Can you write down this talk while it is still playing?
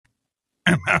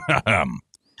In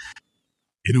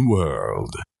a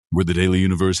world where the Daily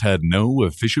Universe had no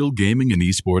official gaming and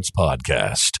esports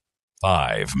podcast,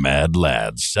 5 mad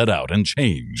lads set out and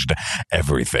changed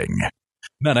everything.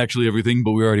 Not actually everything,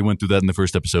 but we already went through that in the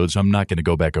first episode, so I'm not going to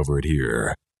go back over it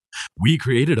here. We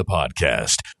created a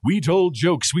podcast. We told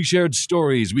jokes. We shared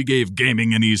stories. We gave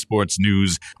gaming and esports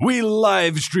news. We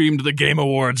live streamed the Game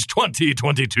Awards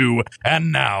 2022.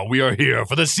 And now we are here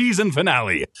for the season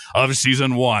finale of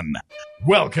Season 1.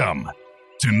 Welcome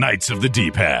to Knights of the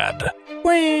D-Pad.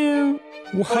 Wow.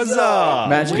 Huzzah!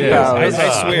 Magic powers.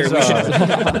 I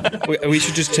swear, we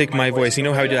should just take my voice. You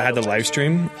know how we had the live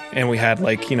stream, and we had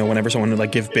whenever someone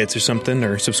would give bits or something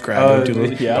or subscribe,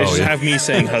 they just have me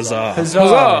saying huzzah. Huzzah!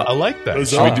 I like that.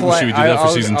 Should we do that for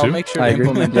Season 2? I'll make sure to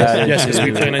implement that. Yes, because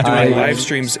we plan on doing live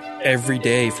streams every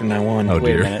day from now on. Oh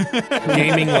dear.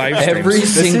 Gaming live streams. Every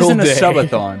single day. This isn't a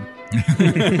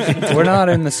subathon. We're not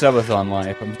in the subathon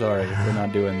life. I'm sorry. We're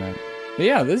not doing that. But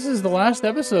yeah, this is the last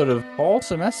episode of fall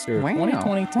semester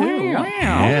 2022. Wow.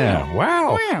 Yeah,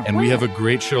 wow. And we have a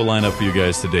great show lineup for you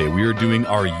guys today. We are doing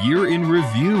our year in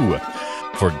review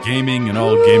for gaming and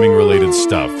all gaming-related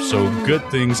stuff. So good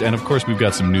things, and of course we've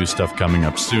got some new stuff coming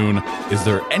up soon. Is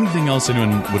there anything else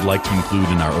anyone would like to include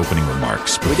in our opening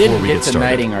remarks before We didn't get get to started?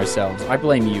 knighting ourselves. I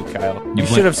blame you, Kyle. You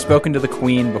should have spoken to the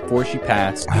queen before she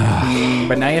passed.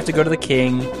 But now you have to go to the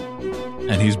king.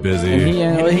 And he's busy.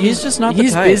 And he's just not the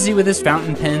He's type. busy with his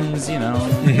fountain pens,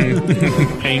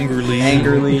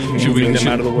 Angrily. Should we moving them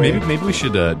out of the way. Maybe we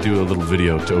should do a little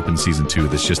video to open Season 2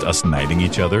 that's just us knighting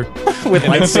each other. with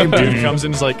And then some lightsaber. dude comes in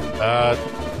and is like,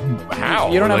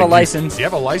 how? You don't have a license. Do you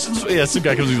have a license? Yeah, some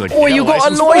guy comes in and is like, Oh, you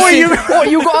got a license? Oh,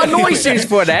 you got a license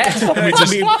for that? we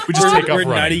just take off We're running.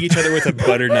 knighting each other with a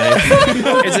butter knife.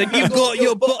 It's like, you've got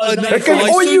your butter knife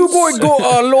Oh, you license.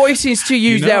 got a license to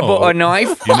use that butter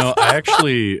knife? I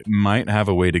actually might have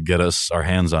a way to get us our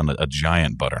hands on a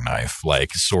giant butter knife,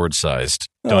 like sword-sized.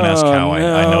 Don't ask how. I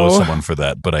know someone for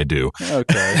that, but I do.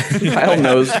 Okay. Kyle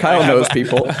knows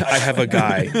people. I have a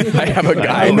guy.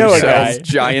 I know who a sells guy.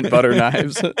 giant butter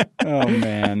knives. Oh,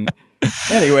 man.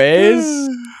 Anyways.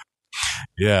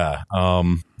 Yeah. I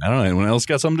don't know. Anyone else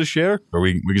got something to share? Or are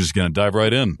we just going to dive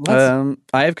right in?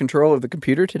 I have control of the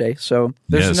computer today, so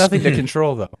There's nothing to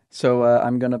control, though.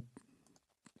 I'm gonna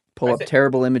pull up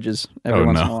terrible images every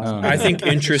once in a no. while. I think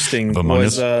interesting Among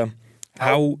was Us?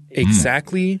 how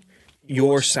exactly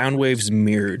your sound waves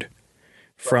mirrored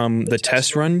from the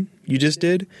test run you just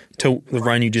did to the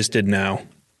run you just did now.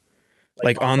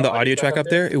 Like on the audio track up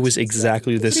there, it was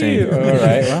exactly the same. All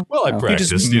right. Well, I You practiced,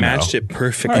 just matched it All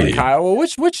perfectly. right, Kyle. Well,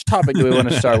 which topic do we want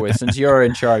to start with since you're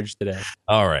in charge today?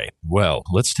 All right. Well,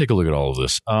 let's take a look at all of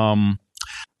this.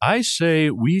 I say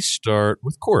we start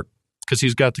with Court because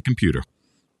he's got the computer.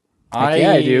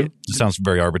 I do. It sounds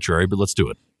very arbitrary, but let's do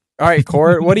it. All right,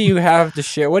 Court. What do you have to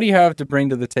share? What do you have to bring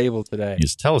to the table today?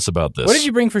 Just tell us about this. What did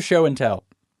you bring for show and tell?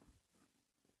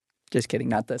 Just kidding,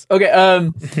 not this.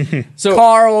 Okay, So,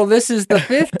 Carl, this is the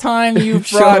 5th time you've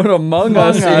shown brought Among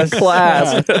Us in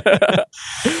class.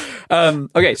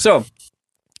 Okay, so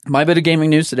my bit of gaming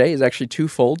news today is actually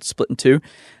twofold, split in two.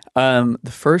 The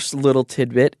first little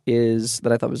tidbit is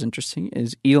that I thought was interesting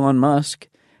is Elon Musk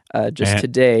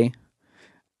today.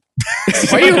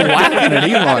 Why are you laughing at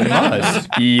Elon Musk?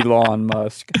 Elon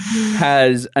Musk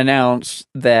has announced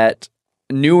that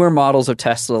newer models of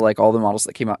Tesla, like all the models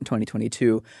that came out in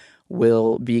 2022,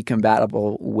 will be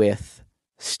compatible with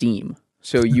Steam.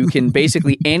 So you can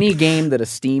basically any game that a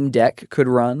Steam Deck could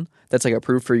run that's like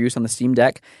approved for use on the Steam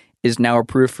Deck is now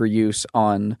approved for use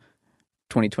on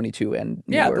 2022 and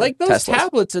Yeah, newer like those Teslas.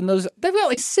 tablets and those, they've got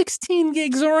like 16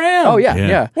 gigs around. Oh yeah, Yeah.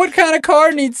 yeah. What kind of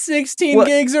car needs 16 Well-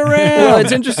 gigs around? Well,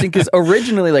 it's interesting because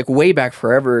originally, like way back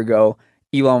forever ago,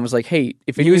 Elon was like, "Hey,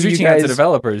 if he any was of you reaching out guys, to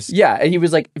developers. yeah," and he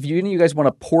was like, "If any of you guys want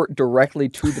to port directly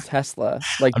to the Tesla,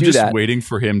 like I'm do just that." waiting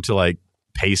for him to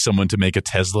pay someone to make a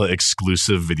Tesla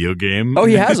exclusive video game. Oh,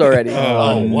 he has already.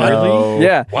 what? No.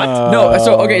 Yeah. What? No.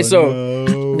 So okay.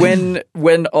 So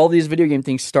when all these video game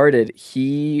things started,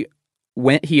 he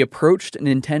approached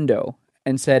Nintendo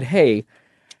and said, "Hey,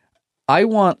 I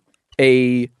want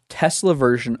a Tesla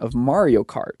version of Mario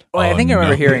Kart Oh, I think I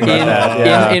remember hearing about that.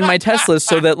 Yeah. in my Teslas,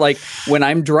 so that like when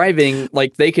I'm driving,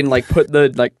 like they can put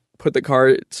the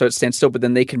car so it stands still, but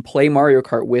then they can play Mario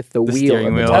Kart with the wheel of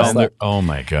steering the wheel. Tesla." Oh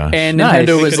my gosh. And Nice. Nintendo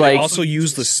They was could like, also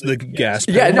use the gas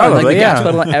pedal. yeah, no, like Probably, the gas yeah.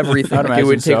 pedal and everything. I'd Like, it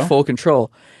would imagine take so. full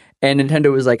control. And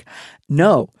Nintendo was like,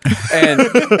 no. And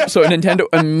so Nintendo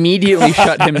immediately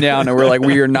shut him down and we're like,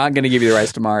 we are not going to give you the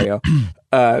rights to Mario,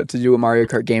 to do a Mario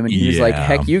Kart game. And he's like, Yeah.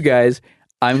 heck you guys,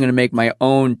 I'm going to make my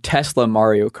own Tesla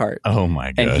Mario Kart. Oh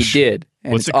my gosh. And he did.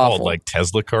 And What's it's it called? awful. Like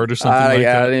Tesla Kart or something like I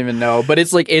that? don't even know. But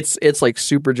it's like it's like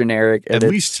super generic. At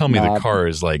least tell me the car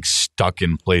is like stuck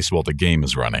in place while the game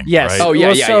is running. Yes. Right? Oh,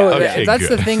 yeah, yeah, So yeah. Okay, that's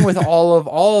good. the thing with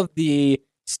all of the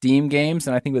Steam games,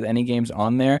 and I think with any games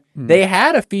on there, they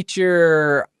had a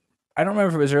feature. I don't remember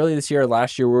if it was early this year or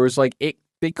last year, where it was like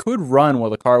they could run while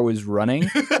the car was running,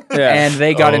 and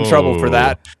they got in trouble for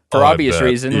that for I obvious bet.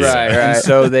 reasons. Yeah. Right. And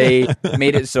so they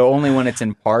made it so only when it's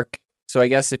in park. So I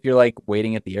guess if you're like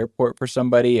waiting at the airport for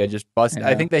somebody, I just bust. Yeah.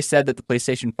 I think they said that the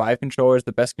PlayStation 5 controller is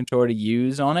the best controller to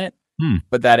use on it,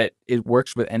 but that it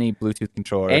works with any Bluetooth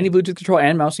controller. Any Bluetooth control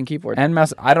and mouse and keyboard. And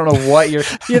mouse. I don't know what you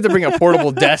have to bring a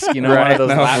portable desk, one Right, of those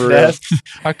no, lap for desks.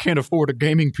 I can't afford a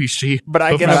gaming PC. But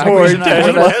I for can some afford reason I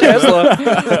want a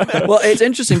Tesla. Well, it's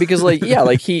interesting because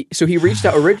he reached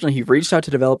out originally. He reached out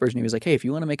to developers and he was like, "Hey, if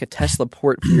you want to make a Tesla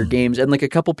port for your games," and like a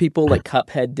couple people like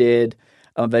Cuphead did.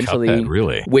 Eventually, Cuphead,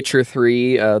 really? Witcher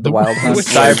 3, The Wild Hunt,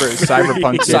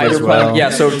 Cyberpunk did as well. Yeah,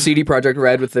 so CD Projekt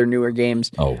Red with their newer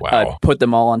games, Oh, wow. put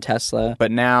them all on Tesla. But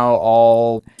now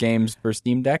all games for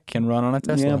Steam Deck can run on a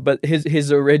Tesla. Yeah, but his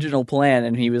original plan,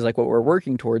 and he was like, what we're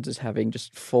working towards is having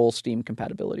just full Steam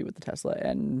compatibility with the Tesla.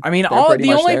 And I mean, they're pretty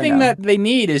the much only there thing now. that they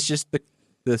need is just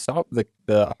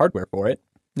the hardware for it.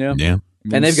 Yeah. Yeah. I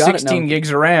mean, And they've got it 16 now.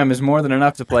 gigs of RAM is more than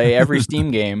enough to play every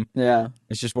Steam game. Yeah.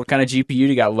 It's just what kind of GPU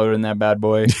you got loaded in that bad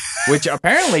boy, which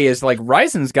apparently is like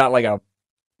Ryzen's got like a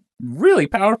really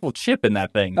powerful chip in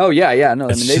that thing. Oh, yeah. No,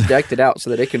 I mean, they've decked it out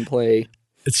so that it can play.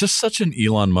 It's just such an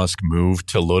Elon Musk move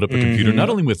to load up a computer,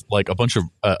 not only with like a bunch of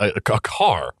a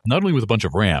car, not only with a bunch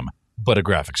of RAM, but a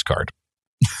graphics card.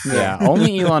 Yeah,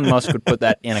 only Elon Musk would put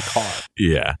that in a car.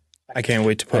 Yeah. I can't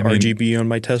wait to put RGB on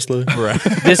my Tesla. Right.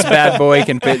 This bad boy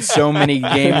can fit so many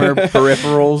gamer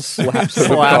peripherals.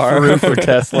 Slap roof for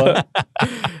Tesla.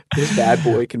 This bad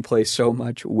boy can play so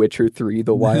much Witcher 3,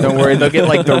 The Wild Don't worry, they'll get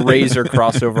like the Razer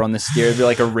crossover on the steer. It'll be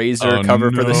like a Razer Oh, cover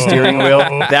for the no. steering wheel.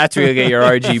 That's where you'll get your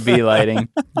RGB lighting.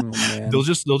 Oh, man. They'll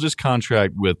just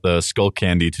contract with Skull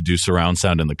Candy to do surround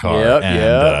sound in the car, Yep, and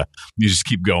yep. you just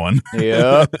keep going.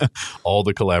 Yep, All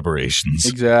the collaborations.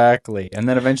 exactly. And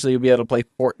then eventually you'll be able to play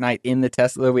Fortnite in the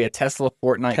Tesla. There'll be a Tesla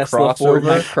Fortnite crossover.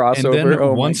 Fortnite crossover. And then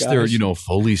oh once my they're gosh.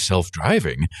 fully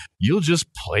self-driving, you'll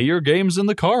just play your games in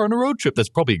the car on a road trip. That's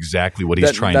probably exactly what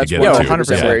he's trying to that's get Yeah, to.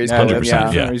 100% where he's yeah, going,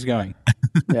 yeah, yeah. where he's going.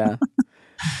 Yeah.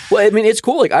 Well, I mean, it's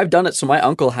cool. Like I've done it. So my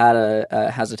uncle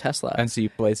has a Tesla, And so you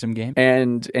play some games.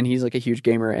 and he's like a huge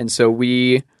gamer, and so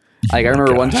we. Like I Oh my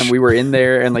remember one gosh. time we were in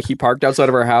there and like he parked outside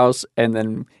of our house and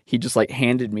then he just like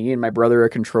handed me and my brother a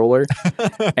controller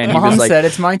and he Mom was like said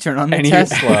it's my turn on the and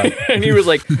Tesla. and he was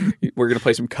like, "We're gonna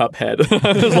play some Cuphead."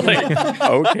 I was like,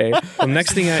 "Okay." The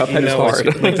next thing Cuphead is hard.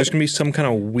 like there's gonna be some kind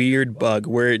of weird bug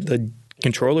where the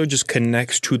controller just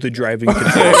connects to the driving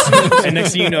controls, and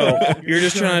next thing you know, you're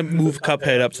just trying to move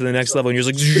Cuphead up to the next level, and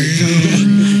you're just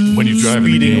like. When you drive in the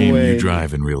Speeding game, away. you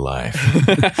drive in real life.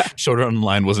 Sword Art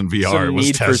Online wasn't VR, Some it was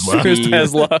Need for Tesla. It was Speed.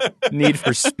 Tesla. Need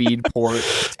for Speed Port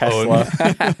Tesla.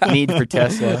 Need for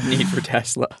Tesla. Need for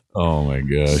Tesla. Oh my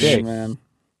gosh. Sick. Man.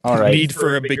 All right. Need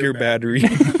for a bigger battery.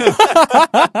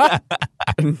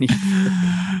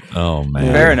 Oh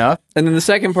man. Fair enough. And then the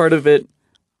second part of it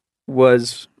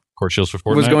was Court Shields for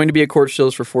Fortnite? was going to be a Court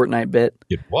Shills for Fortnite bit,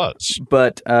 It was.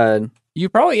 but You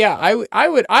probably, yeah. I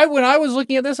would. When I was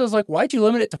looking at this, I was like, why'd you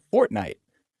limit it to Fortnite?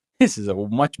 This is a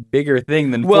much bigger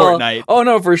thing than Fortnite. Oh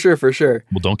no, for sure.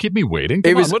 Well, don't keep me waiting.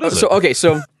 Come It was on, what is so it? okay.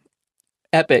 So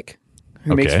Epic,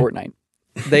 who makes Okay. Fortnite,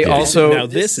 they Yeah. also Now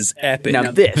this is epic.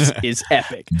 now this is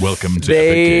Epic. Welcome to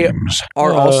They Epic Games.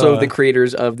 are also the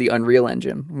creators of the Unreal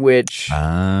Engine, which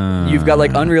Ah. you've got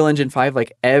like Unreal Engine 5.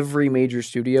 Like every major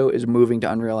studio is moving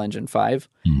to Unreal Engine 5,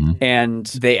 and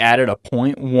They added a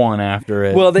 0.1 after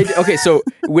it. well, okay. So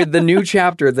with the new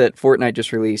chapter that Fortnite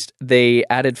just released, they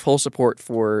added full support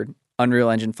for Unreal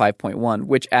Engine 5.1,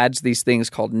 which adds these things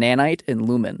called Nanite and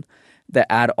Lumen that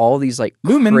add all these like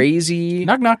Lumen? crazy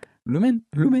knock knock. Lumen.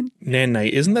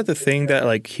 Nanite, isn't that the thing that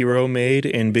like Hero made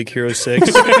in Big Hero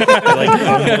 6? That, like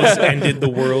almost ended the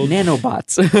world.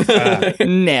 nanobots.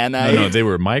 Nanite. No, they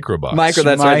were microbots.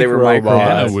 That's right. They were Microbots.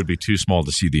 microbots. It would be too small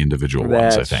to see the individual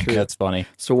ones, I That's think. true. That's funny.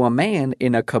 So a man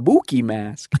in a kabuki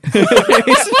mask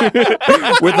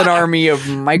with an army of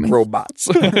microbots.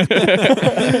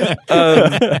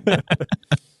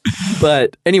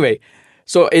 But anyway,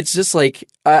 so it's just like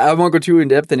I won't go too in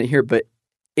depth in it here, but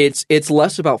it's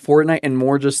less about Fortnite and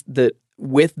more just that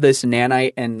with this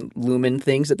nanite and lumen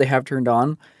things that they have turned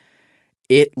on.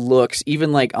 It looks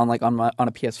even like on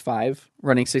a PS5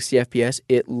 running 60 FPS.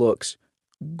 It looks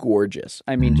gorgeous.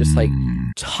 I mean, just like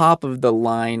top of the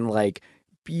line, like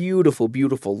beautiful,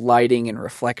 beautiful lighting and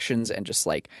reflections, and just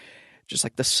like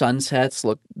the sunsets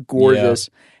look gorgeous.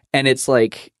 And it's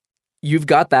like you've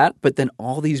got that, but then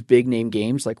all these big name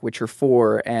games like Witcher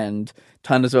 4 and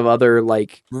tons of other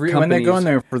like when they go in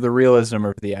there for the realism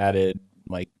or for the added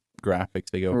like graphics,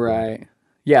 they go right.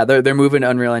 Yeah, they're moving to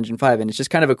Unreal Engine 5, and it's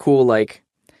just kind of a cool like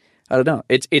I don't know.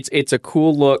 It's a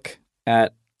cool look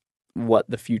at what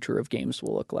the future of games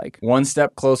will look like. One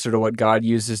step closer to what God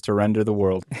uses to render the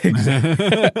world.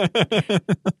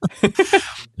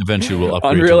 Eventually, we'll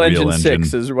upgrade Unreal to Engine Real Engine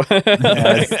 6 is what.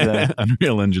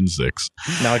 Unreal Engine 6.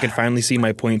 Now I can finally see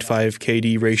my 0.5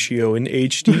 KD ratio in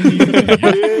HD.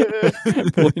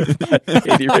 0.5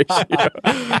 KD ratio.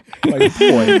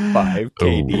 0.5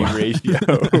 KD ratio.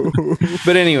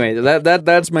 But anyway,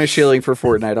 that's my shilling for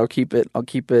Fortnite. I'll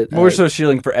keep it. More so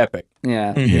shilling for Epic.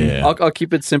 Yeah. Yeah. I'll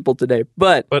keep it simple today.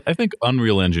 But I think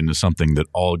Unreal Engine is something that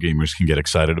all gamers can get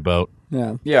excited about.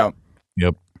 yeah. Yeah.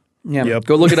 Yep. Yeah. Yep.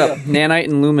 Go look it up. Nanite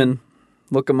and Lumen.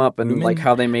 Look them up and Lumen? like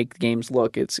how they make games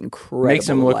look. It's incredible. Makes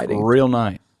them look lighting. real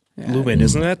nice. Yeah. Lumen,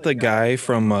 isn't that the guy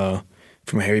from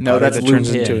Harry No, Potter that's that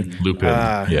turns Lupin. into Lupin.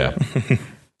 yeah.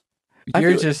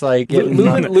 You're feel- just like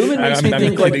Lumen makes me I'm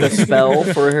think like kidding. the spell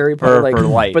for Harry Potter. For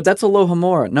light. But that's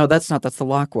Alohomora. No, that's not. That's the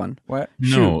lock one. What?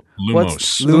 No,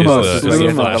 What's- Lumos. Lumos is is the like Lumos,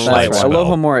 the flashlight light that's right. spell.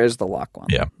 Alohomora is the lock one.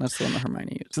 Yeah. That's the one that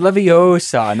Hermione used. It's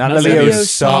Leviosa, not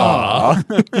Leviosa.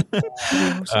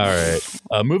 All right.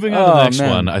 Moving on to the Oh, next man.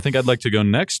 one. I think I'd like to go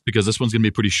next because this one's going to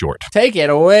be pretty short. Take it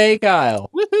away, Kyle.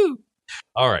 Woohoo!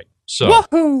 All right. So,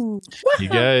 Woohoo! you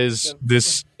guys,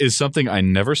 this is something I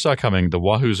never saw coming. The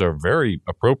Wahoos are very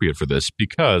appropriate for this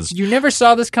because You never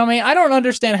saw this coming? I don't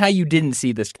understand how you didn't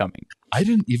see this coming. I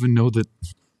didn't even know that.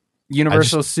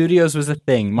 Universal Studios was a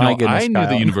thing. My No, goodness, I knew Kyle.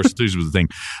 that Universal Studios was a thing.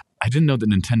 I didn't know that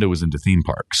Nintendo was into theme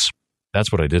parks.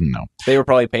 That's what I didn't know. They were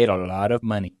probably paid a lot of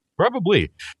money.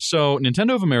 Probably. So,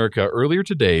 Nintendo of America earlier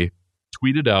today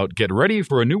tweeted out, "Get ready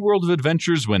for a new world of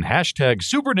adventures when hashtag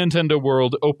Super Nintendo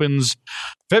World opens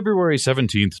February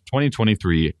 17th,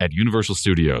 2023 at Universal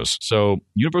Studios." So,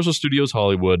 Universal Studios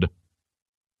Hollywood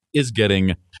is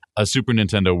getting a Super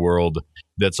Nintendo World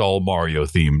that's all Mario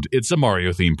themed. It's a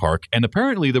Mario theme park, and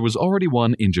apparently there was already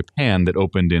one in Japan that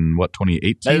opened in, what,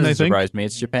 2018, That doesn't I think? surprise me.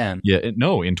 It's Japan. Yeah,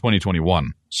 no, in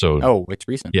 2021. So, Oh, it's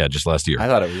recent. yeah, just last year. I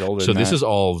thought it was older So than this that. is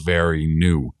all very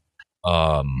new.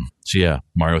 So yeah,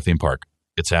 Mario theme park.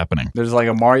 It's happening. There's like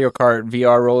a Mario Kart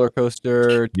VR roller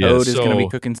coaster. Yeah, Toad is going to so- be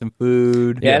cooking some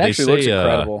food. Yeah, it they actually looks say,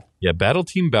 incredible. Yeah, Battle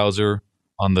Team Bowser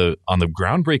on the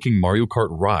groundbreaking Mario Kart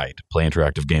ride. Play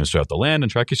interactive games throughout the land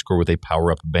and track your score with a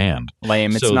power-up band.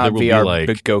 Lame. It's So there not will be, VR like-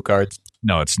 big go-karts,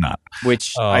 No, it's not.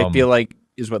 which I Um, feel like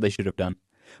is what they should have done.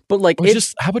 But like Or it's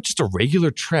just how about just a regular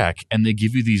track and they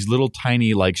give you these little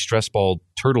tiny like stress ball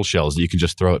turtle shells that you can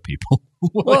just throw at people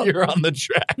while Well- you're on the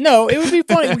track. No, it would be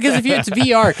funny because if it's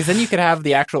VR, because then you could have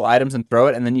the actual items and throw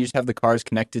it, and then you just have the cars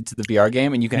connected to the VR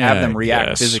game, and you can have Yeah, them I react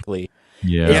guess. physically.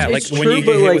 Yeah. Yeah, It's like when true, you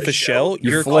but, get hit like, with a shell, you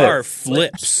your flip. car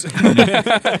flips.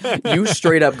 you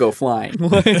straight up go flying. You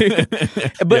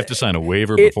have to sign a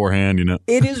waiver it- beforehand, you know.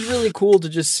 It is really cool to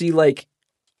just see like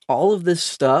all of this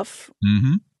stuff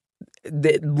Mm-hmm.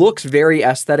 that looks very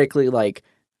aesthetically like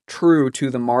true to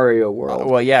the Mario world.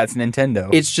 Well, yeah, it's Nintendo.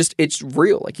 It's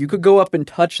real. Like you could go up and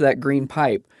touch that green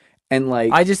pipe and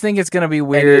like I just think it's going to be it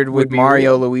weird would with be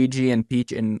Mario, real. Luigi, and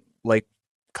Peach in like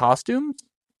costumes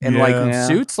and Yeah. like Yeah.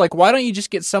 suits. Like, why don't you just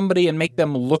get somebody and make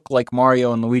them look like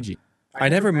Mario and Luigi? I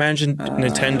never imagined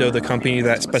Nintendo, the company that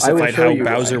I would specified show how you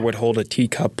Bowser why. would hold a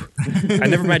teacup. I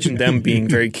never imagined them being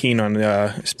very keen on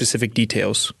specific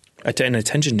details and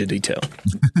attention to detail.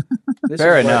 this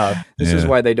Fair is why- enough. This is Yeah.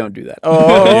 why they don't do that.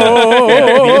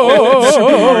 The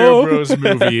Super Mario Bros.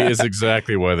 Movie is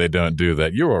exactly why they don't do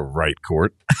that. You are right,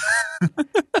 Court.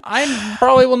 I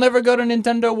probably will never go to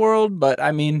Nintendo World, but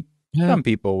I mean, some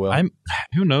people will.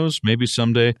 Who knows? Maybe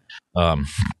someday. I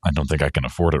don't think I can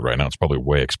afford it right now. It's probably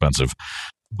way expensive.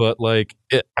 But like,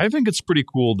 I think it's pretty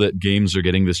cool that games are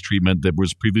getting this treatment that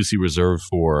was previously reserved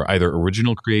for either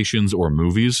original creations or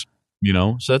movies. You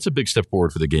know, so that's a big step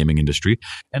forward for the gaming industry.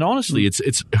 And honestly, it's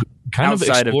kind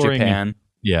outside of of exploring. Japan.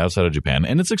 Yeah, outside of Japan.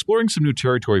 And it's exploring some new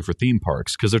territory for theme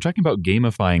parks because they're talking about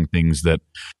gamifying things that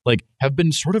like have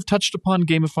been sort of touched upon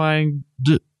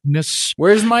gamifying-ness.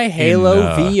 Where's my Halo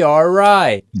VR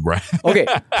ride? Right. Okay,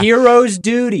 Hero's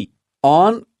Duty.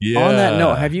 on Yeah. on that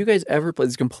note, have you guys ever played?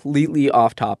 It's completely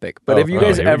off topic, but Oh, have you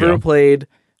guys here we ever go. played?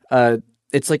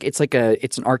 It's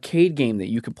an arcade game that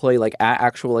you could play like at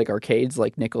actual like arcades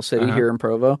like Nickel City Uh-huh. here in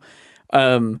Provo.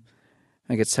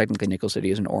 I guess technically Nickel City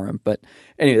isn't Orem, but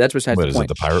anyway, that's besides What the is point.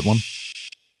 it, the pirate one?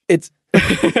 It's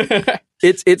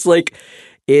it's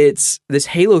this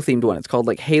Halo themed one. It's called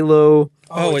like Halo.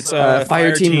 Oh, it's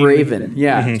Fire Team Raven.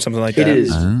 Yeah, something like that. It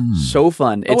is so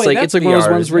fun. It's wait, it's that's like one of those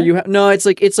VR, ones where isn't you have it's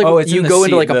like Oh, it's you in the go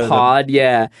into sea- like a the- pod,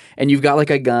 and you've got like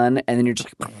a gun, and then you're just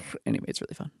like, anyway, it's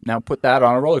really fun. Now put that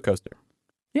on a roller coaster.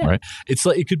 Yeah. Right. It's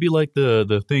like it could be like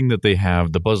the thing that they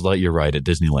have, the Buzz Lightyear ride at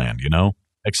Disneyland,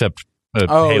 except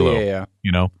Halo. Yeah.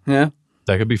 Yeah.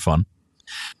 That could be fun.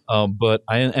 But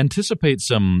I anticipate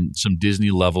some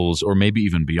Disney levels, or maybe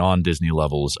even beyond Disney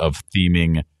levels, of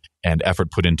theming and effort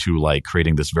put into like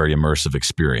creating this very immersive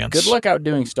experience. Good luck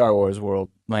outdoing Star Wars World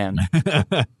Land.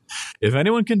 If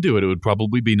anyone can do it, it would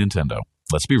probably be Nintendo.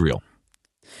 Let's be real.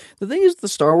 The thing is, the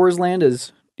Star Wars land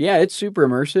is it's super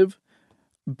immersive,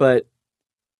 but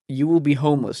you will be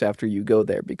homeless after you go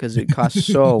there because it costs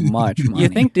so much money. You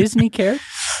think Disney cares?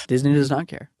 Disney does not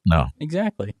care? No.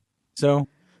 Exactly. So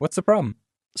what's the problem?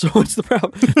 So what's the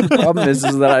problem? The problem is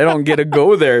that I don't get to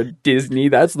go there, Disney.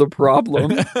 That's the problem.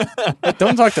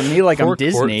 Don't talk to me like Poor I'm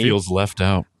Disney. Court feels left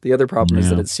out. The other problem is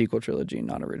that Yeah. it's sequel trilogy,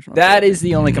 not original. That trilogy. is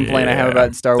the only complaint I have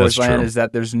about Star Wars that's Land true. is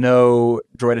that there's no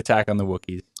droid attack on the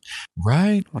Wookiees.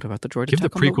 Right. What about the droid Give the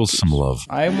attack on prequels Wookiees? some love.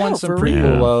 I want some for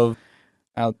prequel real. love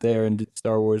out there in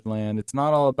Star Wars Land. It's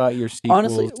not all about your sequels.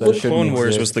 Honestly, that look, shouldn't Clone Wars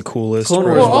exist. was the coolest. Clone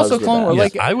where- Wars Well, was also the Clone Wars.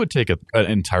 best. Like, I would take an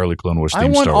entirely Clone Wars I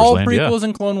themed want Star all Wars land. Yeah. prequels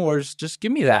and Clone Wars. Just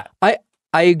give me that. I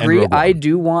agree. Rogue One. I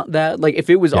do want that. Like, if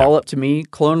it was Yeah. all up to me,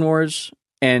 Clone Wars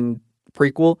and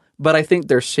prequel. But I think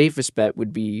their safest bet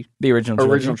would be The original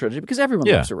trilogy. original trilogy because everyone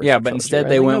Yeah. loves the original Yeah, but trilogy, instead right?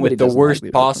 they Like, went nobody with the doesn't like worst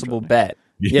original possible trilogy. bet.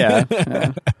 Yeah.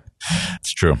 Yeah.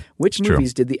 It's true. Which It's true.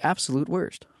 movies did the absolute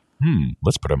worst?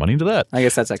 Let's put our money into that. I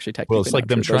guess that's actually technically Well, it's like not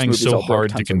them true. Those trying movies so all broke hard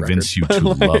to tons of convince you records.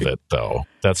 to love it, though.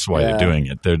 That's why Yeah. they're doing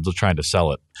it. They're trying to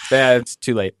sell it. Yeah, it's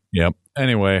too late. Yep.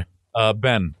 Anyway,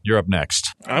 Ben, you're up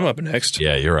next. I'm up next.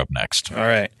 Yeah, you're up next. All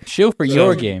right. Shill for So-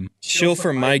 your game. Chill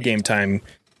for my game time.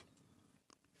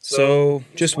 So,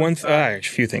 just a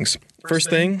few things. First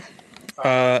thing,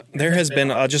 there has been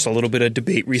just a little bit of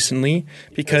debate recently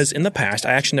because in the past,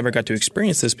 I actually never got to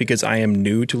experience this because I am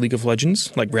new to League of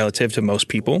Legends, like relative to most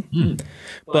people.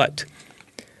 But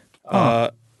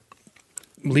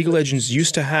League of Legends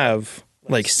used to have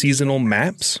like seasonal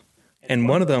maps, and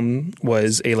one of them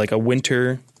was a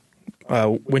winter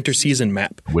season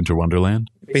map, Winter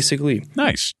Wonderland. basically.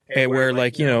 Nice. Where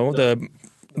the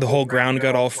whole ground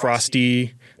got all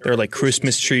frosty. There were like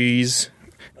Christmas trees,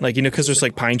 because there's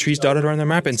like pine trees dotted around the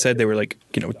map, and said they were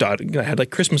dotted, had like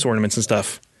Christmas ornaments and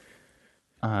stuff.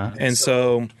 And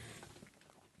so,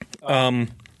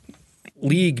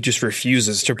 League just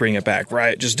refuses to bring it back.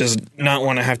 Right, just does not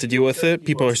want to have to deal with it.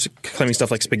 People are claiming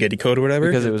stuff like spaghetti code or whatever.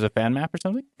 Because it was a fan map or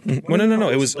something? Well, no.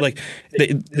 It was like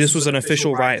this was an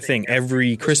official Riot thing.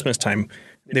 Every Christmas time,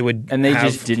 they would And they have,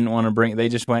 just didn't want to bring it. They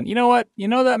just went, you know what? You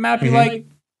know that map you like?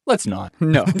 Let's not.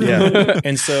 No. Yeah.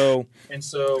 and so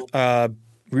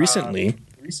recently,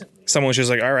 someone was just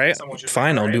like, all right,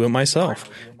 fine, I'll do it myself.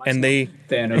 And they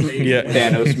Thanos me. Yeah,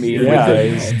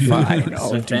 with it. Fine.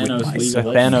 It's a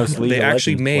Thanos League they of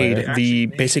actually Legends player.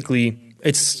 made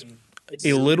it's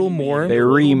a little more They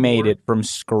remade it from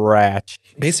scratch.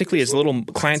 basically it's a little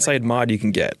client-side mod you can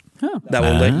get that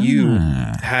will let you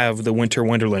have the Winter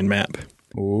Wonderland map.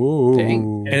 Ooh.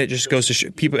 Dang. And it just goes to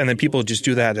show people, and then people just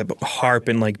do that to harp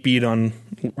and beat on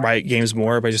Riot Games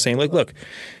more by just saying, look,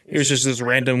 here's just this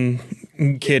random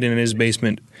kid in his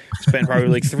basement spent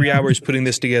probably 3 hours putting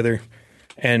this together,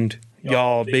 and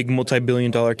y'all, big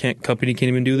multi-billion-dollar company can't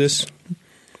even do this.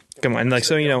 Come on, it's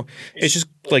just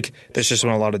there's just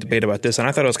been a lot of debate about this, and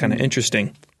I thought it was kind of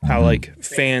interesting how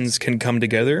fans can come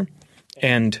together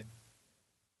and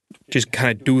just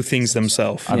kind of do things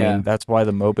themselves. I Yeah. mean, that's why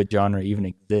the MOBA genre even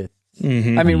exists.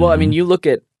 I mean, you look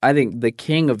at. I think the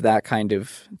king of that kind of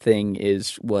thing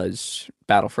was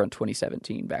Battlefront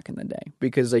 2017 back in the day,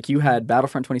 because you had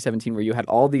Battlefront 2017 where you had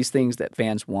all these things that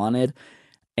fans wanted,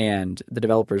 and the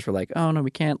developers were like, "Oh no, we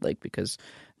can't," because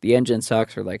the engine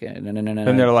sucks, or no.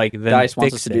 And they're like, then DICE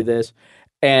wants us fix to do it. this,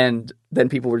 and then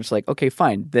people were just like, "Okay,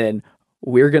 fine, then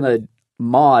we're gonna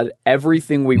mod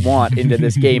everything we want into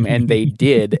this game," and they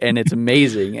did, and it's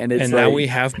amazing, and it's Now we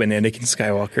have Bananakin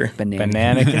Skywalker.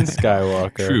 Bananakin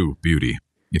Skywalker. True beauty,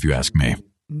 if you ask me.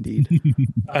 Indeed.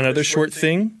 Another short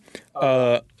thing,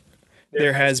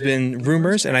 there has been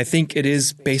rumors, and I think it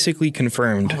is basically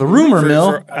confirmed. The rumor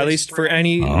mill. At least for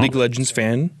any League of Legends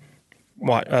fan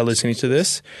listening to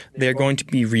this, they're going to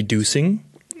be reducing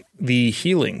the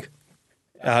healing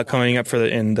coming up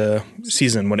in the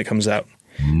season when it comes out,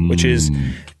 which is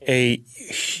a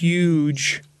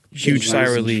huge sigh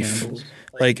of relief.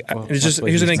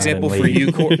 Here's an example for you,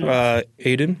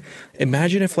 Aiden.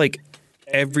 Imagine if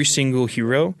every single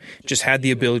hero just had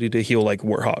the ability to heal like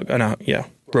Warthog.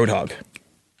 Roadhog.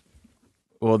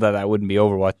 well, that wouldn't be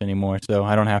Overwatch anymore, so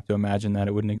I don't have to imagine that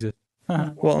it wouldn't exist.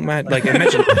 Well, imagine. Okay, you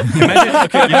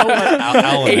know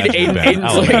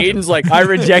what? Aiden's like, I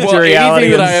reject well, your reality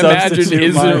anything and that I imagine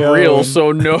substitute my isn't real, own.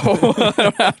 so no, I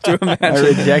don't have to imagine. I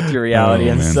reject your reality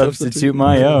and man. substitute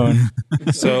my own.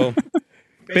 So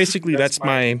basically, that's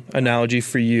my analogy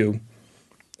for you.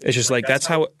 It's just like that's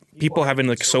how people have been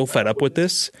like so fed up with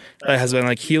this. That has been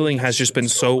like healing has just been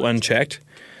so unchecked.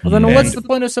 Well, then And- what's the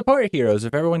point of support heroes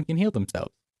if everyone can heal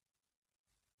themselves?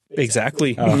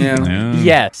 Exactly. Oh. Yeah. Yeah.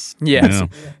 Yes. Yes. Yeah.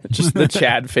 Just the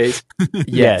Chad face.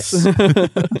 Yes.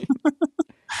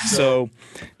 So,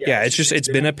 yeah, it's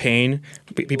been a pain.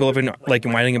 People have been like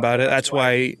whining about it. That's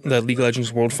why the League of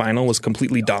Legends World Final was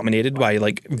completely dominated by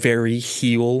like very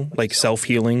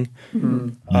self-healing,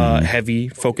 heavy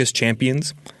focused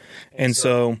champions. And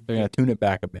so They're going to tune it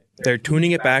back a bit. they're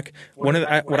tuning it back. What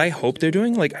I hope they're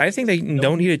doing, like I think they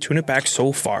don't need to tune it back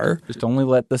so far. Just only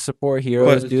let the support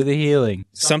heroes But- do the healing.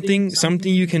 Something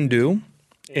you can do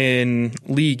in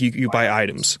League, you buy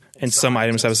items, and some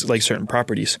items have like certain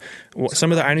properties.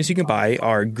 Some of the items you can buy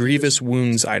are Grievous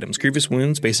Wounds items. Grievous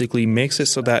Wounds basically makes it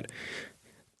so that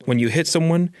when you hit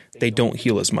someone, they don't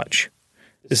heal as much.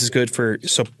 This is good for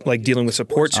like dealing with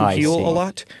supports who I heal see. a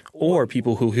lot, or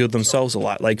people who heal themselves a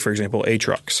lot, like for example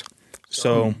Aatrox.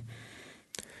 So,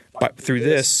 but through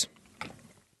this,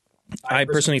 I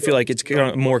personally feel like it's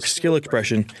more skill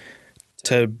expression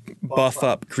to buff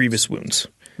up Grievous Wounds,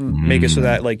 make it so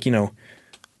that like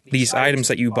these items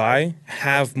that you buy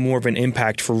have more of an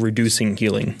impact for reducing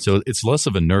healing. So it's less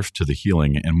of a nerf to the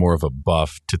healing and more of a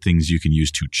buff to things you can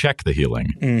use to check the healing.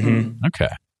 Mm-hmm. Okay.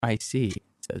 I see,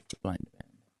 says the blind man.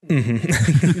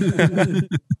 Mm-hmm.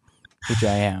 Which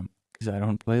I am, because I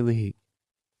don't play League.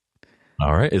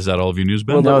 All right. Is that all of your news,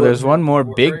 Ben? Well, no, there's one more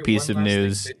big piece of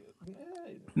news.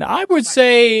 Now, I would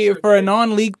say for a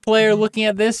non-League player looking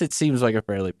at this, it seems like a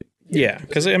fairly big. Yeah,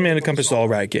 because I mean it encompasses all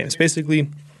Riot Games. Basically,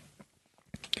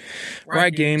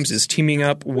 Riot Games is teaming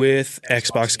up with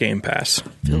Xbox Game Pass.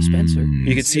 Phil Spencer.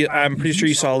 You can see. I'm pretty sure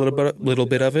you saw a little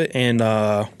bit of it in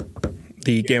the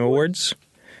Game Awards.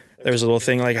 There was a little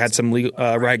thing like had some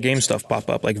Riot Games stuff pop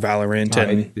up, like Valorant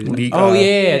and League. Oh, yeah,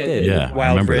 it did. Yeah, I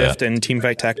Wild remember Rift that. and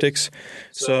Teamfight Tactics.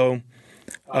 So,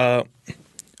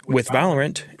 with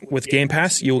Valorant, with Game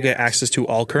Pass, you'll get access to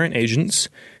all current agents,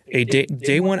 a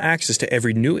day one access to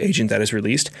every new agent that is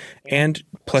released, and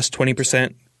plus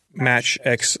 20% match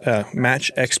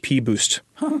XP boost.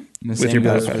 The With same your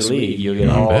goes Battle for Pass. League. You'll get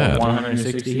Not all bad.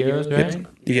 160 heroes, right?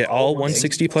 You get all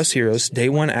 160 plus heroes, day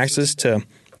one access to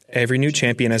every new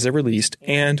champion as they're released,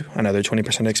 and another 20%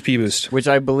 XP boost. Which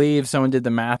I believe someone did the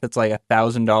math. It's like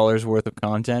 $1,000 worth of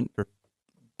content for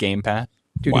Game Pass.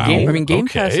 Dude, Wow. Game Okay.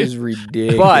 Pass is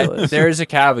ridiculous. But there is a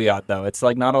caveat, though. It's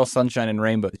like not all sunshine and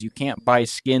rainbows. You can't buy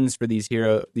skins for these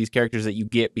characters that you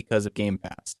get because of Game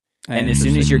Pass. And as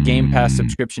soon as your Game Pass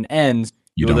subscription ends,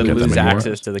 You you don't will get them lose anymore?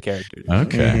 access to the characters.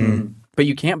 Okay. Mhm. But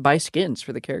you can't buy skins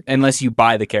for the character. Unless you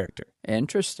buy the character.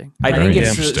 Interesting. I Very think it's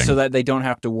interesting. so that they don't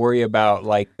have to worry about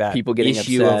like that People getting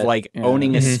issue upset. of like Yeah.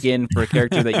 owning a Mhm. skin for a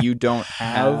character that you don't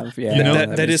have. Yeah. You know,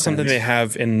 that is makes something sense. they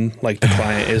have in like the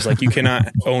client is like you cannot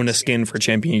own a skin for a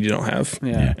champion you don't have.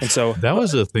 Yeah. And so That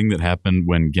was a thing that happened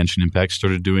when Genshin Impact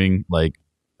started doing like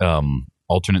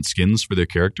alternate skins for their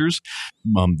characters.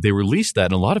 They released that,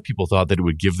 and a lot of people thought that it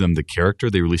would give them the character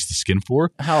they released the skin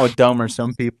for. How dumb are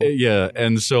some people? Yeah,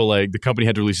 and so like the company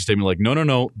had to release a statement like,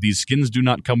 no, these skins do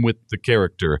not come with the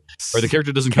character, or the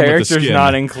character doesn't come with the Characters skin.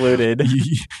 not included.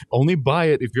 Only buy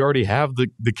it if you already have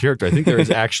the character. I think there is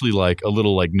actually like a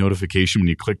little like notification when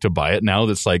you click to buy it now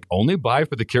that's like only buy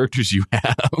for the characters you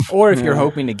have. Or if you're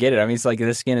hoping to get it. I mean, it's like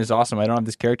this skin is awesome. I don't have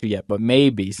this character yet, but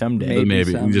maybe someday. Maybe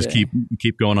Maybe you just someday.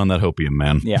 keep going on that hopium,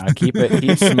 man. Yeah, keep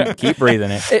breathing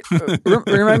it.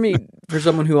 Remind me, for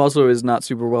someone who also is not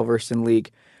super well versed in League,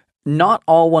 not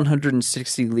all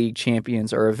 160 League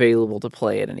champions are available to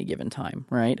play at any given time,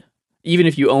 right? Even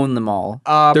if you own them all.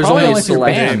 There's Probably only a through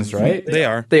select- bans, right? they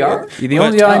are. They are? The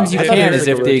only times you I thought can they is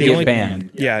were- if they the get only- banned.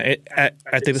 Yeah,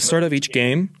 at the start of each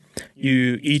game,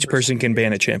 each person can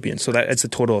ban a champion. So it's a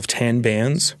total of 10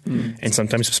 bans. And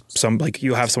sometimes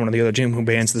you have someone in the other gym who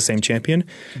bans the same champion.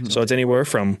 So it's anywhere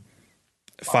from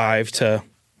 5 to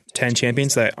 10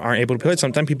 champions that aren't able to play it.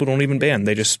 Sometimes people don't even ban.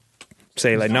 They just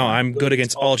say like, no, I'm good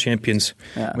against all champions.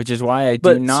 Which is why I do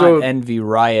But not so envy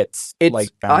Riot's like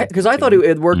Because I thought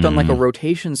it worked on like a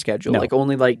rotation schedule, No. like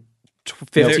only like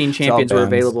 15 It's all champions were bans.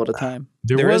 available at a time.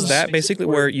 There is that basically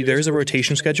where there's a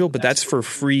rotation schedule, but that's for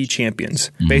free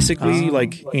champions. Basically,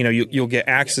 like you'll get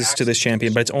access to this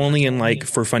champion, but it's only in like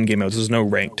for fun game modes. There's no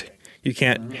ranked. You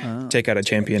can't take out a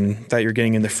champion that you're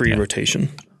getting in the free rotation.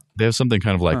 They have something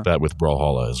kind of like that with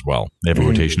Brawlhalla as well. They have a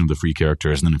rotation of the free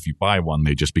characters, and then if you buy one,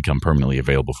 they just become permanently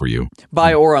available for you.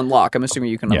 Buy or unlock. I'm assuming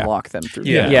you can unlock them through.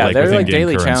 Yeah. They're like within-game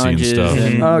daily currency and challenges stuff.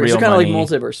 and It's real kind of like money.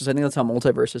 Multiverses. I think that's how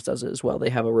Multiverses does it as well. They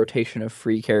have a rotation of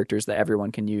free characters that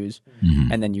everyone can use,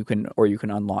 and then you can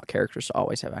unlock characters to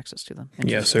always have access to them.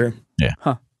 Yes, sir. Yeah.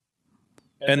 Huh.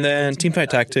 And then Teamfight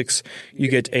Tactics, you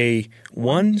get a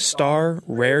 1-star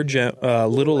rare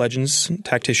Little Legends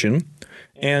Tactician,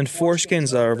 and 4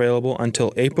 skins that are available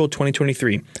until April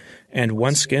 2023, and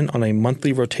 1 skin on a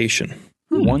monthly rotation.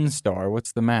 1 star.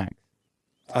 What's the max?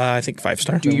 I think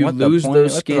 5-star. Do you What the lose point-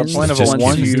 those what's the skins point of a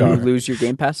once you one-star? lose your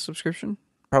Game Pass subscription?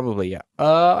 Probably, yeah.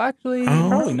 Actually,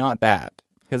 probably not that.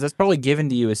 Because that's probably given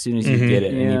to you as soon as you get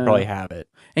it, and you Yeah. probably have it.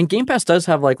 And Game Pass does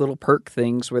have like little perk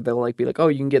things where they'll like be like, oh,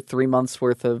 you can get 3 months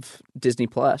worth of Disney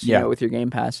Plus, you Yeah. know, with your Game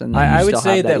Pass. And then I you would still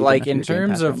say have that, even like, if in your Game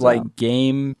terms Pass of runs like out.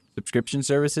 game subscription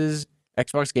services,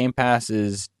 Xbox Game Pass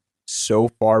is so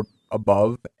far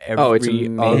above Oh, it's every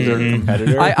amazing. other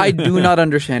competitor. I do not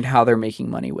understand how they're making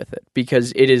money with it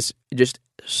because it is just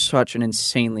such an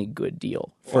insanely good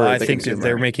deal. For Well, I the think that consumer.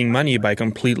 they're making money by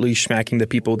completely smacking the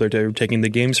people that they're taking the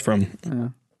games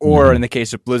from. Or in the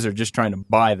case of Blizzard, just trying to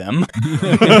buy them.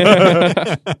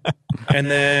 And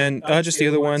then just the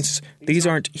other ones, these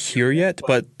aren't here yet,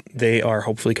 but they are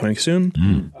hopefully coming soon.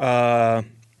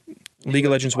 League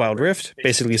of Legends Wild Rift,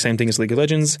 basically the same thing as League of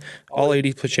Legends. All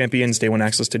 80 champions, day 1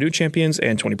 access to new champions,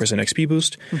 and 20% XP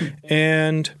boost.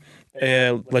 And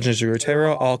Legends of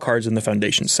Runeterra, all cards in the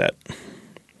Foundation set.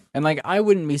 And like, I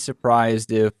wouldn't be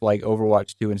surprised if like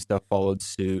Overwatch 2 and stuff followed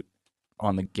suit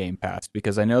on the Game Pass,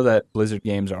 because I know that Blizzard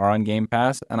games are on Game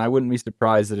Pass, and I wouldn't be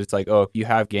surprised that it's like, oh, if you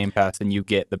have Game Pass, then you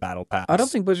get the Battle Pass. I don't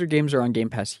think Blizzard games are on Game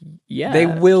Pass yet. they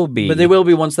will be, But they will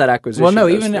be once that acquisition. Well, no,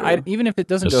 goes even through. even if it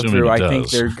doesn't go Assuming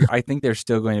through, it I think they're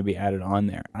still going to be added on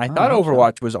there. I thought I hope so.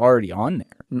 Overwatch was already on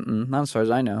there, Not as far as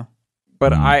I know.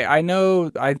 but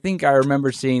I think I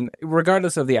remember seeing,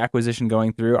 regardless of the acquisition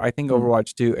going through, I think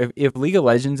Overwatch 2. If League of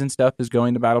Legends and stuff is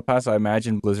going to Battle Pass, I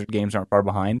imagine Blizzard games aren't far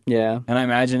behind, Yeah. and I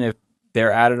imagine if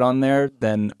they're added on there,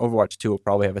 then Overwatch 2 will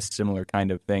probably have a similar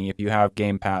kind of thing. If you have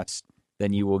Game Pass,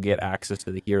 then you will get access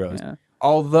to the heroes. Yeah.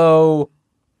 Although,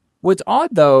 what's odd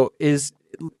though is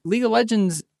League of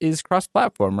Legends is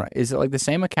cross-platform, right? Is it like the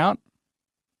same account?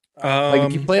 Like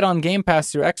if you play it on Game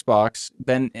Pass through Xbox,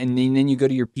 then you go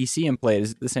to your PC and play it,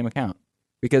 is it the same account?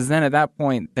 Because then at that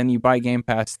point, then you buy Game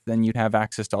Pass, then you'd have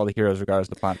access to all the heroes regardless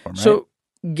of the platform, right? So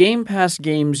Game Pass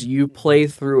games you play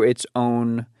through its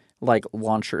own like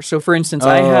launcher. So for instance,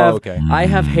 I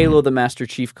have Halo the Master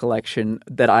Chief Collection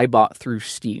that I bought through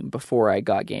Steam before I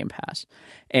got Game Pass.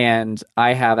 And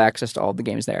I have access to all the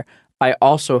games there. I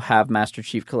also have Master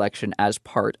Chief Collection as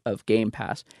part of Game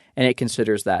Pass, and it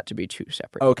considers that to be 2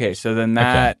 separate. Okay, so then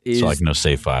that is So like no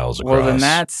save files across. well, then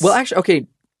that's Well, actually, okay.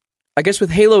 I guess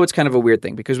with Halo, it's kind of a weird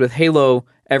thing because with Halo,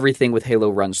 everything with Halo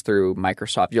runs through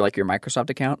Microsoft. You're like your Microsoft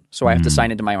account, so I have to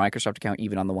sign into my Microsoft account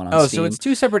even on the one on Steam. so it's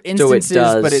 2 separate So it instances,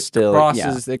 does but it still-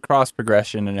 crosses it cross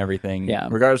progression and everything. Yeah.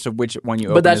 regardless of which one you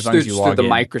open. But that's as long through, as you through log the in.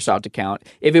 Microsoft account.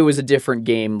 If it was a different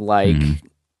game like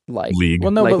League.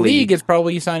 Well, no, like but League League. is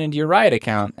probably you sign into your Riot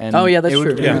account. And Oh, yeah, that's it would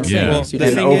true. be Yeah. the same. Well, So you the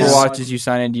did thing is- Overwatch is you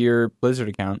sign into your Blizzard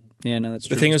account. Yeah, no, that's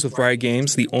The true. thing is with Riot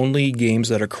Games, the only games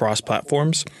that are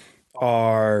cross-platforms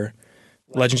are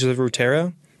Legends of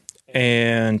Runeterra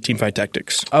and Teamfight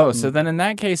Tactics. Oh, so then in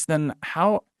that case, then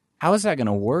how is that going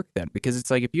to work then? Because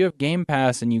it's like if you have Game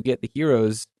Pass and you get the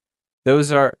heroes,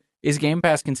 is Game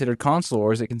Pass considered console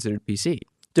or is it considered PC?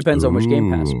 Depends on which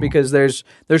Game Pass, Ooh. because there's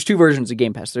 2 versions of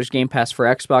Game Pass. There's Game Pass for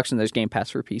Xbox and there's Game Pass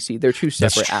for PC. They're 2 That's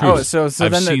separate true. apps. Oh, so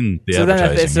I've then seen the so then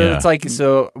advertising, so yeah. it's like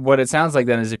so what it sounds like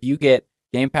then is if you get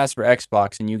Game Pass for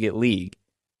Xbox and you get League,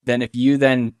 then if you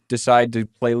then decide to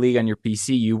play League on your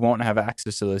PC, you won't have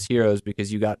access to those heroes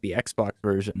because you got the Xbox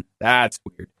version. That's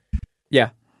weird.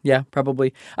 Yeah,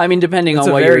 probably. I mean, depending It's on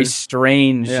a what very you're...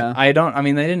 strange. Yeah. They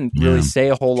didn't really say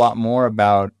a whole lot more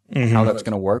about Mm-hmm. how that's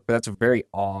going to work, but that's a very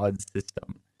odd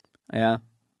system. Yeah.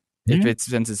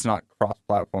 Since it's not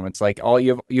cross-platform, it's like all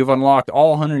you've unlocked all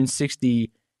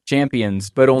 160 champions,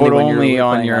 But only when you're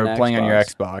on playing your on playing on your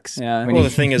Xbox. Xbox. Yeah. When Well, you-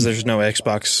 the thing is, there's no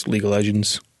Xbox League of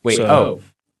Legends. wait, So-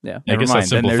 Yeah. I never guess mind. that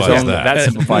Then there's simplifies only, that. that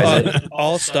simplifies it.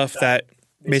 all stuff that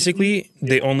basically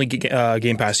the only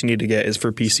Game Pass you need to get is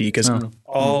for PC because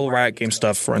all Riot Game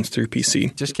stuff runs through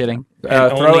PC. Just kidding.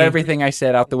 And Throw only- everything I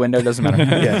said out the window. Doesn't matter.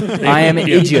 Yeah. I am an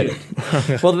idiot.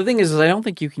 Well, the thing is I don't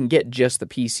think you can get just the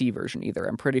PC version either.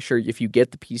 I'm pretty sure if you get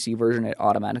the PC version, it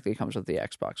automatically comes with the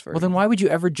Xbox version. Well, then why would you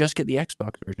ever just get the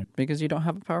Xbox version? Because you don't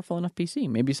have a powerful enough PC.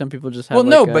 Maybe some people just have Well,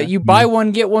 no, like but you buy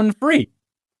one get one free.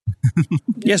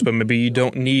 Yes, but maybe you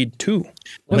don't need two.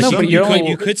 Well, Like no, but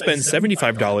you could spend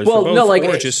 $75 Well, for both, no, like-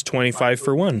 or just $25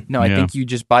 for one. No, I Yeah. think you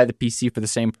just buy the PC for the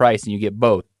same price and you get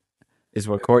both. Is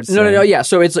what Court's saying. No. Yeah.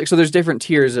 So it's like, so there's different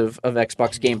tiers of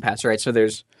Xbox Game Pass, right? So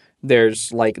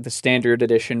there's like the standard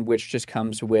edition, which just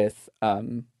comes with,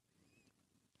 and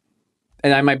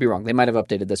I might be wrong. They might have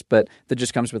updated this, but that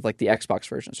just comes with like the Xbox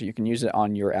version, so you can use it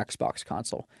on your Xbox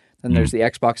console. Then there's the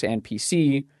Xbox and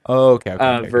PC Oh, okay.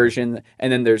 version,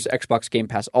 and then there's Xbox Game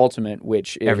Pass Ultimate,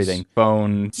 which is Everything.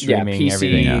 Phone, streaming, PC,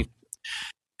 everything. Yeah.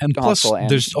 And plus, console and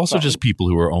there's also phone. just people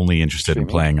who are only interested in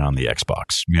Streaming. playing on the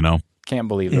Xbox, you know? Can't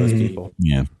believe those people.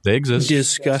 Yeah, they exist.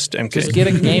 Disgusting. Just get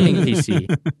a gaming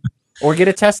PC. Or get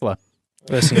a Tesla.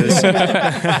 Listen to this.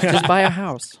 just buy a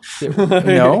house.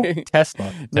 No,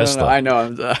 Tesla. No, I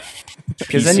know.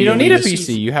 Because then you don't need a elitist.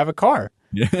 PC. You have a car,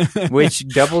 Yeah. which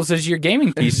doubles as your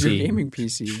gaming It's your PC. gaming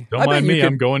PC. Don't I bet mind you me, could-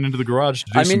 I'm going into the garage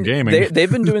to do some gaming.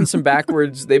 They've been doing some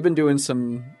backwards. They've been doing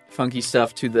some funky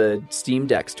stuff to the Steam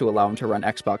decks to allow them to run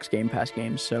Xbox Game Pass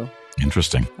games. So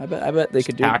Interesting. I bet they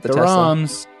could do Hack the the Tesla.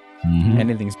 ROMs. Mhm.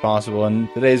 Anything's possible in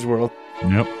today's world.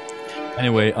 Yep.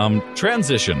 Anyway,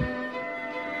 transition.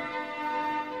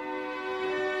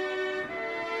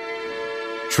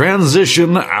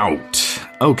 Transition out.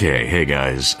 Okay, hey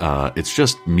guys, it's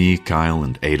just me, Kyle,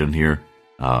 and Aiden here.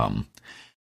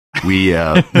 We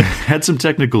had some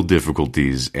technical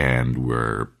difficulties and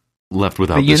we're left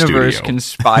without The the universe studio.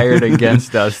 conspired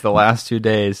against us the last 2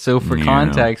 days. So for You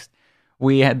context,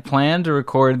 we had planned to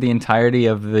record the entirety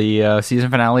of the season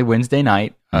finale Wednesday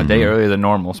night, a day earlier than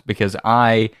normal, because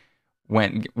I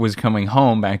was coming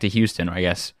home back to Houston, or I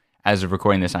guess as of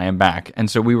recording this, I am back. And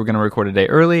so we were going to record a day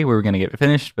early. We were going to get it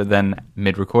finished, but then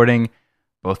mid-recording,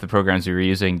 both the programs we were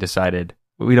using decided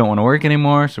we don't want to work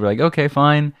anymore. So we're like, okay,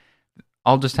 fine.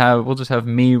 We'll just have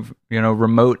me,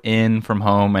 remote in from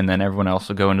home, and then everyone else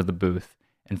will go into the booth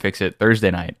and fix it Thursday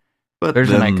night. But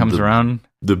Thursday then night comes around.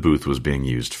 The booth was being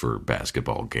used for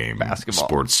basketball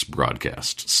sports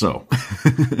broadcast. So,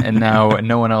 And now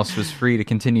no one else was free to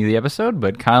continue the episode,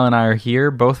 but Kyle and I are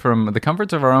here, both from the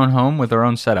comforts of our own home with our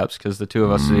own setups, because the two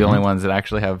of us are the only ones that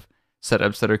actually have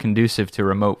setups that are conducive to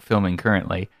remote filming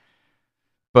currently.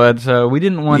 But we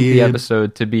didn't want the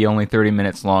episode to be only 30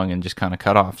 minutes long and just kind of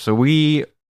cut off. So we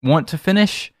want to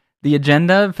finish the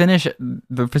agenda, finish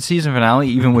the season finale,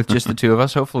 even with just the two of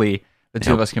us. Hopefully the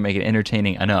two of us can make it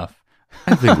entertaining enough.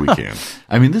 I think we can.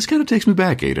 I mean, this kind of takes me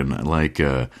back, Aiden. Like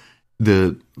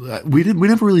we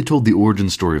never really told the origin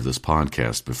story of this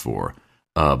podcast before,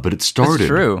 but it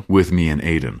started with me and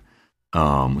Aiden.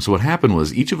 So what happened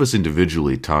was each of us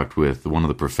individually talked with one of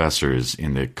the professors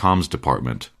in the comms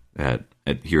department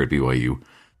here at BYU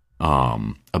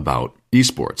about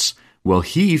esports. Well,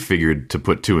 he figured to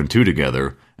put two and two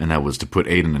together, and that was to put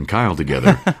Aiden and Kyle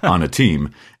together on a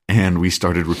team. And we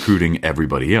started recruiting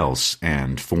everybody else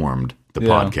and formed the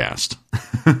podcast.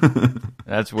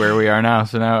 That's where we are now.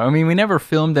 So now, I mean, we never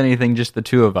filmed anything, just the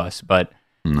two of us, but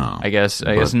No, I guess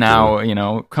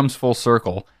now, comes full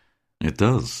circle. It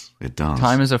does. It does.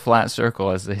 Time is a flat circle,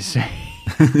 as they say.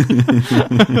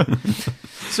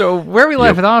 So where we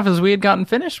left it off is we had gotten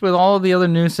finished with all of the other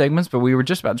news segments, but we were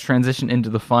just about to transition into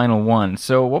the final one.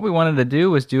 So what we wanted to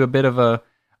do was do a bit of a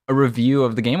review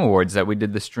of the Game Awards that we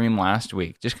did the stream last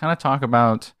week. Just kind of talk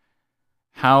about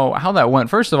how that went.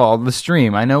 First of all, the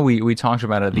stream. I know we talked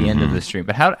about it at the end of the stream,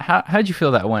 but how'd you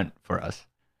feel that went for us?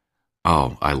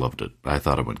 Oh, I loved it. I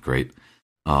thought it went great.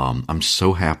 I'm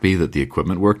so happy that the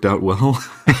equipment worked out well.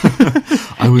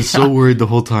 I was so worried the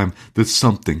whole time that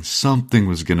something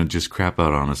was going to just crap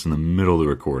out on us in the middle of the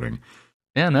recording.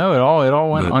 Yeah, no, it all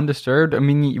went undisturbed. I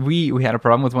mean, we had a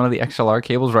problem with one of the XLR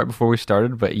cables right before we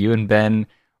started, but you and Ben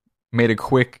made a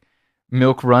quick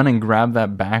milk run and grabbed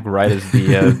that back right as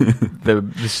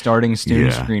the starting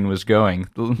screen was going.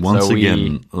 Once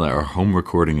again, our home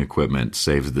recording equipment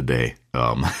saves the day.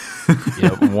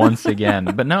 Once again.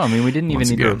 But no, I mean, we didn't even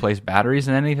need to replace batteries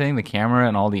and anything. The camera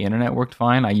and all the internet worked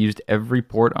fine. I used every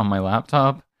port on my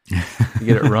laptop to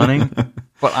get it running.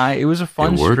 But it was a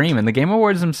fun stream, and the Game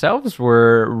Awards themselves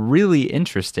were really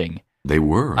interesting. They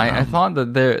were. I thought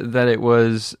that it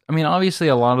was. I mean, obviously,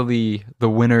 a lot of the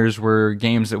winners were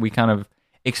games that we kind of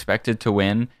expected to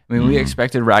win. I mean, we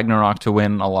expected Ragnarok to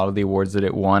win a lot of the awards that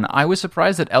it won. I was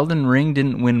surprised that Elden Ring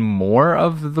didn't win more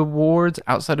of the awards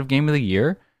outside of Game of the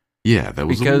Year. Yeah, that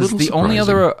was because a little the only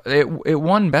surprising. other it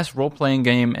won Best Role Playing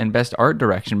Game and Best Art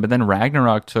Direction, but then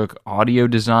Ragnarok took audio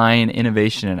design,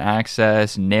 innovation and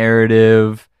access,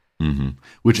 narrative.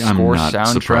 Which I'm score, not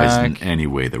surprised in soundtrack. any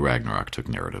way that Ragnarok took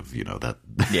narrative. That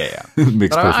Yeah.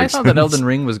 makes But perfect I sense. thought that Elden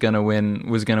Ring was gonna win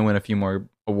a few more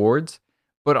awards.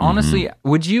 But honestly,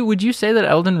 would you say that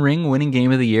Elden Ring winning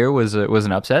Game of the Year was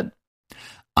an upset?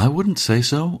 I wouldn't say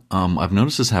so. I've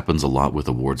noticed this happens a lot with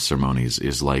awards ceremonies.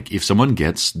 Is like if someone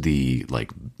gets the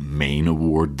main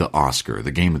award, the Oscar,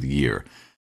 the Game of the Year,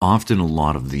 often a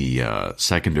lot of the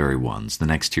secondary ones, the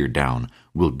next tier down,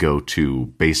 will go to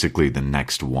basically the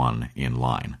next one in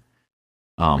line.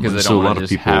 Because they don't want to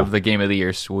just have the Game of the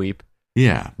Year sweep.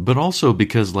 Yeah, but also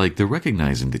because they're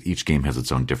recognizing that each game has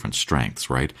its own different strengths,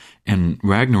 right? And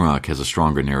Ragnarok has a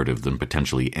stronger narrative than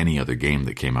potentially any other game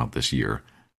that came out this year.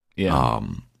 Yeah.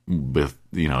 And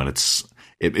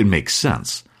it makes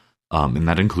sense. And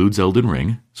that includes Elden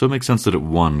Ring, so it makes sense that it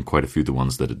won quite a few of the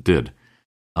ones that it did.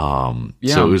 So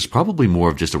it was probably more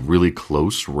of just a really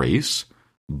close race,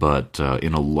 but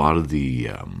in a lot of the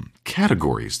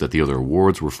categories that the other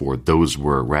awards were for, those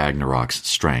were Ragnarok's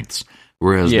strengths.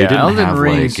 Whereas they didn't Elden have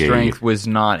Ring's strength was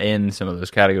not in some of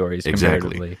those categories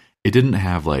comparatively. Exactly. It didn't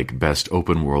have best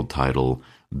open world title,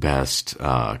 best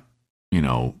most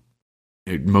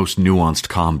nuanced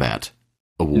combat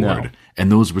award. No.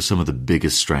 And those were some of the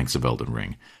biggest strengths of Elden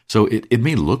Ring. So it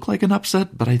may look like an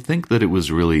upset, but I think that it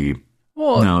was really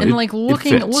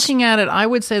looking at it, I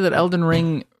would say that Elden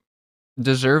Ring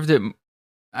deserved it.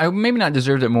 Maybe not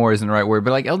deserved it more isn't the right word,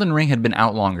 but Elden Ring had been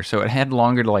out longer, so it had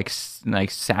longer to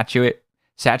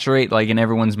saturate in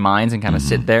everyone's minds and kind of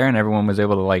sit there, and everyone was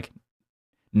able to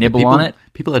nibble on it.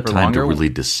 People had time to really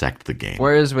dissect the game.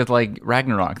 Whereas with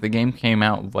Ragnarok, the game came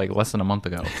out less than a month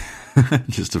ago,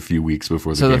 just a few weeks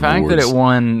before the Game Game Awards. So the fact Awards. that it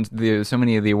won so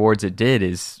many of the awards it did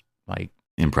is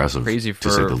impressive, crazy to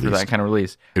say the least. For that kind of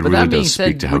release. It but really that being does said,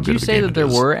 speak to how would good you of a say game that it there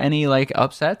is. were any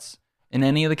upsets in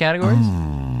any of the categories?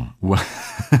 Well,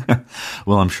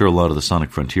 I'm sure a lot of the Sonic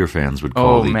Frontier fans would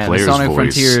call the Player's the Sonic Voice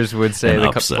Frontiers would say the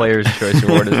upset. Player's Choice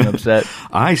Award is an upset.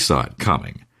 I saw it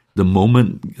coming. The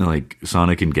moment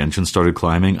Sonic and Genshin started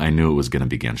climbing, I knew it was going to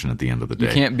be Genshin at the end of the day.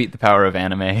 You can't beat the power of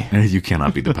anime. You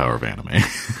cannot beat the power of anime.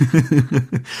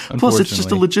 Plus, it's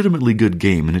just a legitimately good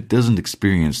game, and it doesn't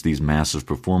experience these massive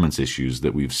performance issues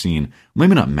that we've seen.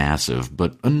 Maybe not massive,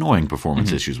 but annoying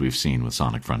performance issues we've seen with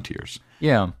Sonic Frontiers.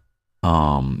 Yeah.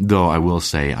 Though I will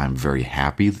say I'm very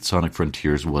happy that Sonic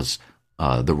Frontiers was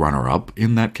the runner-up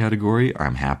in that category.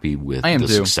 I'm happy with the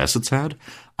success it's had.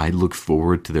 I look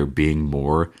forward to there being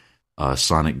more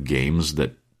Sonic games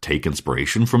that take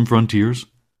inspiration from Frontiers.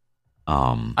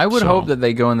 I would hope that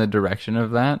they go in the direction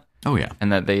of that. Oh, yeah.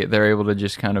 And that they're able to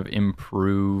just kind of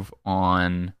improve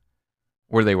on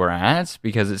where they were at,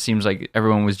 because it seems like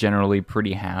everyone was generally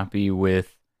pretty happy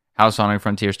with how Sonic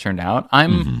Frontiers turned out.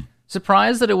 I'm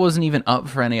surprised that it wasn't even up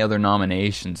for any other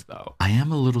nominations, though. I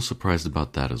am a little surprised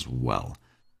about that as well.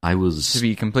 To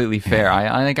be completely fair,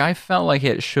 I felt like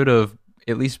it should have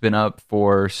at least been up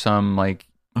for some,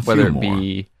 whether it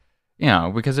be,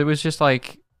 because it was just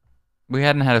we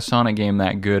hadn't had a Sonic game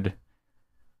that good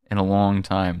in a long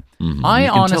time. I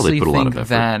honestly think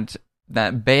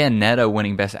that Bayonetta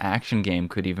winning Best Action Game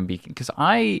could even be, because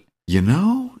I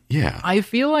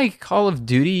feel like Call of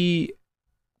Duty.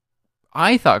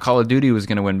 I thought Call of Duty was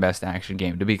going to win Best Action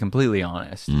Game, to be completely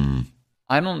honest.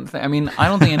 I don't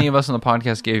think any of us on the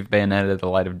podcast gave Bayonetta the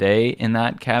light of day in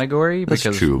that category. That's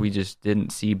because true. We just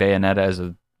didn't see Bayonetta as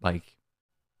a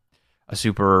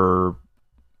super.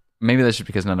 Maybe that's just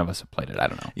because none of us have played it. I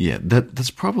don't know. Yeah, that's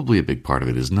probably a big part of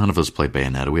it. Is none of us play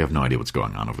Bayonetta. We have no idea what's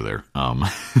going on over there.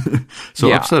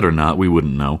 Upset or not, we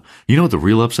wouldn't know. You know what the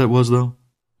real upset was, though?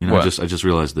 I just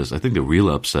realized this. I think the real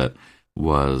upset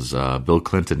was Bill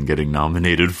Clinton getting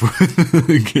nominated for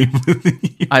the Game of the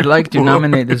Year. I'd like to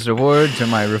nominate this award to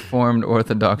my Reformed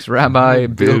Orthodox Rabbi,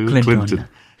 Bill Clinton.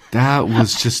 That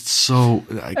was just so...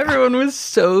 Everyone was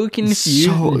so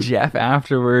confused. Jeff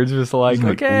afterwards was like,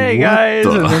 okay, what guys,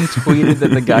 the- and then tweeted that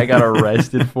the guy got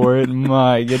arrested for it.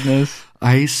 My goodness.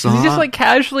 I saw... He just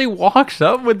casually walks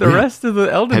up with the rest of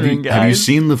the Elden Ring guys. Have you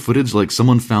seen the footage?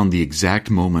 Someone found the exact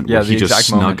moment where he just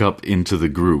snuck up into the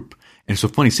group. And it's so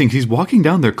funny seeing he's walking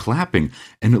down there clapping,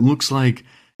 and it looks like,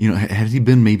 had he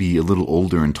been maybe a little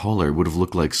older and taller, it would have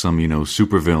looked like some,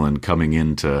 supervillain coming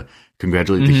in to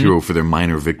congratulate the hero for their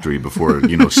minor victory before,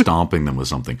 stomping them with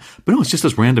something. But no, it's just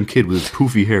this random kid with his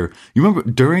poofy hair. You remember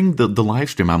during the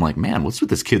live stream, I'm like, man, what's with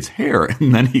this kid's hair?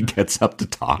 And then he gets up to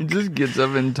talk. He just gets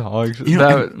up and talks.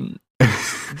 It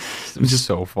was just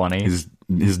so funny.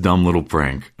 His dumb little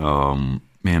prank.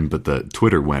 Man, but the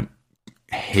Twitter went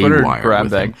haywire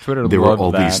with him. There were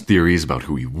all these theories about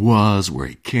who he was, where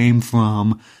he came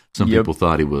from. Some people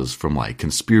thought he was from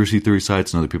conspiracy theory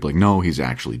sites, and other people no, he's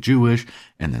actually Jewish,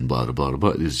 and then blah blah blah blah.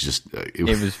 It's just it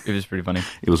was pretty funny.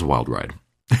 It was a wild ride.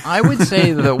 I would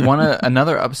say that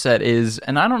another upset is,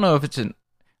 and I don't know if it's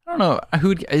I don't know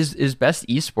who is best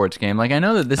esports game. Like I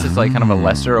know that this is like kind of a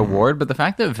lesser award, but the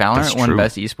fact that Valorant won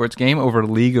best esports game over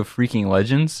League of Freaking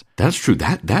Legends, that's true.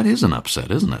 That is an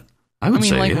upset, isn't it? I mean,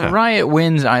 say, like Riot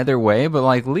wins either way, but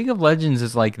like League of Legends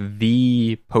is like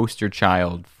the poster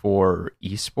child for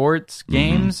esports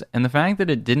games, and the fact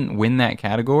that it didn't win that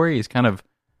category is kind of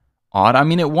odd. I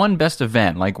mean, it won best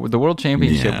event, like the World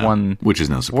Championship won, which is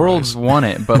no surprise. Worlds won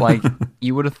it, but like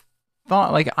you would have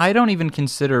thought, like I don't even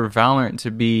consider Valorant to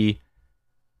be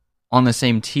on the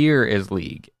same tier as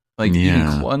League. Like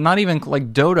even, not even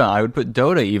like Dota. I would put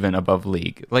Dota even above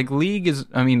League. Like League is,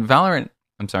 I mean, Valorant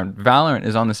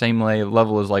is on the same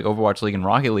level as like Overwatch League and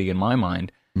Rocket League in my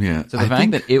mind. Yeah. So the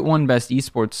fact that it won best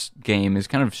esports game is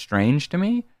kind of strange to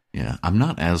me. Yeah, I'm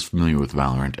not as familiar with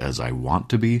Valorant as I want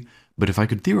to be, but if I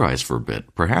could theorize for a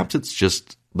bit, perhaps it's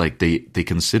just like they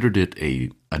considered it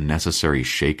a necessary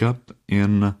shakeup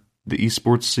in the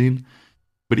esports scene.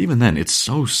 But even then, it's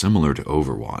so similar to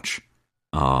Overwatch.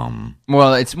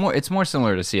 Well, it's more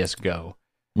similar to CS:GO.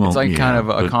 Well, it's like kind of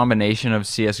a combination of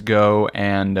CS:GO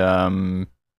and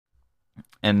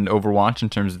Overwatch in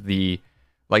terms of the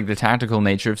tactical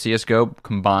nature of CS:GO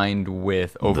combined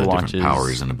with Overwatch's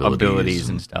powers and abilities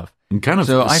and stuff. And kind of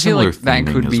so I feel like that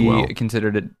could be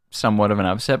considered somewhat of an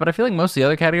upset, but I feel like most of the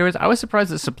other categories, I was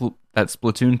surprised that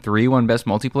Splatoon 3 won best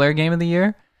multiplayer game of the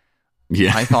year.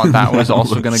 Yeah, I thought that was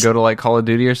also going to go to like Call of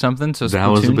Duty or something. So that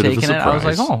was a Splatoon bit taking of a it, I was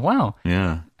like, surprise. oh wow.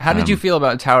 Yeah. How did you feel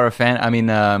about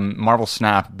Marvel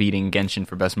Snap beating Genshin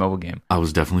for best mobile game? I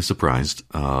was definitely surprised.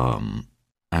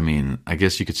 I mean, I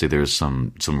guess you could say there's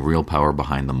some real power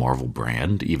behind the Marvel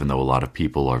brand, even though a lot of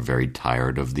people are very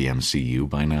tired of the MCU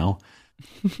by now.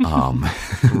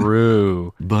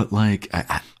 True. But like,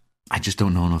 I just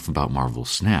don't know enough about Marvel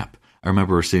Snap. I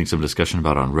remember seeing some discussion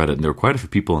about it on Reddit, and there were quite a few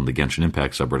people in the Genshin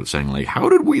Impact subreddit saying, like, how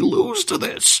did we lose to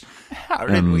this? How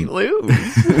did we lose?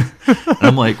 And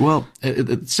I'm like, well, at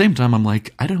the same time, I'm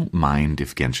like, I don't mind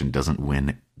if Genshin doesn't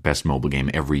win best mobile game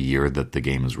every year that the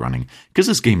game is running, because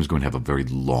this game is going to have a very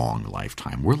long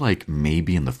lifetime. We're like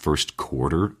maybe in the first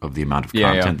quarter of the amount of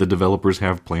content the developers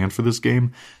have planned for this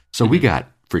game. So we got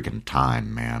freaking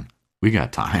time, man. We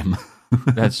got time.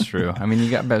 That's true. I mean,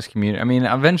 you got best community. I mean,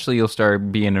 eventually you'll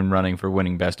start being and running for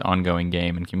winning best ongoing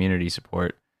game and community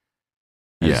support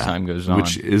as time goes on.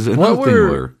 Which is another thing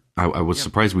where I was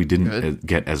surprised we didn't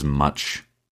get as much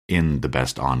in the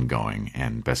best ongoing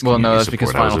and best community support. Well, no, that's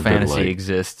because Final Fantasy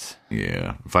exists.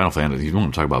 Yeah, Final Fantasy. You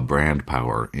want to talk about brand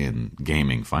power in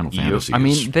gaming? Final Fantasy. I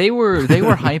mean, they were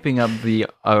hyping up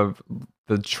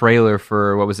the trailer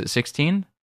for, what was it, 16?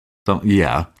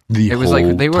 It was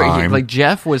like they were like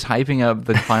Jeff was hyping up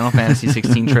the Final Fantasy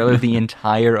 16 trailer the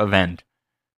entire event.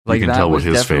 Like you can that tell was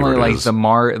what his definitely favorite like is.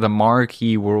 the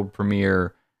marquee world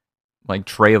premiere like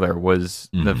trailer was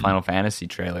the Final Fantasy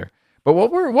trailer. But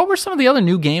what were some of the other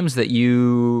new games that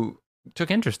you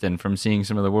took interest in from seeing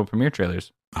some of the world premiere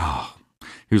trailers? Oh,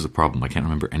 here's the problem. I can't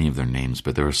remember any of their names,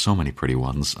 but there are so many pretty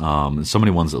ones. So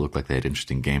many ones that looked like they had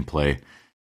interesting gameplay.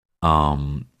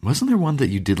 Wasn't there one that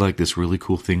you did like this really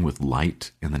cool thing with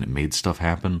light and then it made stuff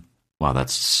happen? Wow,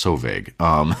 that's so vague.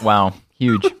 Wow,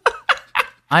 huge.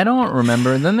 I don't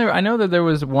remember. And then I know that there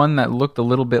was one that looked a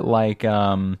little bit like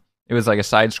it was like a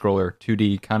side scroller,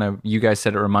 2D kind of. You guys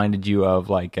said it reminded you of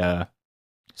like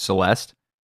Celeste.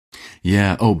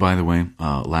 Yeah. Oh, by the way,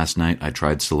 last night I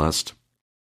tried Celeste.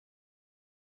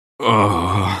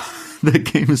 Oh, that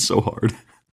game is so hard.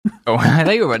 Oh, I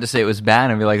thought you were about to say it was bad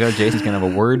and be like, oh, Jason's going to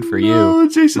have a word for you. No,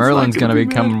 Merlin's going to be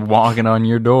coming walking on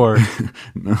your door.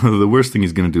 No, the worst thing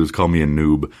he's going to do is call me a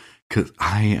noob, because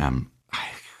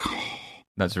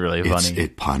That's really funny.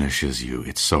 It punishes you.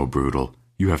 It's so brutal.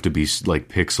 You have to be like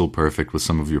pixel perfect with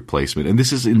some of your placement. And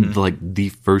this is in like the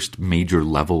first major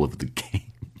level of the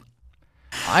game.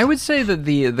 I would say that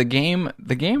the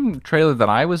game trailer that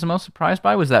I was the most surprised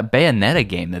by was that Bayonetta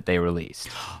game that they released.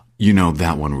 You know,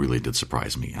 that one really did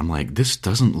surprise me. I'm like, this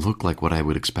doesn't look like what I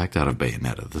would expect out of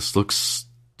Bayonetta. This looks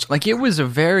like it was a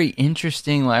very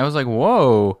interesting. I was like,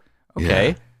 whoa, okay.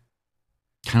 Yeah.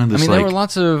 Kind of this. I mean, there were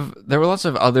lots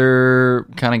of other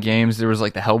kind of games. There was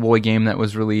like the Hellboy game that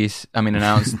was released. I mean,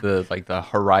 announced the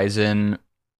Horizon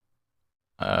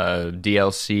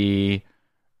DLC.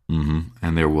 Mm-hmm.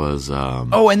 And there was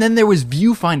and then there was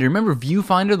Viewfinder. Remember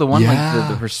Viewfinder, the one like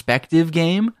the perspective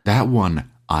game? That one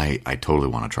I totally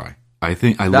want to try. I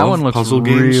think that love one looks puzzle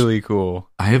games. Really cool.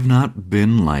 I have not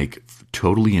been like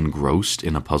totally engrossed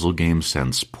in a puzzle game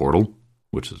since Portal,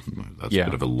 which is a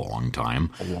bit of a long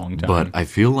time. But I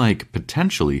feel like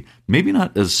potentially, maybe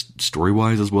not as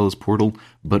story-wise as well as Portal,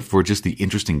 but for just the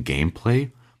interesting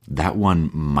gameplay, that one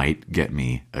might get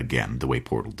me again the way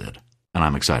Portal did. and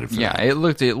I'm excited for that. Yeah, it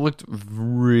looked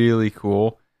really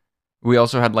cool. We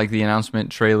also had like the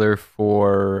announcement trailer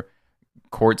for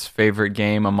Court's favorite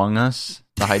game, Among Us,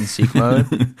 the hide and seek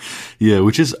mode. Yeah,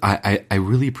 which is I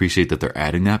really appreciate that they're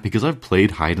adding that, because I've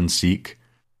played hide and seek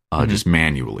just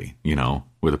manually,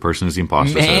 where the person is the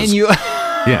imposter says,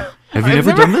 yeah. Have you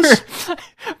never done this?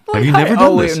 Have you never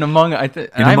done this? In Among Us.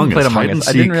 I haven't played Among Us.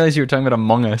 I didn't realize you were talking about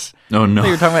Among Us. Oh, no. I thought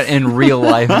you were talking about in real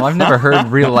life. I've never heard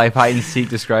real life hide and seek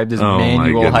described as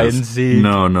manual hide and seek.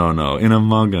 No. In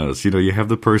Among Us, you have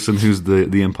the person who's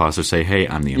the imposter say, hey,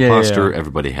 I'm the imposter. Yeah.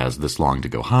 Everybody has this long to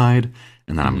go hide,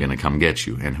 and then I'm going to come get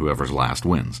you, and whoever's last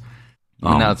wins.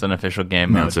 Now it's an official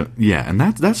game mode. And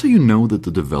that's how you know that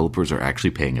the developers are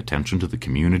actually paying attention to the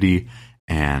community,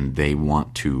 and they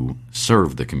want to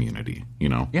serve the community,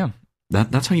 Yeah.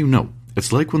 That's how you know.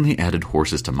 It's like when they added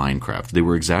horses to Minecraft. They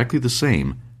were exactly the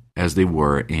same as they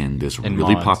were in this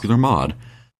really popular mod.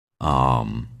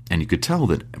 And you could tell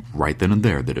that right then and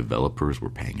there, the developers were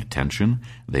paying attention.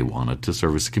 They wanted to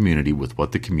service the community with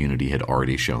what the community had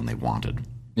already shown they wanted.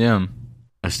 Yeah.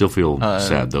 I still feel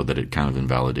sad, though, that it kind of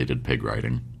invalidated pig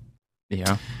riding.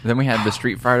 Yeah. Then we had the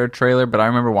Street Fighter trailer, but I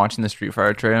remember watching the Street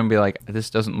Fighter trailer and be like, this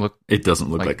doesn't look... It doesn't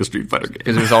look like a Street Fighter game.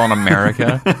 Because it was all in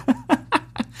America.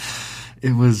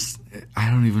 It was... I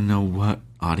don't even know what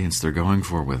audience they're going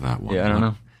for with that one. Yeah, I don't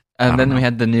know. And then we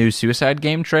had the new Suicide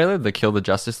Game trailer, the Kill the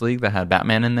Justice League, that had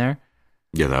Batman in there.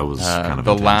 Yeah, that was kind of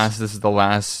intense. This is the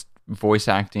last voice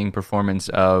acting performance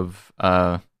of...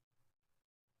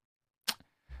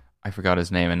 I forgot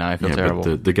his name, and now I feel terrible.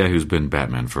 But the guy who's been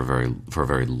Batman for a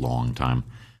very long time.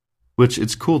 Which,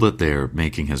 it's cool that they're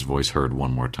making his voice heard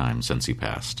one more time since he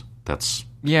passed.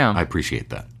 I appreciate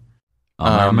that.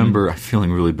 I remember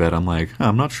feeling really bad. I'm like,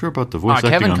 I'm not sure about the voice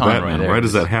acting on Batman. Why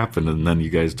does that happen? And then you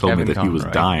guys told me that he was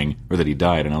dying, or that he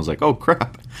died, and I was like, oh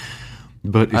crap.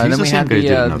 But if he's the same guy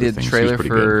doing other things, trailer he's pretty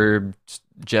for good.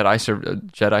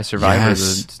 Jedi Survivor, the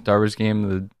Star Wars game,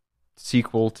 the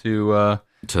sequel to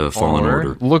Fallen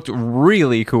Order. Looked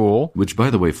really cool. Which, by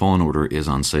the way, Fallen Order is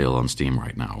on sale on Steam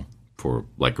right now for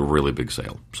like a really big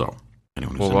sale. So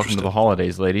anyone who's interested. Welcome to the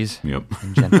holidays, ladies. Yep.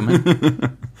 And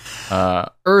gentlemen.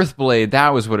 Earthblade, that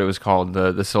was what it was called,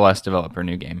 the Celeste developer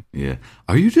new game. Yeah.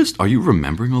 Are you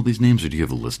remembering all these names, or do you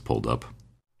have a list pulled up?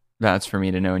 That's for me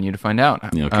to know and you to find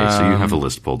out. Yeah, okay, so you have a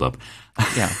list pulled up.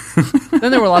 Yeah.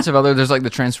 Then there were lots of there's like the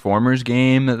Transformers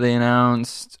game that they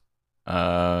announced.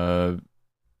 And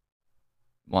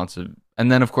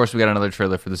then of course we got another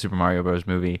trailer for the Super Mario Bros.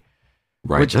 Movie.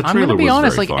 Right, which that I'm trailer gonna be was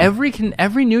honest, very like fun.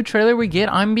 every new trailer we get,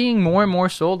 I'm being more and more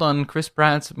sold on Chris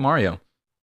Pratt's Mario.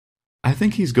 I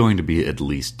think he's going to be at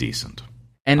least decent.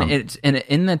 And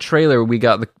in the trailer we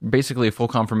got basically a full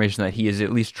confirmation that he is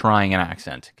at least trying an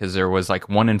accent, because there was like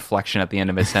one inflection at the end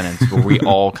of his sentence where we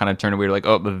all kind of turned and we were like,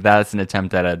 oh, but that's an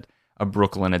attempt at a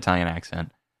Brooklyn Italian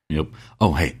accent. Yep.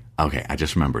 Oh, hey, okay, I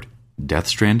just remembered. Death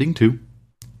Stranding 2,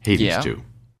 Hades 2.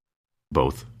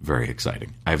 Both very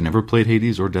exciting. I've never played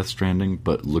Hades or Death Stranding,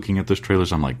 but looking at those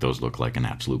trailers, I'm like, those look like an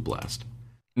absolute blast.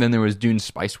 And then there was Dune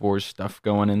Spice Wars stuff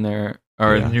going in there,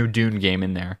 or a new Dune game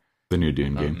in there. The new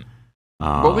Dune game.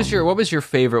 What was your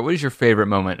favorite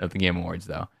moment of the Game Awards,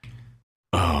 though?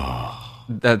 Oh,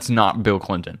 that's not Bill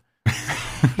Clinton.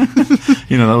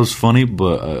 That was funny,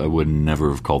 but I would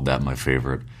never have called that my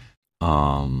favorite.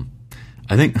 I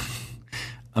think.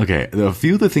 Okay, a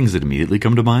few of the things that immediately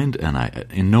come to mind, and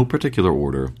in no particular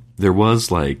order, there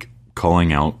was like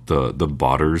calling out the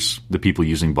botters, the people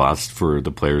using bots for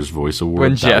the Player's Voice Award.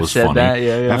 When that Jeff was said funny. that,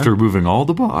 yeah. After removing all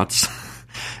the bots,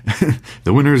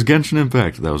 the winner is Genshin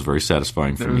Impact. That was very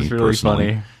satisfying for me really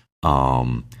personally.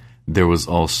 Funny. There was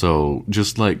also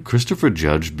just like Christopher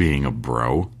Judge being a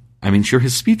bro. I mean, sure,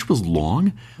 his speech was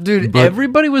long. Dude,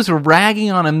 everybody was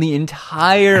ragging on him the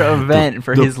entire event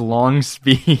for his long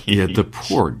speech. Yeah, the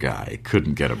poor guy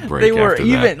couldn't get a break. They were after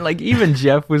even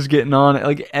Jeff was getting on it.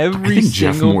 Like every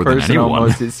single person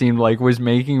almost, it seemed like, was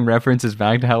making references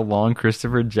back to how long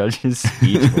Christopher Judge's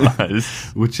speech was.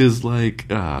 Which is like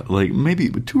maybe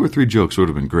 2 or 3 jokes would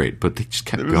have been great, but they just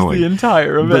kept going. The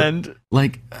entire event. But,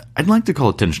 like, I'd like to call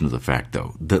attention to the fact,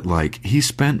 though, that like he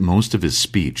spent most of his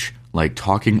speech like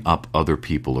talking up other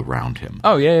people around him.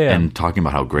 Oh yeah. And talking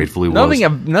about how grateful he was.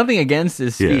 Nothing against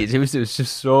his speech. Yeah. It was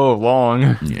just so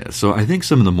long. Yeah. So I think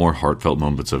some of the more heartfelt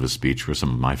moments of his speech were some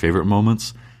of my favorite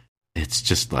moments. It's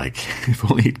just like if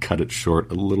only he'd cut it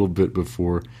short a little bit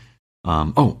before.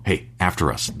 Hey, After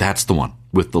Us. That's the one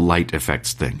with the light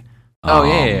effects thing.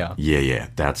 Yeah.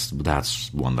 That's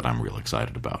one that I'm real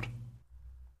excited about.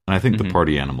 And I think the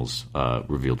Party Animals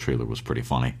reveal trailer was pretty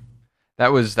funny.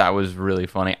 That was really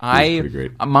funny. It was pretty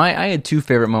great. I had 2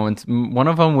 favorite moments. One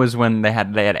of them was when they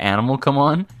had Animal come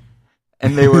on,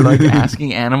 and they were like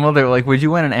asking Animal. They were like, "Would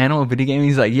you win an Animal video game?" And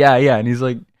he's like, "Yeah." And he's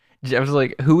like, I was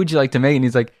like, "Who would you like to make?" And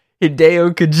he's like,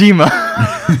 "Hideo Kojima."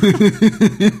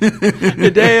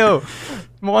 Hideo,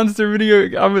 monster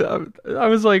video. I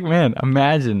was like, man,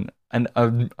 imagine a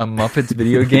Muppets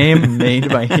video game made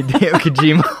by Hideo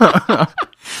Kojima.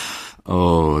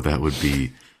 Oh, that would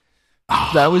be.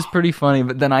 That was pretty funny.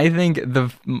 But then I think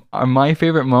my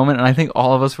favorite moment, and I think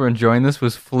all of us were enjoying this,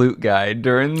 was Flute Guy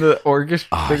during the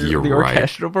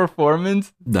orchestral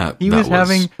performance. He was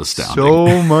having astounding.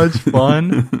 So much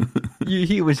fun.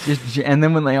 He was just, and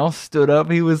then when they all stood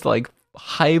up, he was like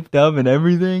hyped up and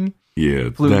everything.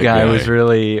 Yeah, Flute Guy was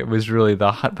really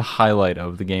the highlight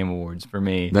of the Game Awards for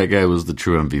me. That guy was the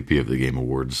true MVP of the Game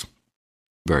Awards.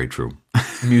 Very true.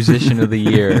 Musician of the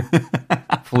Year,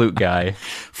 Flute Guy.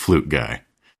 Flute Guy.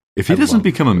 If he doesn't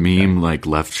become a meme like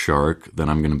Left Shark, then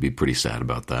I'm going to be pretty sad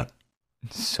about that.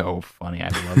 So funny, I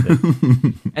loved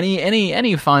it.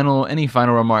 Any final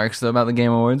remarks about the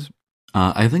Game Awards?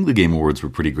 I think the Game Awards were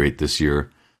pretty great this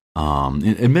year.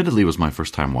 Admittedly, it was my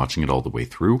first time watching it all the way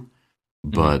through,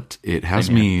 but it has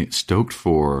me stoked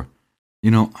for,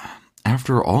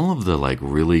 after all of the like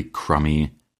really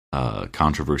crummy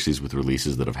controversies with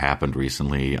releases that have happened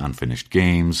recently, unfinished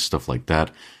games, stuff like that.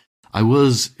 I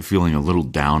was feeling a little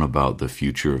down about the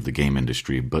future of the game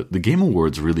industry, but the Game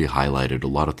Awards really highlighted a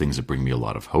lot of things that bring me a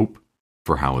lot of hope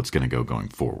for how it's going to go going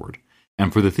forward.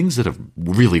 And for the things that have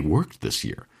really worked this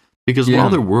year. Because while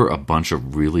there were a bunch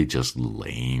of really just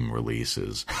lame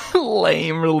releases.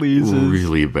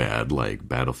 Really bad, like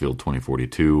Battlefield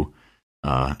 2042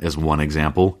 as one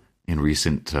example in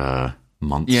recent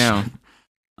months. Yeah.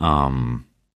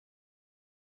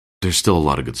 There's still a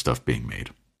lot of good stuff being made.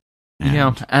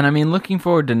 And I mean, looking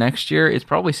forward to next year, it's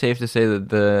probably safe to say that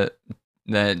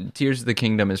that Tears of the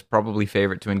Kingdom is probably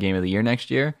favorite to win Game of the Year next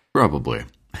year. Probably.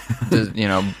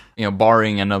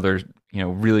 Barring another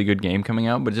really good game coming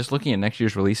out, but just looking at next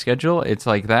year's release schedule, it's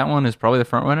like that one is probably the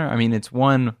front runner. I mean, it's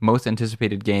won most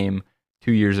anticipated game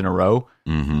 2 years in a row.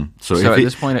 Mm-hmm. So at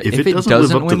this point, if it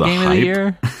doesn't win Game of the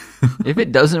Year, if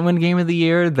it doesn't win Game of the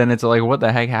Year, then it's like, what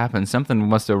the heck happened? Something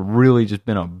must have really just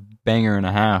been a banger and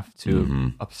a half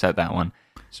to upset that one.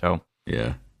 So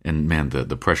yeah, and man,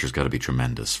 the pressure's got to be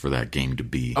tremendous for that game to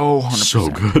be 100%. So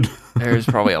good. There's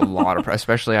probably a lot of pressure,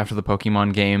 especially after the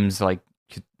Pokemon games, like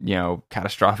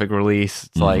catastrophic release.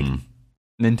 It's like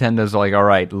Nintendo's like, all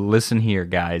right, listen here,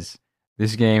 guys.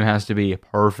 This game has to be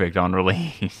perfect on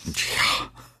release.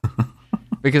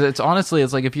 Because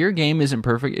it's like if your game isn't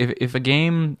perfect, if a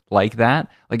game like that,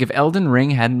 like if Elden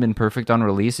Ring hadn't been perfect on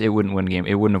release, it wouldn't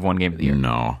have won Game of the Year.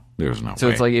 No, there's no way. So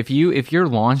it's like if your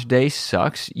launch day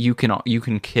sucks, you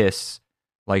can kiss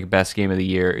like best game of the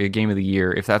year,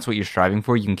 if that's what you're striving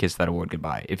for, you can kiss that award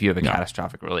goodbye if you have a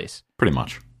catastrophic release. Pretty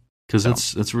much. Because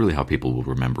that's really how people will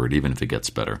remember it, even if it gets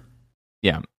better.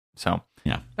 Yeah. So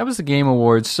that was the Game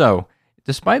Awards. So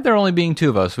despite there only being two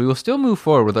of us, we will still move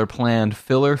forward with our planned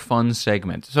filler fun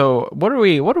segment. So what are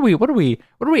we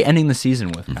ending the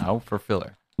season with now for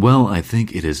filler? Well, I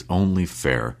think it is only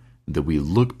fair that we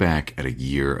look back at a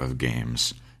year of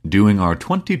games, doing our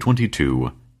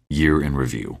 2022 year in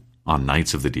review on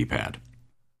Knights of the D-Pad.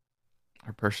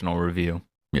 Our personal review.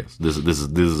 Yes, this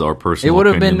is our personal. It would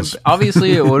have opinions. been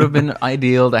obviously it would have been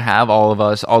ideal to have all of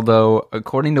us. Although,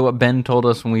 according to what Ben told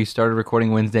us when we started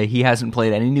recording Wednesday, he hasn't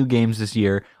played any new games this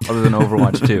year other than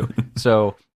Overwatch 2.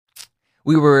 So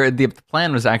the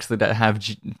plan was actually to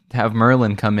have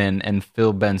Merlin come in and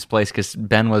fill Ben's place because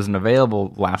Ben wasn't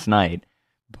available last night.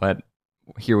 But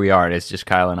here we are. It's just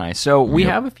Kyle and I. So we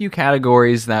have a few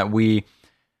categories that we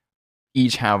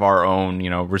each have our own,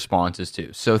 responses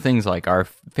to. So things like our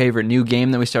favorite new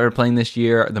game that we started playing this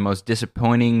year, the most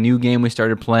disappointing new game we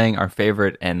started playing, our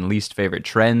favorite and least favorite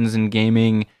trends in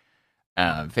gaming,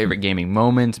 favorite gaming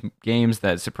moments, games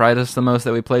that surprised us the most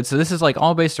that we played. So this is like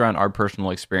all based around our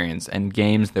personal experience and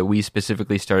games that we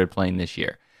specifically started playing this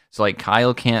year. So like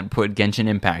Kyle can't put Genshin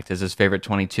Impact as his favorite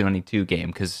 2022 game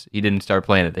because he didn't start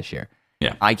playing it this year.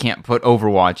 Yeah. I can't put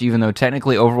Overwatch, even though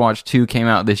technically Overwatch 2 came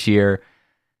out this year.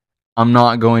 I'm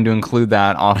not going to include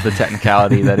that off the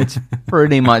technicality that it's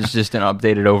pretty much just an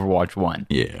updated Overwatch 1.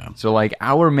 Yeah. So, like,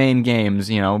 our main games,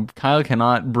 Kyle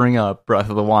cannot bring up Breath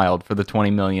of the Wild for the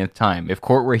 20 millionth time. If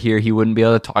Court were here, he wouldn't be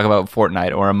able to talk about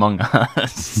Fortnite or Among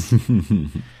Us.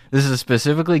 This is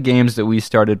specifically games that we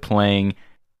started playing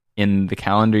in the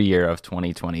calendar year of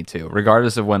 2022,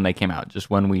 regardless of when they came out, just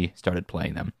when we started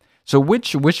playing them. So,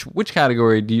 which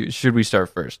category should we start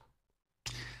first?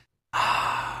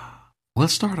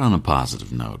 Let's start on a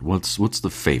positive note. What's the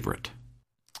favorite?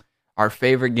 Our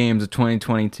favorite games of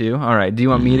 2022. All right. Do you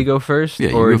want me to go first,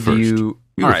 Yeah, or you go do first. you?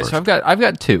 You All go right. first. So I've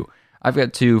got two. I've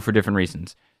got two for different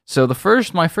reasons. So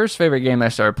my first favorite game that I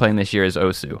started playing this year is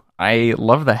Osu. I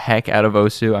love the heck out of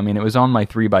Osu. I mean, it was on my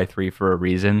 3x3 for a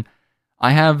reason.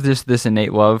 I have this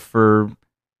innate love for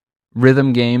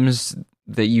rhythm games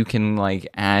that you can like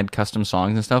add custom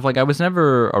songs and stuff. Like I was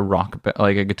never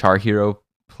a Guitar Hero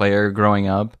player growing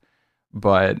up,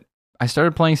 but I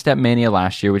started playing Step Mania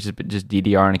last year, which is just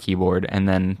DDR on a keyboard, and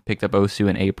then picked up Osu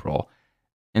in April.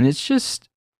 And it's just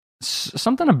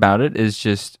something about it is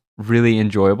just really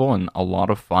enjoyable and a lot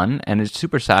of fun, and it's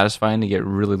super satisfying to get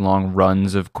really long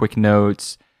runs of quick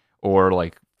notes or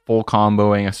like full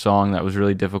comboing a song that was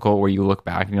really difficult where you look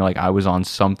back and you're like, I was on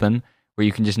something, where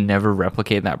you can just never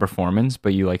replicate that performance,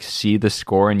 but you like see the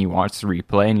score and you watch the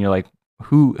replay and you're like,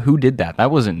 who did that?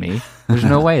 That wasn't me. There's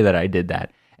no way that I did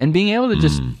that. And being able to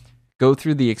just go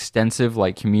through the extensive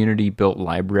like community built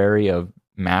library of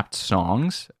mapped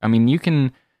songs. I mean, you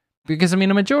can, because I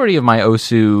mean, a majority of my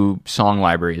Osu song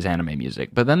library is anime music,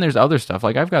 but then there's other stuff.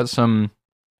 Like I've got some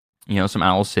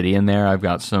Owl City in there. I've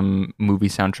got some movie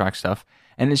soundtrack stuff.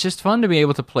 And it's just fun to be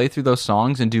able to play through those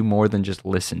songs and do more than just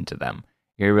listen to them.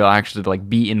 You're able to actually like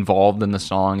be involved in the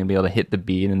song and be able to hit the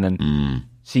beat and then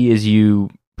see as you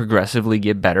progressively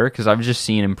get better. Because I've just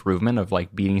seen improvement of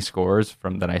like beating scores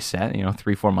from that I set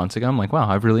 3-4 months ago. I'm like, wow,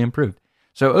 I've really improved.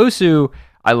 So Osu,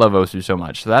 I love Osu so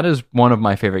much. So that is one of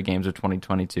my favorite games of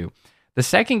 2022. The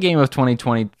second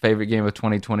favorite game of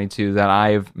 2022 that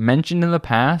I've mentioned in the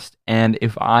past, and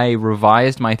if I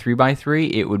revised my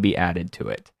 3x3, it would be added to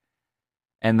it.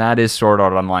 And that is Sword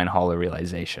Art Online Hollow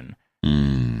Realization.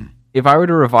 If I were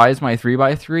to revise my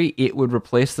 3x3, it would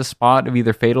replace the spot of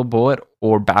either Fatal Bullet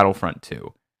or Battlefront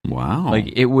 2. Wow.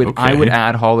 Like it would, okay. I would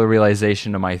add Hollow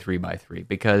Realization to my 3x3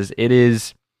 because it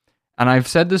is, and I've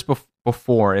said this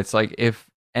before, it's like if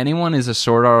anyone is a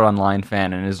Sword Art Online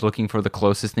fan and is looking for the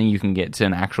closest thing you can get to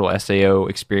an actual SAO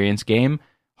experience game,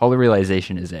 Hollow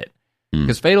Realization is it.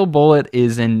 Because Fatal Bullet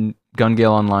is in Gun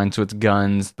Gale Online, so it's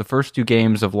guns. The first two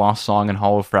games of Lost Song and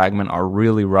Hollow Fragment are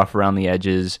really rough around the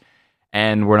edges,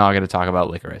 and we're not going to talk about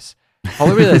Licorice.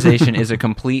 Hollow Realization is a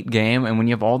complete game, and when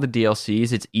you have all the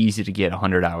DLCs, it's easy to get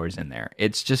 100 hours in there.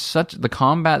 It's just the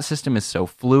combat system is so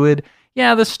fluid.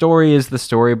 Yeah, the story is the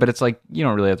story, but it's like, you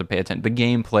don't really have to pay attention. The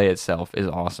gameplay itself is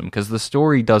awesome, because the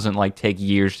story doesn't like take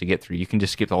years to get through. You can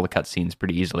just skip all the cutscenes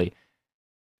pretty easily.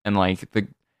 And like,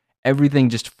 everything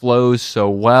just flows so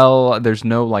well. There's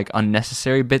no like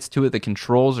unnecessary bits to it. The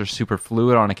controls are super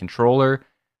fluid on a controller.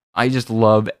 I just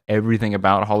love everything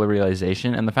about Hollow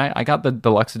Realization, and the fact I got the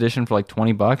deluxe edition for like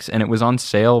 $20, and it was on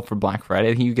sale for Black Friday.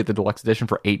 I think you get the deluxe edition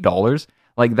for $8.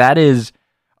 Like that is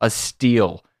a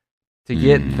steal to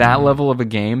get that level of a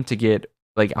game, to get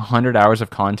like 100 hours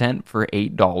of content for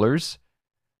 $8.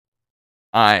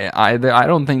 I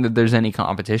don't think that there's any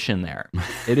competition there.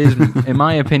 It is, in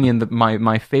my opinion,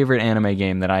 my favorite anime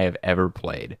game that I have ever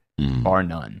played, bar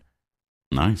none.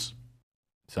 Nice.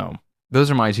 So those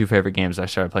are my two favorite games I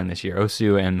started playing this year,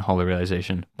 Osu and Hollow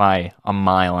Realization, by 1.5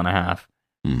 miles.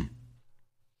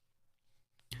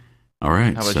 All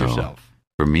right. How about yourself?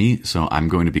 For me, so I'm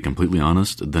going to be completely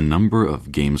honest, the number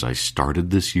of games I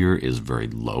started this year is very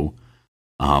low.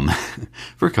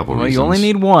 For a couple of reasons. You only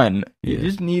need one. You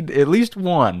just need at least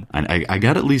one. I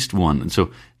got at least one. And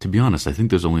so, to be honest, I think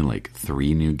there's only like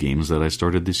 3 new games that I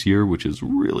started this year, which is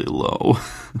really low.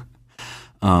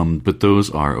 But those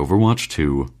are Overwatch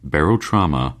 2, Barrow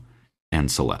Trauma,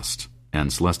 and Celeste.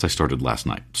 And Celeste I started last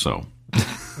night, so.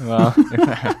 Well,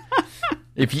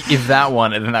 if that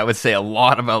one, then that would say a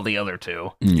lot about the other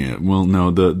two. Yeah, well,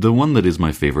 no, the one that is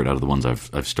my favorite out of the ones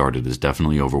I've started is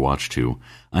definitely Overwatch 2.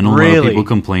 I know a lot of people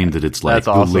complain that it's like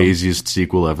the laziest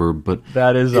sequel ever, but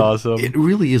that is awesome. It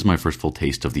really is my first full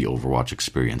taste of the Overwatch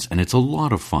experience, and it's a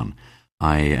lot of fun.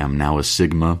 I am now a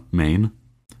Sigma main,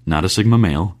 not a Sigma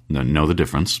male. Know the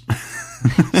difference.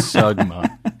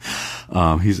 Sigma.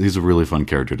 He's a really fun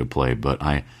character to play, but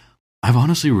I've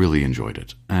honestly really enjoyed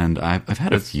it, and I've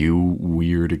had a few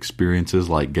weird experiences,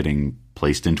 like getting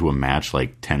placed into a match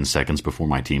like 10 seconds before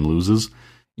my team loses.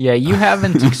 Yeah, you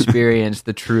haven't experienced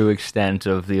the true extent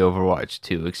of the Overwatch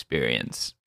 2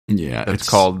 experience. Yeah, it's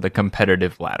called the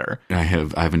competitive ladder. I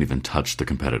haven't even touched the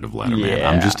competitive ladder, man.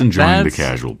 I'm just enjoying the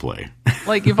casual play.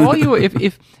 Like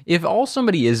if all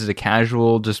somebody is a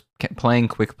casual just playing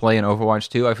quick play in Overwatch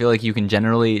 2, I feel like you can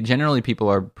generally people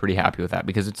are pretty happy with that,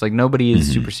 because it's like nobody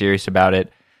is super serious about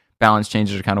it. Balance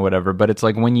changes are kind of whatever, but it's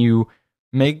like when you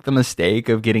make the mistake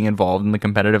of getting involved in the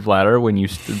competitive ladder, when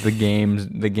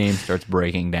the game starts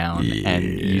breaking down and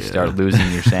you start losing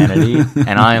your sanity,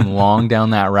 and I am long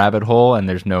down that rabbit hole and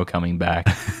there's no coming back.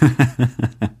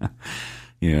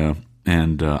 Yeah,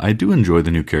 and I do enjoy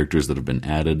the new characters that have been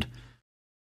added.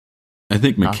 I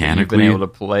think mechanically, you've been able to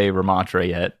play Ramatra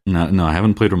yet. No, I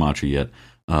haven't played Ramatra yet.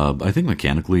 I think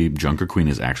mechanically, Junker Queen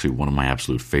is actually one of my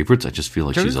absolute favorites. I just feel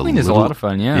like Junker Queen is a lot of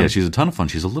fun. Yeah, she's a ton of fun.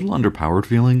 She's a little underpowered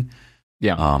feeling.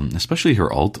 Yeah, especially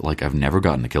her ult. Like I've never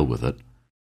gotten a kill with it.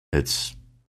 It's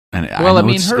her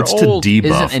ult to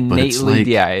debuff, isn't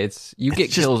innately. It's you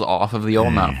get kills off of the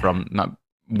ult, not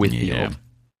with the ult.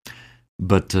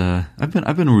 But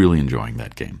I've been really enjoying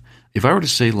that game. If I were to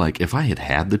say, like, if I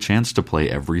had the chance to play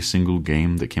every single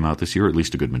game that came out this year, or at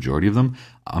least a good majority of them,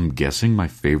 I'm guessing my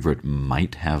favorite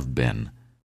might have been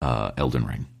Elden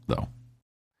Ring, though,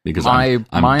 because I'm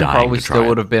mine dying probably to try still it.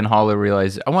 would have been Hollow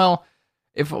Realization.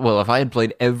 If I had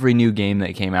played every new game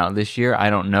that came out this year, I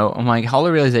don't know. I'm like,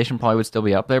 Hollow Realization probably would still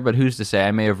be up there, but who's to say?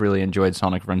 I may have really enjoyed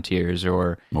Sonic Frontiers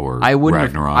or Ragnarok.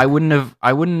 I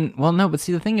wouldn't. Well, no, but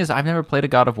see, the thing is, I've never played a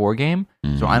God of War game,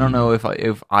 so I don't know if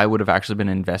I would have actually been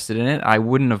invested in it. I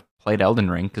wouldn't have played Elden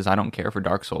Ring because I don't care for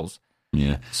Dark Souls.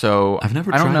 Yeah. So I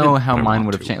don't know how mine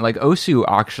would have changed. Like Osu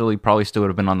actually probably still would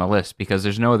have been on the list because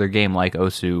there's no other game like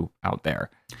Osu out there.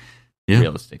 Yeah.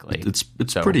 Realistically, it's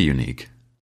pretty unique.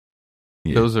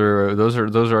 Yeah. Those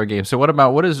are our games. So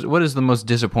what is the most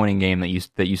disappointing game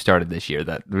that you started this year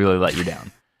that really let you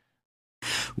down?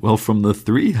 Well, from the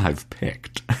 3 I've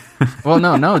picked. From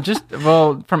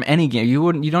any game.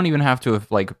 You don't even have to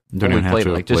have like only played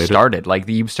it. Like just started. Like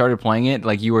you started playing it,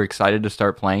 like you were excited to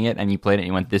start playing it and you played it and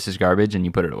you went, this is garbage, and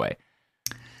you put it away.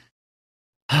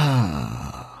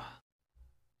 I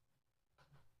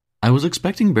was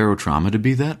expecting Barotrauma to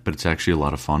be that, but it's actually a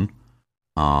lot of fun.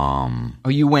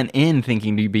 You went in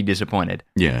thinking you'd be disappointed.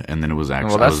 Yeah, and then it was actually...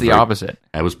 Well, that's the opposite.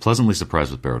 I was pleasantly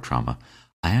surprised with Barotrauma.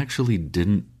 I actually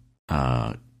didn't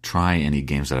try any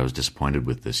games that I was disappointed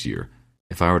with this year.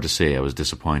 If I were to say I was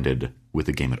disappointed with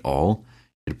a game at all,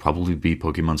 it'd probably be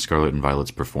Pokemon Scarlet and Violet's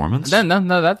performance.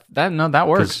 That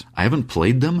works. I haven't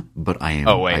played them, but I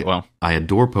am... I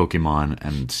adore Pokemon,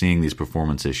 and seeing these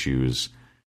performance issues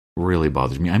really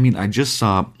bothers me. I mean, I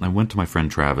went to my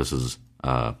friend Travis's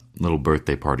little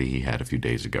birthday party he had a few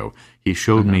days ago. He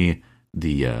showed me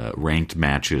the ranked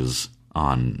matches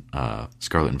on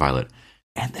Scarlet and Violet,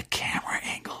 and the camera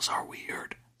angles are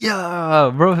weird.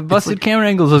 Yeah, bro, busted camera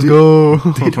angles. Let's go.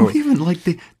 They don't even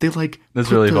they like.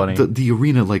 That's really funny. The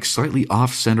arena like slightly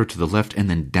off center to the left and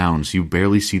then down, so you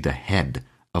barely see the head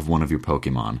of one of your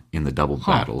Pokemon in the double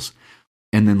battles.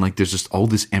 And then like there's just all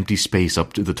this empty space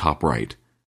up to the top right.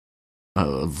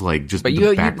 Of like just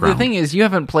the background. The thing is, you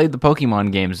haven't played the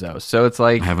Pokemon games though, so it's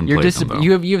like I haven't played them, though.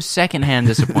 You have secondhand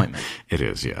disappointment. It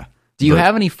is, yeah. Do you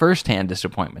have any firsthand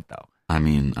disappointment though? I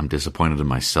mean, I'm disappointed in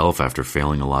myself after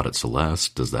failing a lot at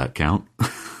Celeste. Does that count?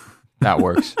 That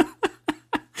works.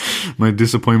 My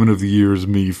disappointment of the year is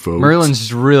me, folks.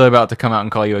 Merlin's really about to come out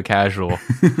and call you a casual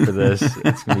for this.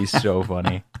 It's gonna be so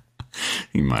funny.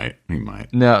 He might.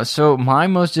 No, so my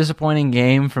most disappointing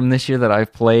game from this year that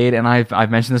I've played, and I've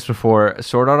mentioned this before,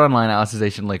 Sword Art Online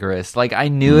Alicization Licorice. Like, I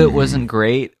knew it wasn't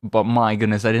great, but my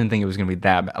goodness, I didn't think it was going to be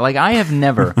that bad. Like, I have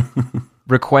never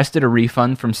requested a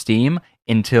refund from Steam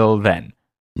until then.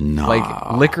 No. Like,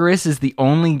 Licorice is the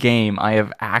only game I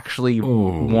have actually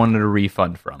wanted a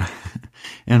refund from.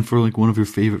 And for, like, one of your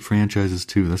favorite franchises,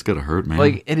 too. That's gotta hurt, man.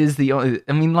 Like, it is the only...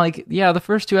 I mean, like, yeah, the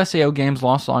first two SAO games,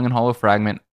 Lost Song and Hollow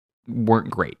Fragment, weren't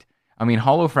great. I mean,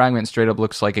 Hollow Fragment straight up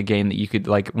looks like a game that you could,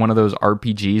 like, one of those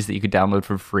RPGs that you could download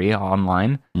for free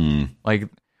online. Like,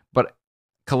 but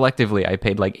collectively, I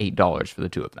paid like $8 for the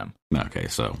two of them. Okay,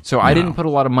 so I didn't put a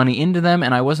lot of money into them,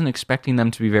 and I wasn't expecting them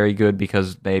to be very good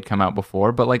because they had come out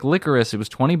before. But like Licorice, it was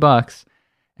 $20,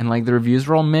 and like the reviews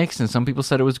were all mixed, and some people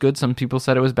said it was good, some people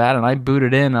said it was bad, and I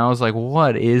booted in, and I was like,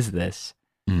 what is this?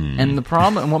 And the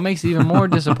problem, and what makes it even more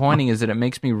disappointing is that it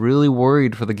makes me really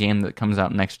worried for the game that comes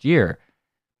out next year.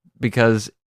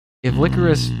 Because if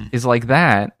Licorice is like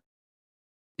that,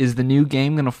 is the new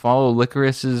game going to follow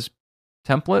Licorice's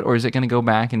template, or is it going to go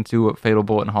back into what Fatal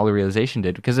Bullet and Hollow Realization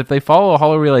did? Because if they follow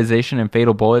Hollow Realization and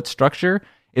Fatal Bullet structure,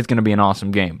 it's going to be an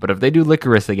awesome game. But if they do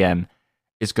Licorice again,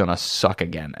 it's going to suck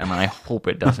again. And I hope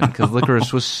it doesn't, because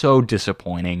Licorice was so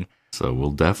disappointing. So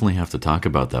we'll definitely have to talk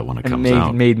about that when it comes out.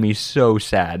 It made me so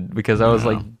sad, because I was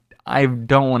like, I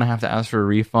don't want to have to ask for a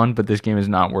refund, but this game is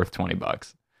not worth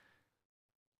 $20.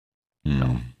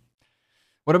 So.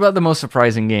 What about the most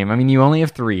surprising game? I mean, you only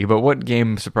have 3, but what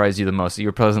game surprised you the most that you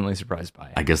were pleasantly surprised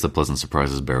by? I guess the pleasant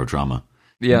surprise is Barotrauma.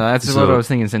 Yeah, that's what I was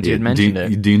thinking since you had mentioned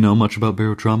it. Do you know much about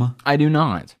Barotrauma? I do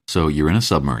not. So you're in a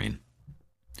submarine.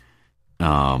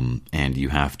 And you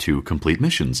have to complete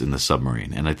missions in the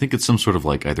submarine. And I think it's some sort of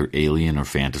like either alien or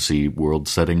fantasy world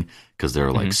setting, because there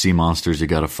are like sea monsters you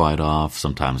got to fight off.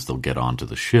 Sometimes they'll get onto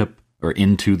the ship or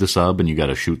into the sub, and you got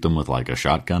to shoot them with like a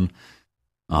shotgun.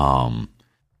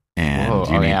 And Whoa,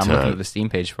 you need I'm to, looking at the Steam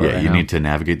page for it. Yeah, you need to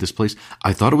navigate this place.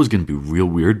 I thought it was going to be real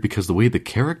weird because the way the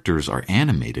characters are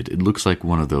animated, it looks like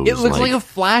one of those. It looks like a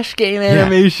Flash game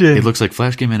animation. Yeah, it looks like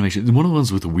Flash game animation. One of the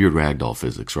ones with the weird ragdoll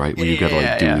physics, right? Where you got to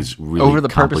like do these really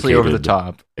purposely over the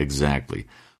top. Exactly.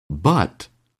 But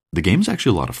the game's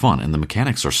actually a lot of fun, and the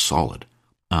mechanics are solid.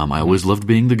 I always loved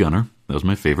being the gunner. That was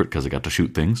my favorite because I got to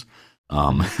shoot things.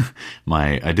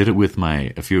 I did it with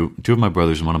two of my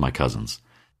brothers and one of my cousins.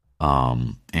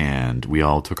 And we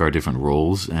all took our different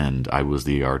roles, and I was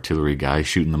the artillery guy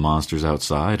shooting the monsters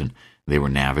outside, and they were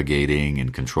navigating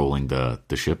and controlling the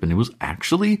ship, and it was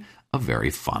actually a very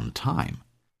fun time.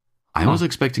 I was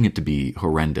expecting it to be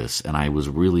horrendous, and I was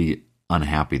really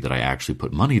unhappy that I actually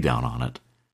put money down on it.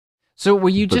 So were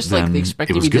you just like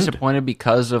expecting to be disappointed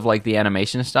because of like the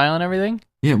animation style and everything?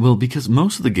 Yeah, well, because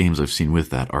most of the games I've seen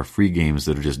with that are free games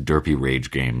that are just derpy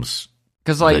rage games.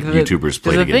 Because like YouTubers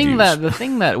play to get views. The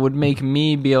thing that would make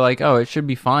me be like, oh, it should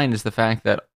be fine, is the fact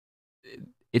that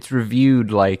it's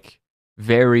reviewed like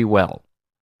very well.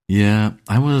 Yeah,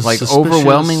 I was like suspicious.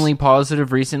 Overwhelmingly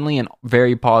positive recently and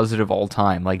very positive all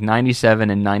time, like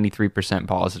 97 and 93%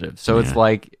 positive. So it's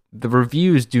like the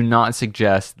reviews do not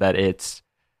suggest that it's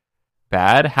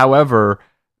bad. However,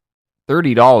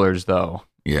 $30 though.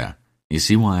 Yeah. You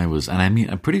see why I was, and I mean,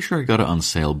 I'm pretty sure I got it on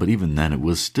sale, but even then, it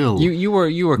was still. You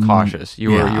were cautious.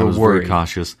 You were I was worried. very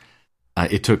cautious.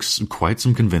 It took quite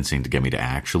some convincing to get me to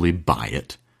actually buy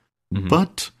it,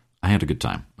 but I had a good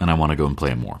time, and I want to go and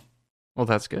play it more. Well,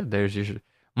 that's good. There's your.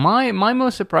 My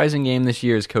most surprising game this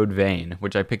year is Code Vein,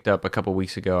 which I picked up a couple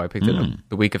weeks ago. I picked it up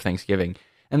the week of Thanksgiving,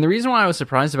 and the reason why I was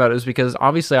surprised about it is because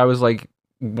obviously I was like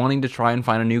wanting to try and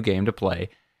find a new game to play,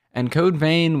 and Code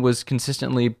Vein was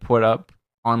consistently put up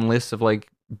on lists of like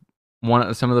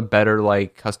some of the better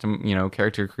like custom,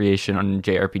 character creation on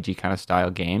JRPG kind of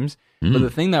style games. But the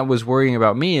thing that was worrying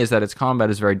about me is that its combat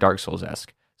is very Dark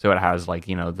Souls-esque. So it has like,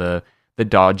 the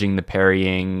dodging, the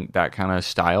parrying, that kind of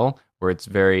style where it's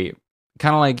very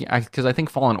kind of like, because I think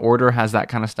Fallen Order has that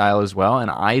kind of style as well. And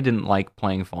I didn't like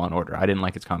playing Fallen Order. I didn't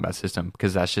like its combat system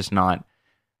because that's just not,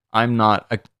 I'm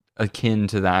not akin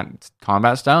to that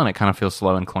combat style, and it kind of feels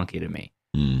slow and clunky to me.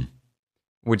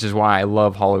 Which is why I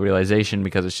love Hollow Realization,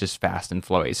 because it's just fast and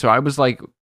flowy. So I was like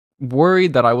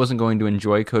worried that I wasn't going to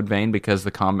enjoy Code Vein because the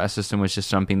combat system was just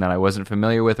something that I wasn't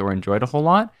familiar with or enjoyed a whole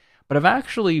lot. But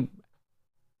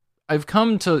I've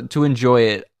come to enjoy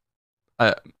it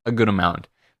a good amount,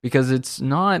 because it's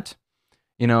not,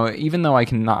 even though I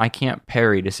can't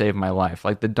parry to save my life.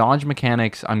 Like the dodge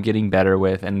mechanics I'm getting better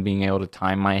with, and being able to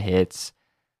time my hits.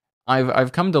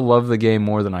 I've come to love the game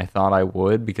more than I thought I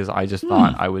would, because I just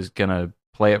thought I was gonna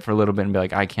play it for a little bit and be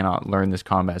like, I cannot learn this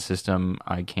combat system.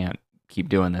 I can't keep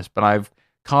doing this. But I've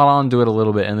caught on to it a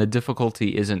little bit, and the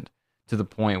difficulty isn't to the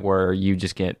point where you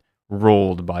just get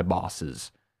rolled by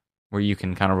bosses, where you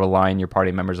can kind of rely on your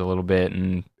party members a little bit.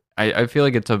 And I feel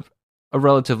like it's a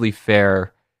relatively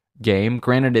fair game.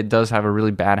 Granted, it does have a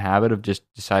really bad habit of just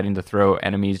deciding to throw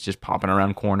enemies just popping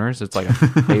around corners. It's like a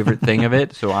favorite thing of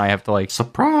it. So I have to like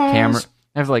surprise.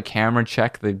 camera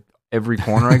check every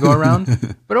corner I go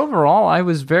around. But overall, I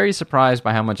was very surprised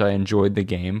by how much I enjoyed the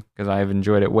game, because I have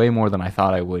enjoyed it way more than I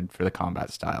thought I would for the combat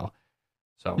style.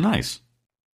 So nice,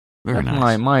 very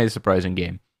nice. My surprising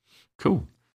game. Cool.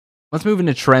 Let's move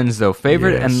into trends though.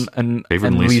 Favorite and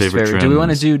least favorite. Trends. Do we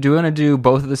want to do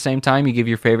both at the same time? You give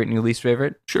your favorite and your least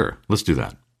favorite? Sure, let's do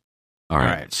that. All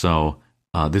right. So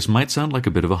this might sound like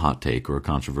a bit of a hot take or a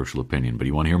controversial opinion, but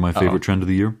you want to hear my favorite trend of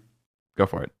the year? Go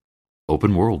for it.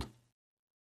 Open world.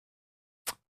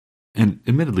 And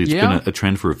admittedly, it's been a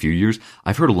trend for a few years.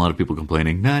 I've heard a lot of people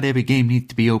complaining, not every game needs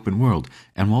to be open world.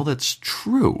 And while that's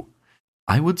true,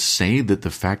 I would say that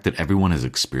the fact that everyone is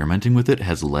experimenting with it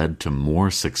has led to more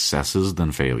successes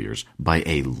than failures by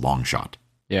a long shot.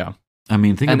 Yeah. I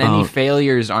mean, think about... And any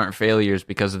failures aren't failures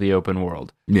because of the open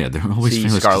world. Yeah, they're always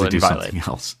failures because they do something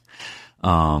else.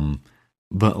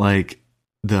 But like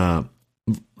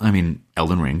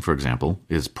Elden Ring, for example,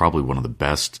 is probably one of the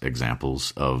best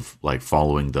examples of like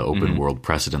following the open world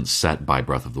precedent set by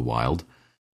Breath of the Wild,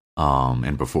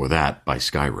 and before that by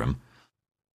Skyrim.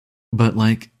 But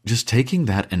like just taking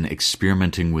that and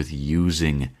experimenting with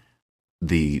using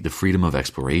the freedom of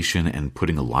exploration and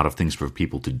putting a lot of things for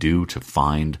people to do, to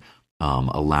find,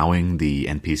 allowing the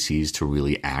NPCs to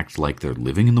really act like they're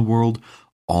living in the world,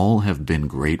 all have been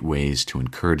great ways to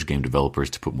encourage game developers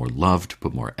to put more love, to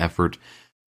put more effort,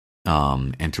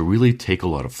 and to really take a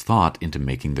lot of thought into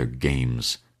making their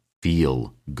games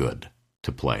feel good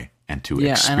to play and to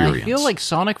experience. And I feel like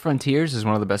Sonic Frontiers is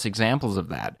one of the best examples of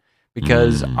that,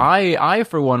 because I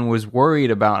for one was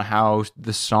worried about how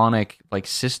the Sonic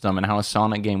system and how a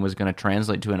Sonic game was going to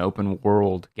translate to an open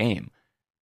world game.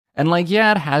 And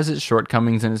it has its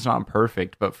shortcomings and it's not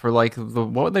perfect, but for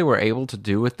what they were able to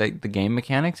do with the game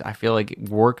mechanics, I feel like it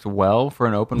worked well for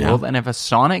an open world. And if a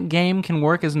Sonic game can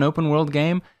work as an open world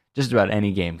game, just about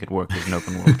any game could work as an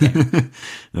open world game.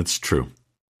 That's true.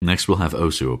 Next we'll have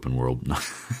Osu open world.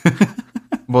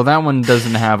 Well, that one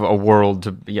doesn't have a world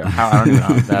to. I don't even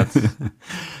know. That's.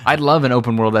 I'd love an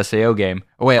open world SAO game.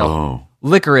 Well,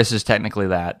 Licorice is technically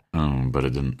that. Oh, but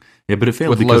it didn't. Yeah, but it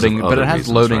failed with because loading. of other but it has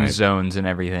reasons, loading right? zones and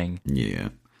everything. Yeah.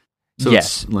 So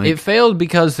yes, it failed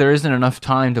because there isn't enough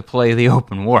time to play the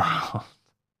open world.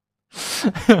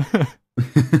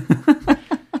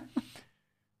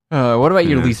 What about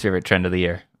your least favorite trend of the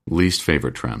year? Least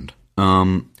favorite trend.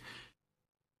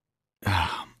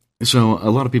 So a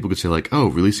lot of people could say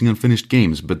releasing unfinished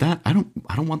games, but that I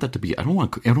don't want that to be. I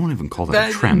don't even call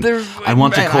that a trend. I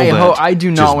want to call that. I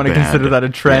do not want to consider that a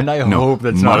trend. Yeah, I hope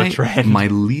that's not a trend. My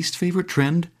least favorite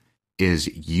trend is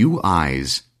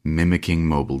UIs mimicking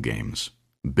mobile games.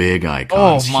 Big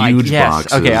icons, huge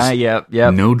boxes. Okay, yep.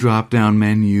 No drop-down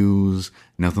menus,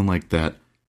 nothing like that.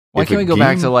 Why can't we go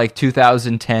back to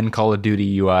 2010 Call of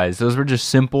Duty UIs? Those were just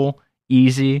simple,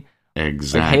 easy.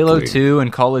 Exactly. Halo 2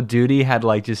 and Call of Duty had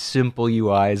just simple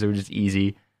UIs. They were just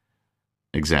easy.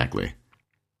 Exactly.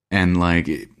 And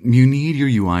you need your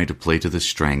UI to play to the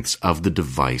strengths of the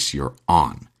device you're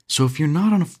on. So if you're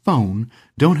not on a phone,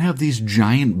 don't have these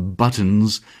giant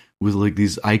buttons with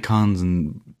these icons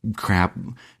and crap.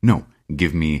 No,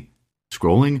 give me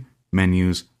scrolling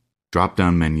menus,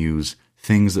 drop-down menus,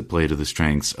 things that play to the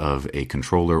strengths of a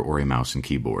controller or a mouse and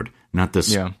keyboard, not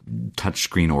this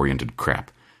touchscreen-oriented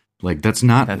crap. That's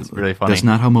really funny. That's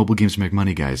not how mobile games make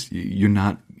money, guys. You're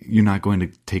not going to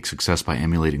take success by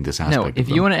emulating this aspect. No, if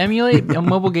you want to emulate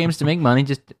mobile games to make money,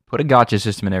 just put a gacha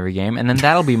system in every game, and then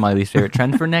that'll be my least favorite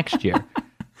trend for next year.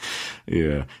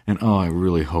 Yeah, and I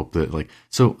really hope that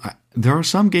there are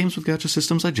some games with gacha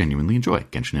systems I genuinely enjoy.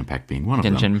 Genshin Impact being one of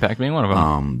them. Genshin Impact being one of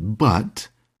them. But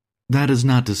that is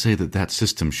not to say that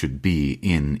system should be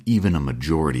in even a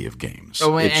majority of games.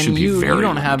 Oh, it should be very you don't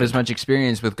limited. have as much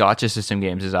experience with gacha system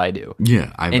games as I do.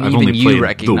 Yeah, I've even only played you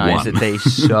recognize that they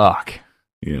suck.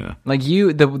 Yeah,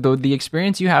 the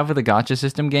experience you have with a gacha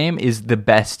system game is the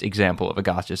best example of a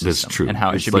gacha system. That's true. And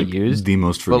how it should be used. The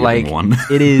most forgiving one.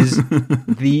 it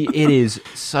is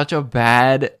such a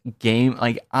bad game.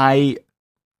 It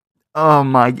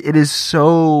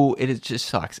just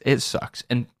sucks. It sucks.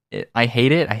 And I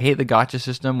hate it. I hate the gacha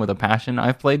system with a passion.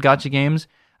 I've played gacha games.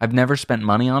 I've never spent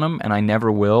money on them, and I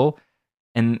never will.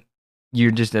 And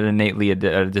you're just innately at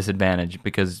a disadvantage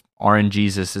because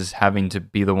RNGesus is having to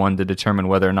be the one to determine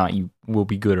whether or not you will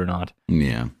be good or not.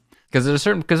 Yeah.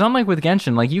 Because unlike with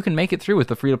Genshin, you can make it through with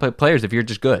the free-to-play players if you're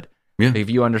just good. Yeah. If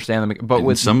you understand them. But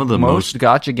with some of the most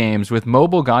gacha games, with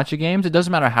mobile gacha games, it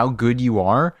doesn't matter how good you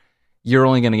are, you're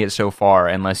only going to get so far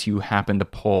unless you happen to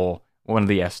pull one of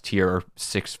the S tier or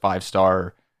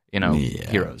 5-star,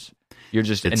 heroes. You're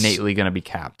just innately going to be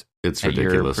capped. It's at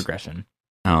ridiculous. Your progression.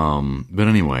 But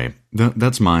anyway,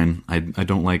 that's mine. I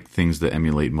don't like things that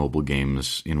emulate mobile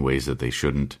games in ways that they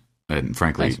shouldn't. And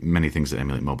frankly, many things that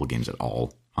emulate mobile games at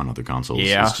all on other consoles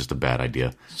is just a bad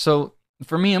idea. So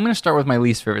for me, I'm going to start with my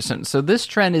least favorite. So this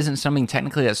trend isn't something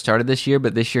technically that started this year,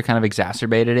 but this year kind of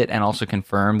exacerbated it and also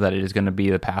confirmed that it is going to be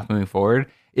the path moving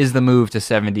forward, is the move to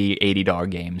 $70, $80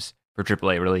 games for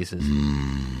AAA releases.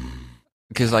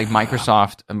 Because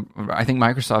Microsoft, I think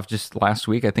Microsoft just last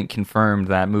week, confirmed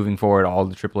that moving forward, all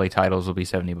the AAA titles will be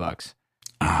 $70.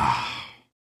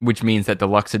 Which means that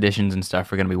deluxe editions and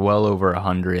stuff are going to be well over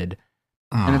 100.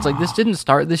 And it's this didn't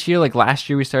start this year. Last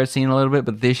year we started seeing a little bit,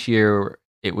 but this year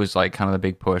it was kind of the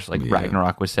big push.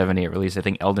 Ragnarok was 70 at release. I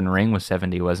think Elden Ring was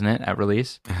 70, wasn't it, at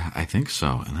release? I think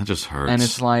so, and that just hurts. And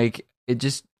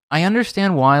it's I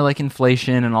understand why,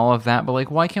 inflation and all of that, but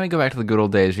why can't we go back to the good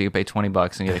old days where you could pay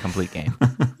 $20 and get a complete game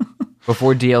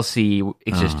before DLC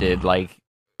existed?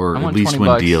 Or at least when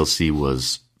DLC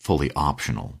was fully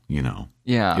optional,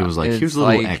 Yeah, it was here's a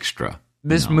little extra.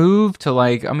 This move to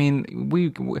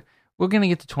we're gonna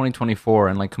get to 2024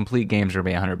 and complete games are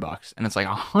gonna be $100, and it's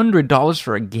 $100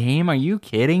 for a game? Are you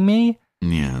kidding me?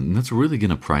 Yeah, and that's really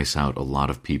going to price out a lot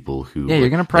of people who... Yeah,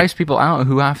 you're going to price people out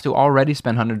who have to already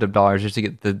spend hundreds of dollars just to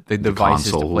get the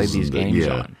devices to play these games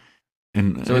on.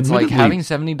 And so it's having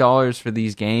 $70 for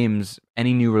these games,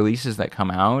 any new releases that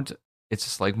come out, it's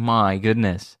just my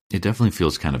goodness. It definitely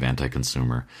feels kind of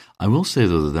anti-consumer. I will say,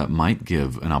 though, that might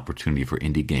give an opportunity for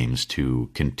indie games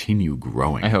to continue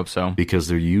growing. I hope so. Because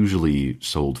they're usually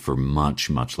sold for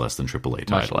much, much less than AAA titles.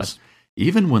 Much less.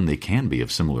 even when they can be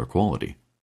of similar quality.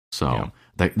 So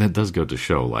that does go to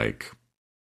show, like,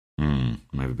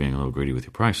 maybe being a little greedy with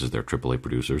your prices there, AAA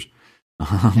producers.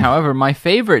 However, my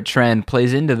favorite trend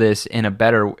plays into this in a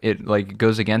better, it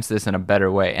goes against this in a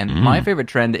better way. And my favorite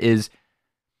trend is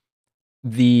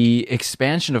the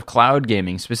expansion of cloud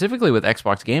gaming, specifically with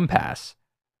Xbox Game Pass,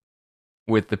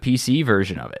 with the PC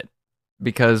version of it.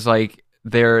 Because, like,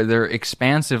 they're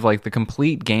expansive, like the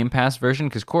complete Game Pass version,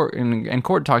 because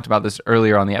Court talked about this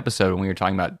earlier on the episode when we were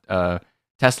talking about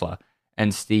Tesla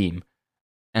and Steam,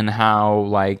 and how,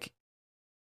 like,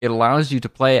 it allows you to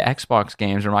play Xbox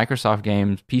games or Microsoft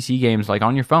games, PC games, like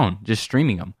on your phone, just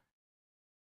streaming them.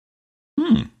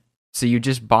 So you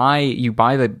just buy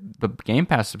the Game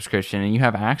Pass subscription, and you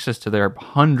have access to their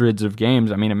hundreds of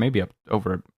games. I mean, it may be up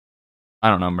over, I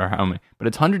don't remember how many, but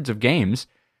it's hundreds of games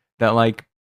that, like,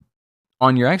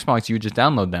 on your Xbox, you would just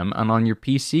download them. And on your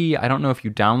PC, I don't know if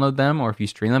you download them or if you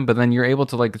stream them, but then you're able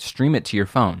to, like, stream it to your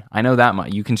phone. I know that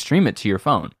much. You can stream it to your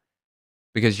phone.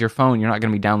 Because your phone, you're not going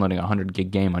to be downloading a 100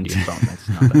 gig game onto your phone. That's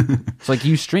not that. It's like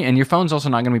you stream, and your phone's also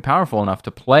not going to be powerful enough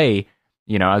to play,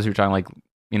 as we were talking, like,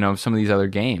 some of these other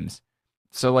games.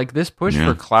 So, like, this push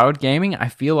for cloud gaming, I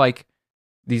feel like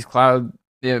these cloud,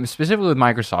 specifically with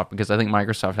Microsoft, because I think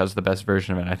Microsoft has the best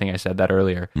version of it. I think I said that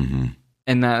earlier.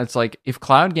 And that it's like, if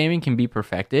cloud gaming can be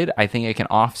perfected, I think it can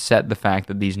offset the fact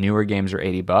that these newer games are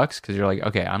 $80, because you're like,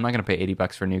 okay, I'm not going to pay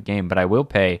 $80 for a new game, but I will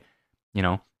pay,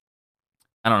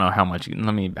 I don't know how much.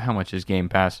 How much is Game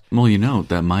Pass? Well,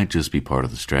 that might just be part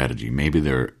of the strategy. Maybe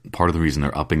part of the reason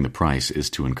they're upping the price is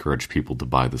to encourage people to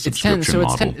buy the subscription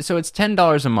model. So it's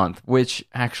 $10 a month, which,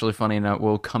 actually, funny enough,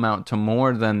 will come out to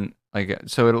more than, like,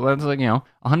 so it's like,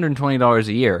 $120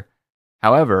 a year.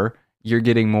 However, you're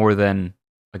getting more than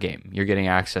a game. You're getting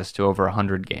access to over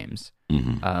 100 games.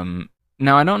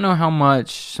 Now, I don't know how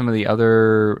much some of the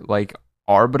other, like,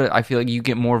 but I feel like you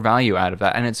get more value out of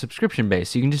that, and it's subscription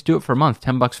based. So you can just do it for a month,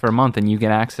 $10 for a month, and you get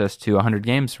access to 100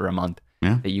 games for a month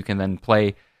that you can then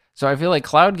play. So I feel like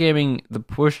cloud gaming, the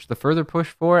further push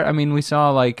for it. I mean, we saw,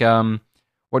 like,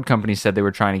 what company said they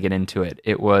were trying to get into it?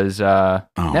 It was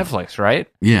Netflix, right?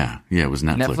 Yeah, it was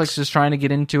Netflix. Netflix is trying to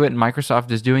get into it, and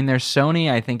Microsoft is doing theirs. Sony,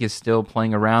 I think, is still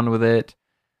playing around with it.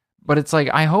 But it's like,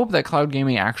 I hope that cloud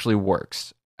gaming actually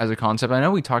works as a concept. I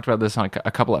know we talked about this on a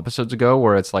couple episodes ago,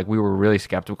 where it's like we were really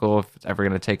skeptical if it's ever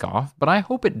going to take off, but I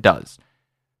hope it does,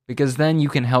 because then you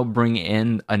can help bring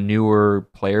in a newer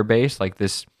player base, like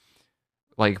this,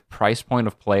 like, price point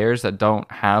of players that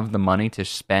don't have the money to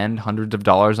spend hundreds of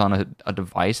dollars on a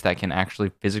device that can actually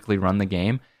physically run the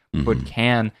game, but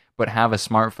have a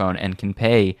smartphone and can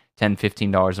pay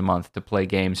 $10-15 a month to play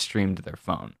games streamed to their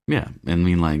phone. Yeah, I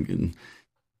mean, like,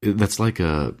 that's like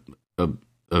a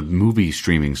movie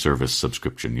streaming service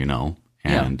subscription,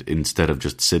 and instead of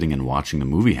just sitting and watching the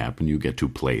movie happen, you get to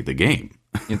play the game.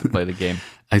 You have to play the game.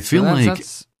 I feel like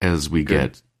as we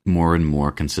get more and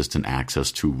more consistent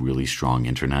access to really strong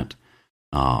internet,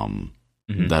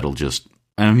 that'll just,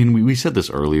 I mean, we said this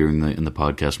earlier in the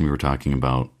podcast when we were talking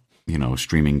about,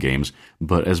 streaming games,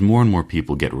 but as more and more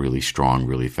people get really strong,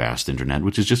 really fast internet,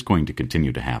 which is just going to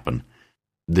continue to happen,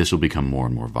 this will become more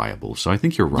and more viable. So I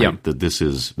think you're right that this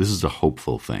is a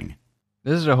hopeful thing.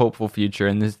 This is a hopeful future,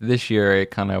 and this year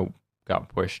it kind of got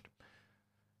pushed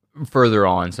further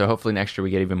on. So hopefully next year we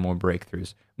get even more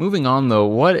breakthroughs. Moving on,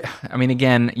 though,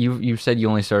 again, you said you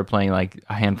only started playing, like,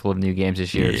 a handful of new games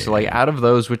this year. Yeah. So, like, out of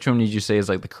those, which one did you say is,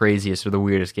 like, the craziest or the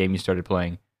weirdest game you started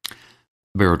playing?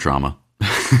 Barotrauma.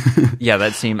 Yeah,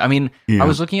 that seemed. I mean, I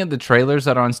was looking at the trailers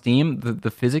that are on Steam. The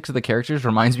physics of the characters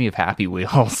reminds me of Happy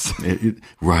Wheels.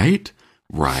 Right?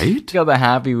 It's got the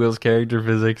Happy Wheels character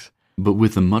physics, but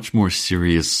with a much more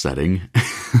serious setting.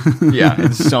 Yeah,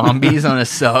 it's zombies on a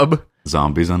sub.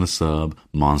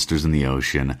 Monsters in the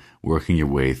ocean, working your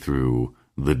way through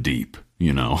the deep.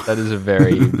 That is a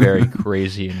very, very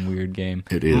crazy and weird game.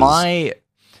 It is.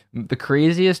 The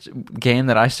craziest game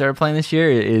that I started playing this year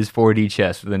is 4D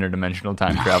chess with interdimensional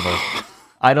time travel.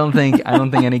 I don't think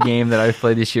any game that I've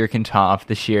played this year can top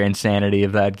the sheer insanity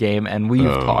of that game, and we've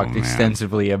talked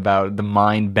extensively about the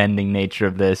mind-bending nature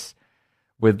of this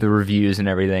with the reviews and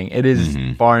everything. It is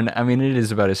it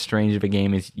is about as strange of a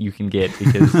game as you can get,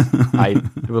 because I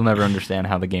will never understand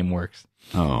how the game works.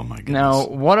 Oh my goodness. Now,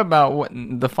 what about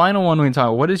the final one we talk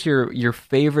about? What is your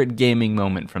favorite gaming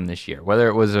moment from this year? Whether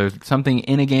it was something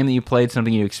in a game that you played,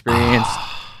 something you experienced,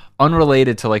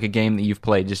 unrelated to, like, a game that you've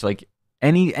played, just, like,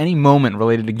 any moment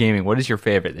related to gaming. What is your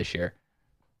favorite this year?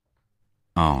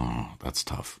 Oh, that's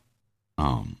tough.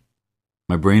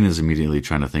 my brain is immediately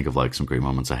trying to think of like some great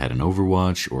moments I had in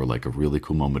Overwatch or like a really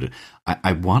cool moment.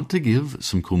 I want to give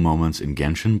some cool moments in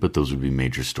Genshin, but those would be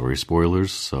major story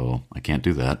spoilers, so I can't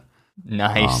do that.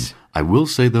 Nice. I will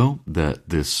say though that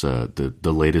this the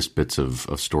latest bits of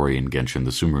story in Genshin,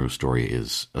 the Sumeru story,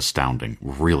 is astounding,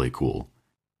 really cool,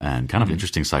 and kind of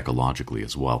interesting psychologically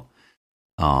as well.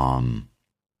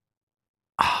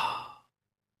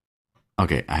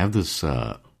 Okay, I have this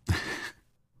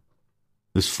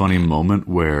this funny moment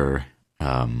where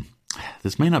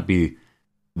this may not be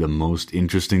the most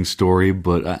interesting story,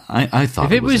 but I thought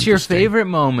if it was your favorite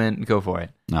moment, go for it.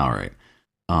 All right.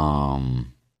 I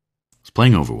was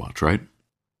playing Overwatch, right?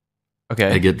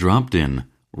 Okay. I get dropped in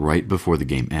right before the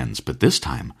game ends, but this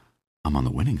time I'm on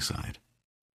the winning side.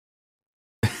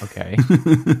 Okay.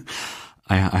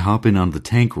 I hop in on the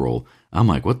tank roll. I'm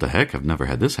like, what the heck? I've never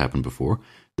had this happen before.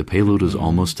 The payload is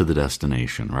almost to the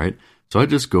destination, right? So I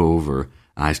just go over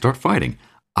and I start fighting.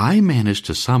 I managed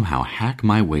to somehow hack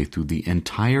my way through the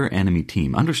entire enemy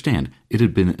team. Understand, it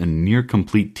had been a near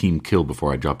complete team kill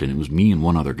before I dropped in. It was me and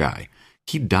one other guy.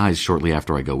 He dies shortly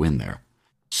after I go in there.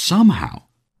 Somehow,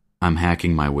 I'm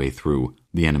hacking my way through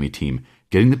the enemy team,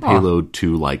 getting the payload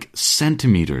to like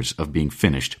centimeters of being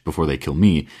finished before they kill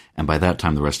me, and by that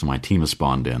time the rest of my team has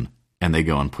spawned in, and they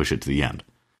go and push it to the end.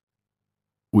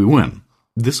 We win.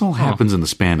 This all happens in the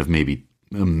span of maybe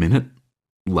a minute,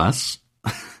 less.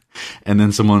 And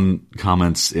then someone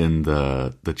comments in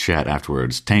the chat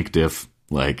afterwards, tank diff,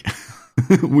 like,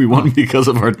 we won because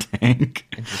of our tank.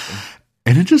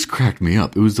 And it just cracked me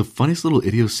up. It was the funniest little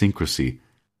idiosyncrasy.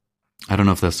 I don't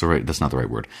know if that's not the right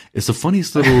word. It's the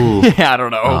funniest little... yeah, I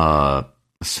don't know.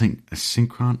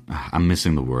 Synchron? I'm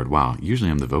missing the word. Wow.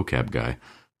 Usually I'm the vocab guy,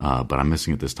 but I'm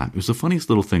missing it this time. It was the funniest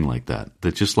little thing like that.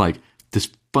 That just like this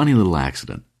funny little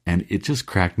accident. And it just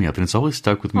cracked me up. And it's always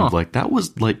stuck with me. Like, that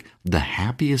was like the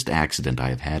happiest accident I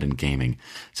have had in gaming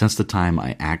since the time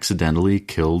I accidentally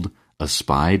killed a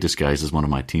spy disguised as one of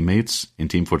my teammates in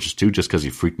Team Fortress 2 just because he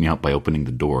freaked me out by opening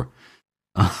the door.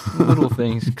 Little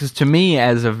things. Because to me,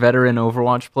 as a veteran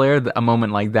Overwatch player, a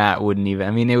moment like that wouldn't even...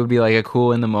 I mean, it would be like a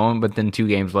cool in the moment, but then 2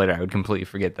 games later, I would completely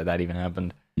forget that even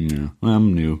happened. Yeah,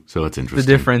 I'm new, so it's interesting.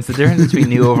 The difference between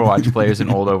new Overwatch players and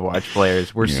old Overwatch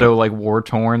players, we're so like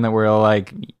war-torn that we're all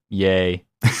like, yay,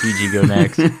 PG go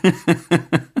next.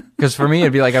 Because for me,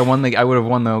 it'd be like I would have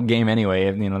won the game anyway.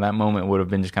 If, that moment would have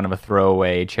been just kind of a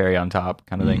throwaway cherry on top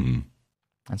kind of thing.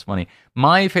 That's funny.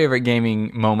 My favorite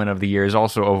gaming moment of the year is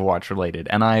also Overwatch related,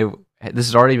 and this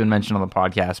has already been mentioned on the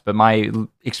podcast, but my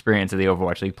experience of the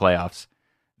Overwatch League playoffs,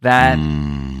 that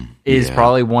is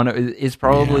probably one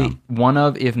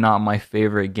of, if not my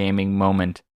favorite gaming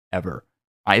moment ever.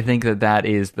 I think that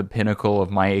is the pinnacle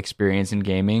of my experience in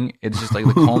gaming. It's just like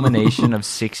the culmination of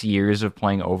 6 years of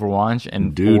playing Overwatch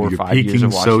and 4 or 5 years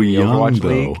of watching the Overwatch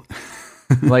League.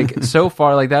 Like, so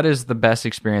far, like, that is the best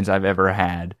experience I've ever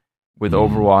had with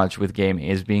Overwatch, with gaming,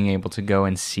 is being able to go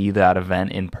and see that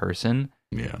event in person.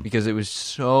 Yeah. Because it was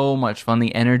so much fun.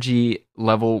 The energy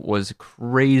level was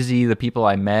crazy. The people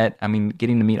I met, I mean,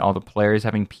 getting to meet all the players,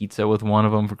 having pizza with one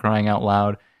of them, for crying out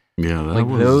loud. Yeah,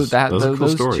 those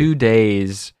story. 2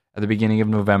 days at the beginning of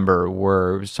November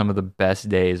were some of the best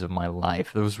days of my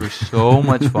life. Those were so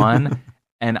much fun,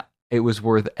 and it was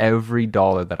worth every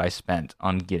dollar that I spent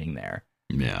on getting there.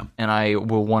 Yeah. And I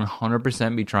will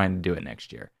 100% be trying to do it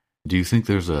next year. Do you think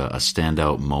there's a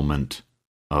standout moment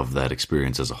of that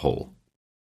experience as a whole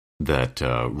that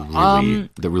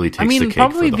really takes the cake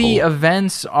probably for the the whole?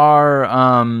 events are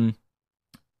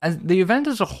as the event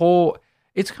as a whole.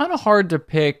 It's kind of hard to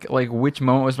pick like which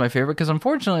moment was my favorite, because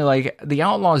unfortunately, like, the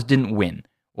Outlaws didn't win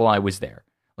while I was there.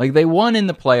 Like, they won in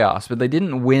the playoffs, but they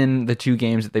didn't win the 2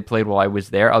 games that they played while I was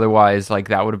there. Otherwise, like,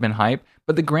 that would have been hype.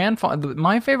 But the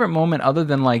my favorite moment, other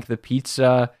than like the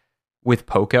pizza with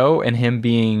Poco and him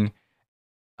being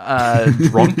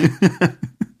drunk,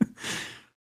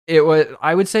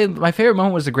 I would say my favorite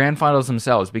moment was the grand finals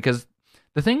themselves, because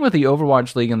the thing with the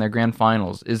Overwatch League and their grand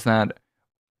finals is that,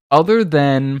 other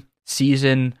than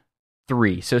Season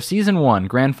 3, so Season 1,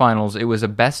 grand finals, it was a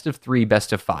best of 3,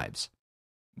 best of 5s,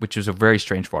 which was a very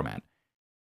strange format.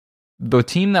 The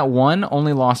team that won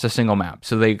only lost a single map,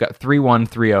 so they got 3-1,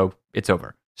 3-0, it's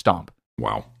over. Stomp.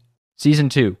 Wow. Season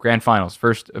 2, grand finals,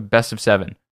 first best of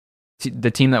 7.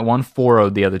 The team that won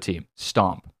 4-0'd the other team.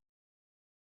 Stomp.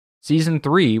 Season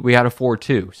 3, we had a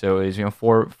 4-2, so it was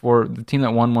four. The team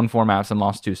that won 4 maps and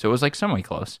lost 2, so it was like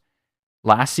semi-close.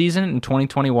 Last season, in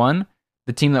 2021,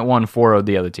 the team that won 4-0'd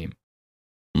the other team.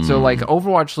 So, like,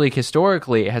 Overwatch League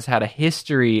historically has had a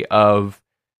history of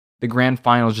the grand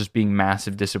finals just being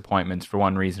massive disappointments for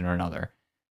one reason or another.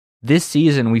 this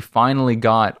season we finally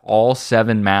got all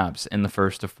 7 maps in the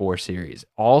first of 4 series.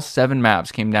 All 7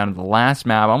 maps came down to the last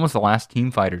map, almost the last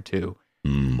team fight or two,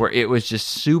 where it was just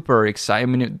super exciting.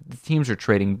 I mean, the teams were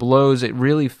trading blows. It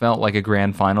really felt like a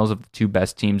grand finals of the 2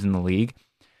 best teams in the league.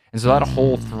 And so that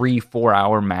whole 3-4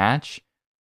 hour match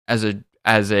as an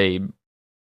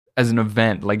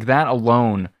event, like that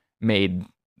alone made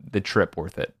the trip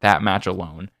worth it. That match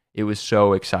alone. It was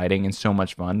so exciting and so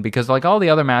much fun because like all the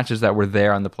other matches that were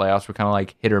there on the playoffs were kind of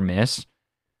like hit or miss.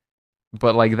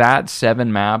 But like that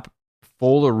 7 map,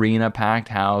 full arena, packed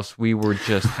house, we were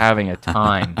just having a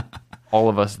time, all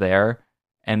of us there.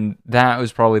 And that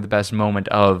was probably the best moment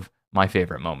of my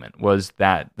favorite moment, was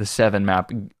that the 7 map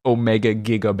Omega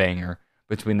Giga Banger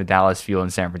between the Dallas Fuel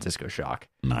and San Francisco Shock.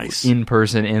 Nice. In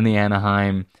person in the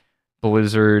Anaheim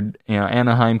Blizzard,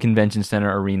 Anaheim Convention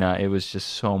Center Arena. It was just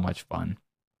so much fun.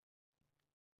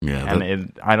 Yeah,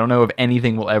 and I don't know if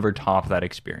anything will ever top that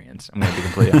experience. I'm going to be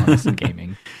completely honest in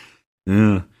gaming.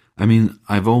 Yeah. I mean,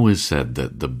 I've always said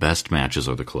that the best matches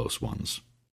are the close ones.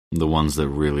 The ones that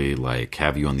really like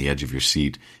have you on the edge of your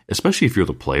seat, especially if you're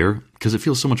the player, because it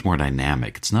feels so much more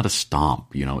dynamic. It's not a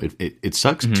stomp, It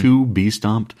sucks to be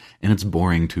stomped, and it's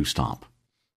boring to stomp.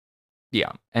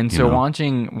 Yeah, and so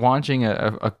watching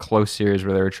a close series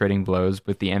where they were trading blows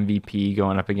with the MVP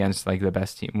going up against like the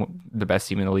best team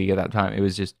in the league at that time, it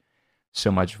was just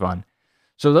so much fun.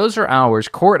 So those are ours.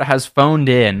 Court has phoned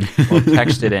in or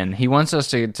texted in. He wants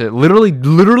us to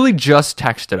literally just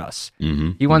texted us.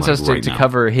 Mm-hmm. He wants us to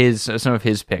cover some of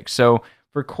his picks. So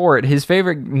for Court, his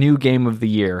favorite new game of the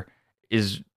year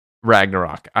is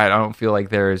Ragnarok. I don't feel like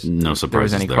there's no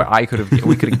surprises there. We could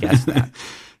have guessed that.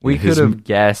 We could have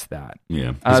guessed that.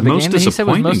 Yeah. The game that he said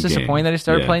was most disappointing that he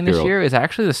started playing this year is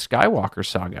actually the Skywalker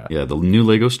Saga. Yeah, the new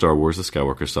Lego Star Wars, the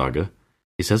Skywalker Saga.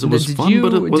 He says it was fun,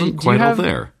 but it wasn't quite all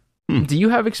there. Do you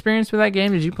have experience with that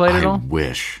game? Did you play it at all? I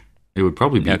wish. It would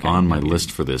probably be on my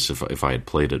list for this if I had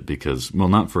played it because, well,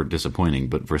 not for disappointing,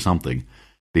 but for something.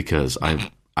 Because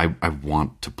I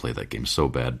want to play that game so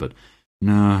bad, but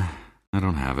nah, I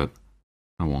don't have it.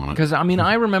 I want it. Because, I mean,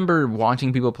 I remember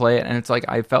watching people play it, and it's like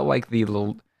I felt like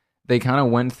they kind of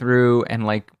went through and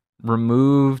like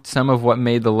removed some of what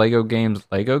made the Lego games,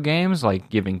 like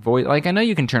giving voice. Like, I know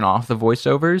you can turn off the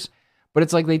voiceovers, but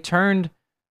it's like they turned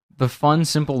the fun,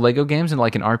 simple Lego games into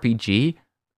like an RPG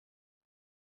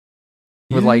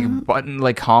with like button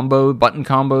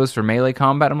combos for melee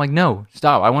combat. I'm like, no,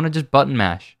 stop. I want to just button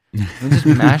mash. Let me just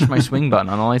mash my swing button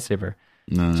on the lightsaber.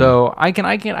 No. So I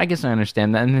guess I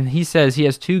understand that. And then he says he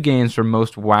has 2 games for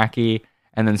most wacky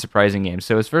and then surprising games.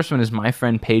 So his first one is My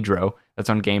Friend Pedro. That's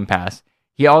on Game Pass.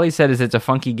 All he said is it's a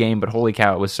funky game, but holy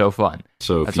cow, it was so fun.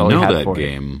 So if you know that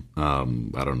game,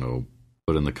 I don't know,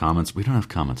 put in the comments. We don't have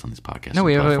comments on these podcasts. No,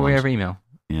 we have email.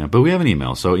 Yeah, but we have an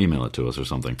email, so email it to us or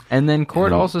something. And then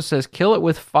Court also says kill it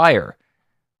with fire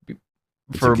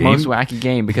for most wacky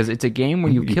game, because it's a game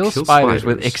where you kill spiders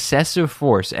with excessive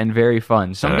force and very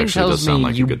fun. Something tells me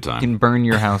like you can burn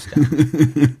your house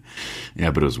down.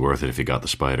 Yeah, but it was worth it if you got the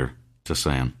spider. Just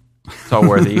saying. It's all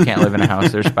worth it. You can't live in a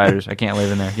house. There's spiders. I can't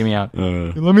live in there. Get me out.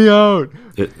 Let me out.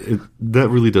 That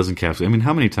really doesn't capture. I mean,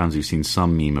 how many times have you seen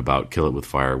some meme about kill it with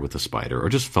fire with a spider, or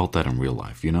just felt that in real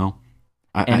life,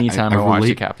 Anytime I watched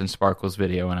a Captain Sparkles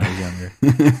video when I was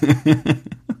younger.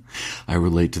 I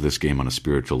relate to this game on a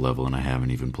spiritual level, and I haven't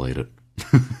even played it.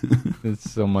 It's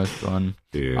so much fun.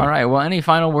 Yeah. All right. Well, any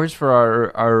final words for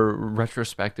our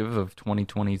retrospective of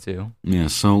 2022? Yeah.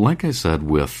 So, like I said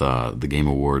with the Game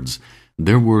Awards,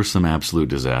 there were some absolute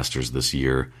disasters this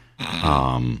year,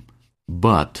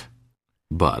 but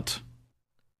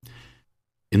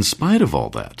in spite of all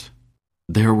that,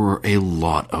 there were a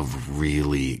lot of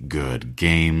really good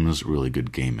games, really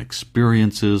good game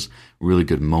experiences, really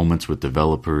good moments with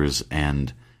developers,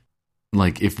 and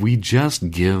like if we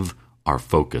just give our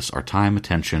focus, our time,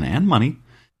 attention, and money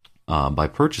by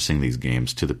purchasing these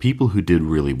games to the people who did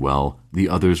really well, the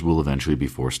others will eventually be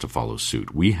forced to follow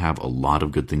suit. We have a lot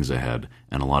of good things ahead,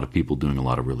 and a lot of people doing a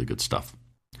lot of really good stuff.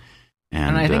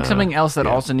 And I think something else that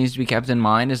also needs to be kept in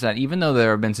mind is that even though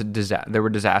there have been there were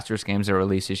disastrous games that were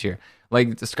released this year,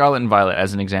 like the Scarlet and Violet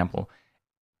as an example,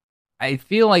 I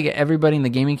feel like everybody in the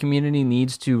gaming community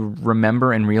needs to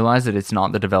remember and realize that it's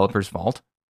not the developer's fault.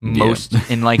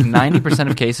 In like 90%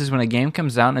 of cases, when a game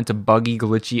comes out and it's a buggy,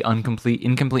 glitchy,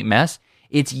 incomplete mess,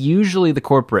 it's usually the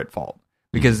corporate fault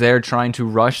because they're trying to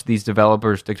rush these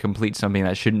developers to complete something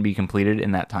that shouldn't be completed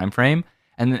in that time frame.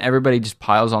 And then everybody just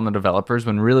piles on the developers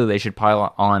when really they should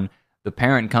pile on the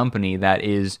parent company that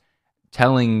is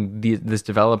telling these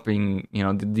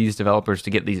developers to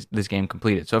get this game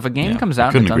completed. So if a game comes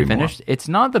out and it's unfinished, it's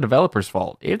not the developer's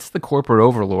fault. It's the corporate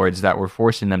overlords that were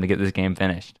forcing them to get this game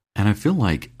finished. And I feel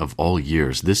like of all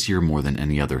years, this year more than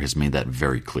any other has made that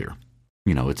very clear.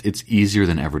 It's easier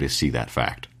than ever to see that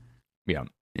fact. Yeah.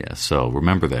 Yeah, so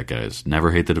remember that, guys.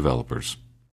 Never hate the developers.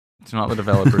 It's not the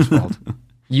developer's fault.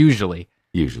 Usually.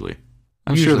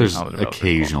 I'm sure there's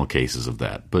occasional cases of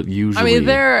that, but usually... as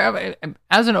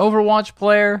an Overwatch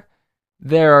player,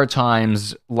 there are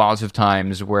lots of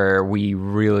times, where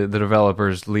the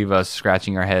developers leave us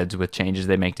scratching our heads with changes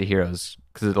they make to heroes,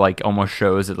 because it almost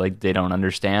shows that they don't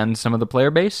understand some of the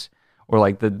player base,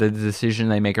 or the decision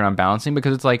they make around balancing,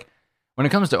 because it's when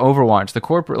it comes to Overwatch, the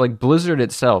corporate, Blizzard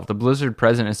itself, the Blizzard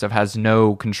president and stuff has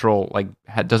no control,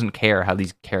 doesn't care how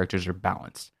these characters are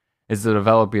balanced. It's the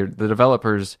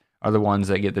developers are the ones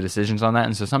that get the decisions on that,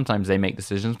 and so sometimes they make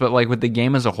decisions, but with the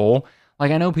game as a whole,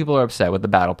 I know people are upset with the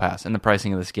battle pass and the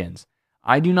pricing of the skins.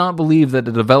 I do not believe that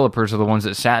the developers are the ones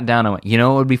that sat down and went, it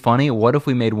would be funny, what if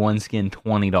we made one skin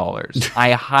 $20?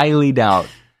 I highly doubt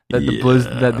that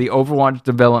that the Overwatch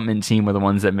development team were the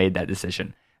ones that made that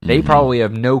decision. They probably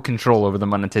have no control over the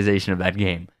monetization of that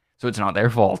game, so it's not their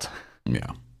fault.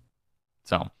 Yeah.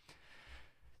 So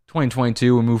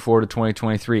 2022, we move forward to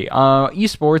 2023.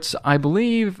 Esports, I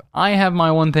believe I have my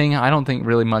one thing. I don't think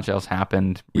really much else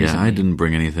happened recently. Yeah, I didn't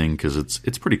bring anything because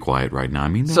it's pretty quiet right now. I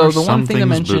mean, the one thing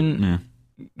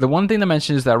to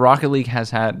mention is that Rocket League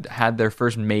has had their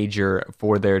first major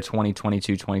for their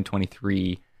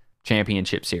 2022-2023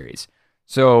 championship series.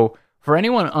 So for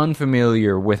anyone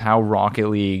unfamiliar with how Rocket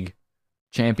League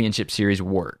championship series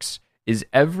works, is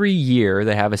every year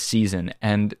they have a season,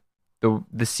 and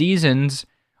the seasons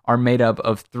are made up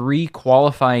of 3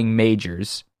 qualifying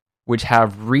majors, which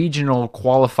have regional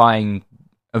qualifying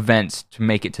events to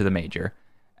make it to the major.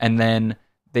 And then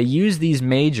they use these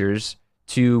majors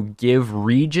to give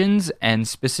regions and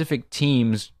specific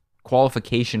teams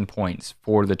qualification points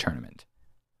for the tournament.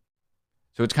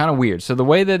 So it's kind of weird. So the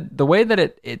way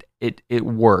that it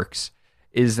works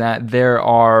is that there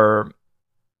are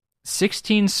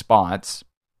 16 spots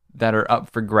that are up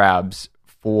for grabs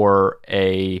for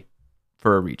a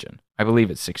region. I believe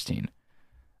it's 16.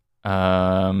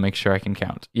 Make sure I can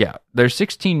count. Yeah, there's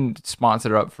 16 spots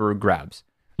that are up for grabs.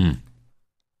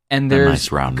 And there's a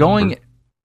nice round number.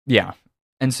 Yeah.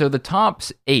 And so the top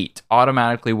 8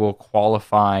 automatically will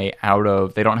qualify out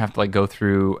of, they don't have to go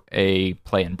through a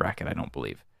play-in bracket, I don't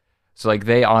believe. So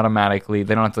they don't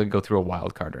have to go through a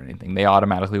wild card or anything. They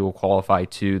automatically will qualify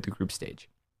to the group stage.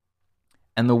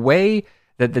 And the way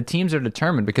that the teams are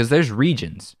determined, because there's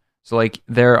regions. So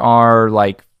there are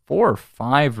 4 or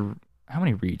 5, how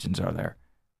many regions are there?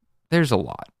 There's a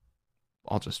lot.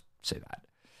 I'll just say that.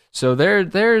 So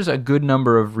there's a good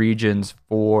number of regions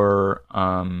for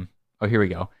here we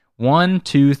go. 1,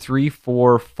 2, 3,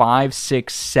 4, 5,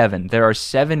 6, 7. There are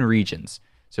 7 regions.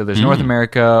 So there's North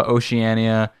America,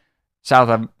 Oceania,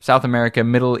 South America,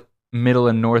 Middle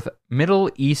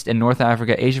East and North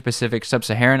Africa, Asia Pacific,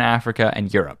 Sub-Saharan Africa,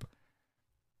 and Europe.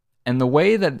 And the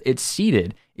way that it's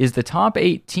seeded is the top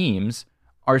 8 teams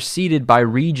are seeded by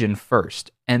region first.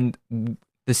 And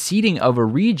the seeding of a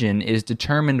region is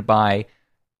determined by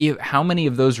how many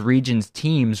of those regions'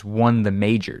 teams won the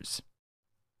majors.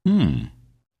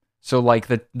 So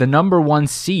the number 1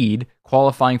 seed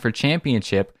qualifying for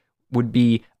championship would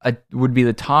be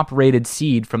the top rated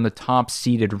seed from the top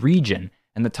seeded region,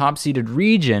 and the top seeded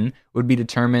region would be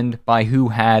determined by who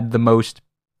had the most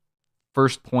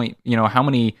first point,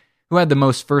 who had the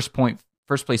most first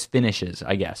place finishes,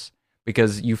 I guess,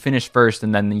 because you finish first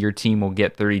and then your team will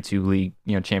get 32 league,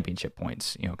 championship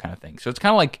points, kind of thing. So it's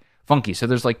kind of funky. So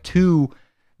there's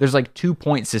two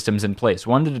point systems in place.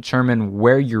 One to determine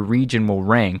where your region will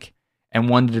rank, and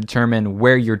one to determine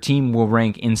where your team will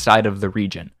rank inside of the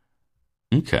region.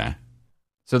 Okay.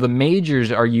 So the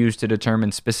majors are used to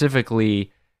determine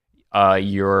specifically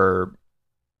your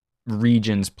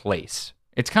region's place.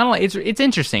 It's kind of it's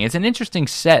interesting. It's an interesting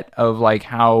set of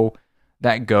how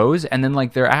that goes, and then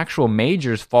their actual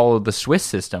majors follow the Swiss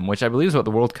system, which I believe is what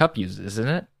the World Cup uses, isn't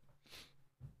it?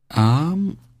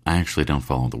 I actually don't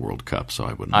follow the World Cup, so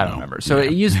I wouldn't know. I don't remember. So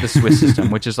it uses the Swiss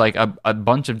system, which is a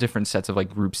bunch of different sets of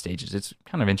group stages. It's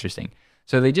kind of interesting.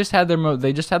 So they just had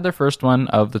their first one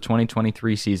of the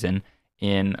 2023 season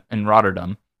in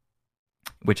Rotterdam,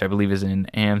 which I believe is in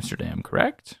Amsterdam,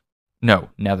 correct? No,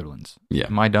 Netherlands. Yeah.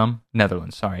 Am I dumb?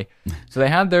 Netherlands, sorry. So they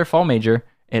had their fall major.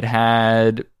 It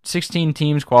had 16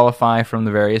 teams qualify from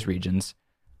the various regions.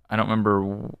 I don't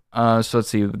remember. So let's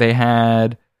see. They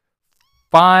had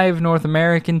 5 North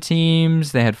American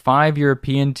teams. They had 5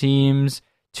 European teams,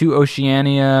 2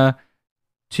 Oceania,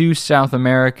 2 South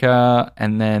America,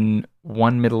 and then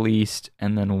 1 Middle East,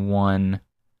 and then 1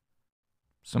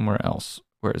 somewhere else.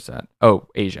 Where is that? Oh,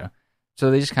 Asia.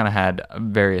 So they just kind of had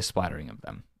various splattering of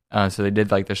them. So they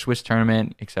did like their Swiss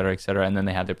tournament, et cetera, and then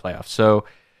they had their playoffs. So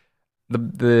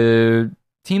the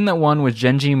team that won was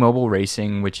Genji Mobile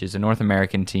Racing, which is a North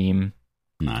American team.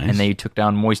 Nice. And they took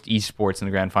down Moist Esports in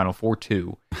the grand final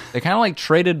 4-2. They kind of like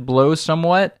traded blows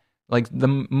somewhat. Like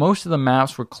most of the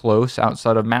maps were close.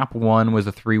 Outside of map 1 was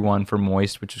a 3-1 for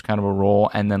Moist, which was kind of a roll,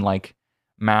 and then like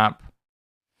map,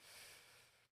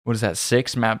 what is that?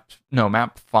 6 map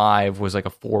 5 was like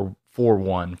a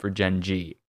 4-1 for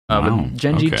Genji. Wow. But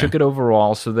Genji took it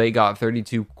overall, so they got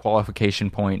 32 qualification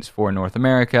points for North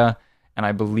America, and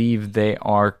I believe they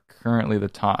are currently the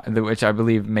top, which I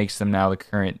believe makes them now the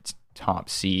current top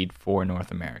seed for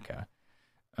North America.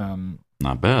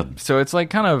 Not bad. So it's like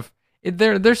kind of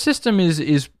their system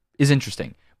is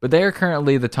interesting, but they are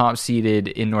currently the top seeded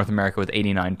in North America with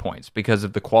 89 points because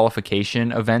of the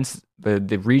qualification events,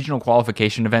 the regional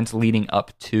qualification events leading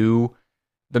up to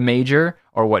the major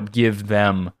are what give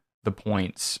them the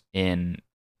points in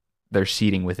their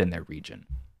seeding within their region.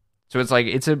 So it's like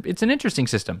it's an interesting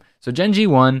system. So Genji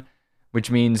won, which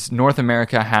means North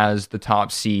America has the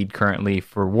top seed currently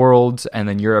for Worlds, and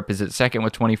then Europe is at second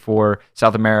with 24.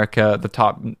 South America, the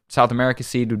top South America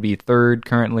seed would be third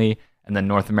currently, and then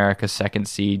North America second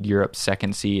seed, Europe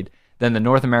second seed. Then the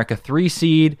North America 3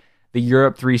 seed, the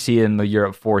Europe 3 seed, and the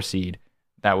Europe 4 seed.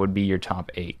 That would be your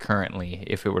top 8 currently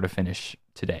if it were to finish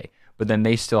today. But then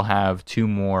they still have 2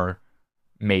 more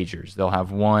majors. They'll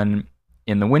have one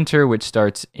in the winter, which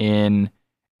starts in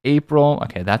April.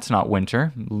 Okay, that's not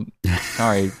winter.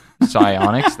 Sorry,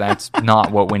 Psionics. That's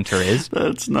not what winter is.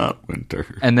 That's not winter.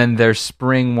 And then their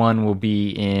spring one will be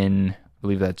in, I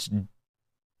believe that's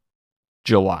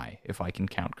July, if I can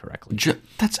count correctly.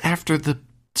 That's after the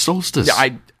solstice.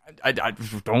 Yeah, I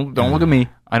don't look at me.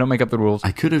 I don't make up the rules.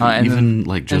 I could have even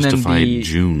justified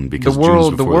June because June's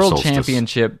before the World solstice.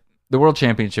 Championship. The World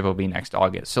Championship will be next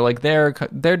August. So like their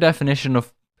definition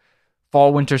of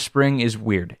fall, winter, spring is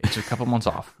weird. It's a couple months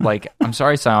off. Like, I'm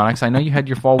sorry, Psionics. I know you had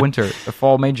your fall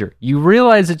major. You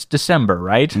realize it's December,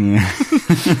 right?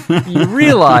 You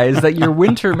realize that your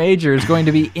winter major is going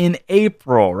to be in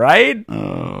April, right?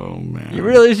 Oh, man. You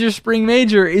realize your spring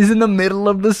major is in the middle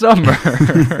of the summer.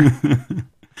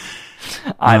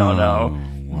 I don't know.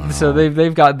 Wow. So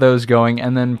they've got those going.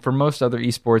 And then for most other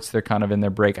esports, they're kind of in their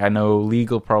break. I know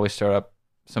League will probably start up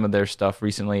some of their stuff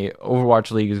recently.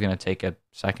 Overwatch League is going to take a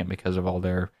second because of all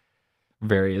their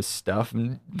various stuff,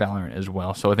 and Valorant as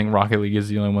well. So I think Rocket League is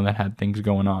the only one that had things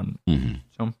going on. Mm-hmm.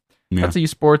 So that's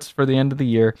esports for the end of the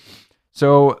year.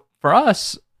 So for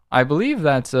us, I believe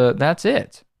that's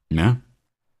it. Yeah.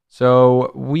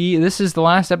 So this is the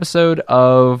last episode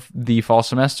of the fall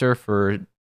semester for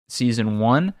season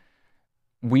 1.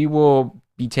 We will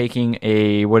be taking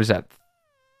a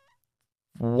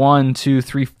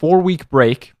 4-week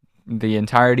break, the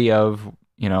entirety of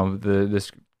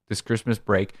this Christmas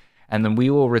break, and then we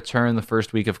will return the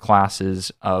first week of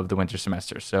classes of the winter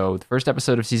semester. So the first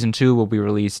episode of season 2 will be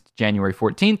released January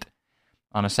 14th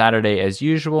on a Saturday as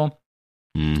usual,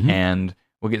 and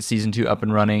we'll get season 2 up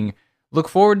and running. Look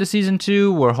forward to season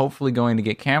 2. We're hopefully going to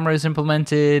get cameras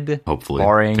implemented.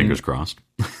 Hopefully, fingers crossed.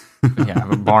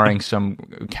 Barring some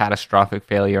catastrophic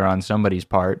failure on somebody's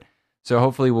part. So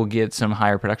hopefully we'll get some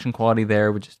higher production quality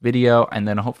there with just video, and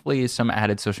then hopefully some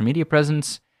added social media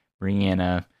presence, bring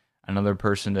in another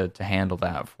person to handle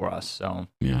that for us. So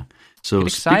yeah. So get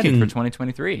excited for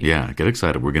 2023. Yeah, get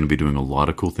excited. We're going to be doing a lot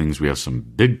of cool things. We have some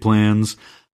big plans,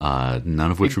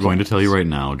 none of which we're going to tell you right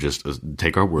now. Just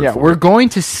take our word for it. Yeah, we're going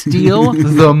to steal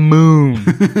the moon.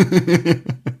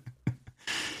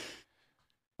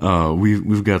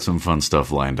 We've got some fun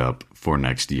stuff lined up for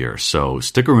next year. So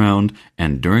stick around,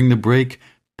 and during the break,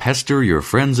 pester your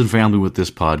friends and family with this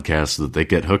podcast so that they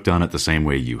get hooked on it the same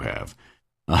way you have.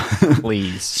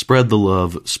 Please. Spread the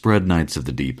love. Spread Knights of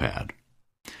the D-Pad.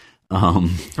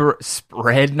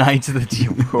 Spread Knights of the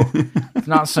D-Pad. It's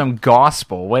not some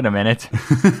gospel. Wait a minute.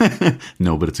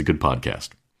 No, but it's a good podcast.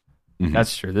 Mm-hmm.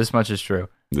 That's true. This much is true.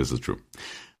 This is true.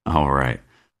 All right.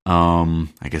 I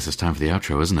guess it's time for the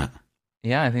outro, isn't it?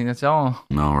 Yeah, I think that's all.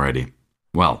 Alrighty.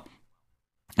 Well,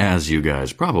 as you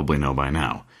guys probably know by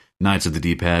now, Knights of the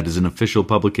D-Pad is an official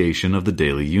publication of the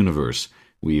Daily Universe.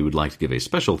 We would like to give a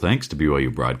special thanks to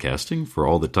BYU Broadcasting for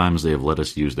all the times they have let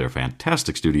us use their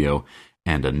fantastic studio,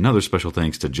 and another special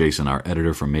thanks to Jason, our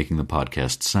editor, for making the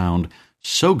podcast sound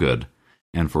so good,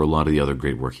 and for a lot of the other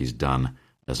great work he's done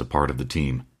as a part of the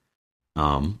team.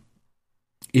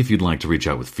 If you'd like to reach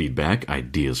out with feedback,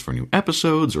 ideas for new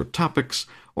episodes or topics,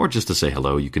 or just to say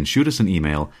hello, you can shoot us an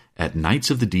email at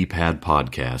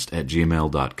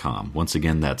knightsofthedpadpodcast@gmail.com. Once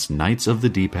again, that's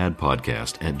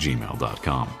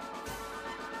knightsofthedpadpodcast@gmail.com.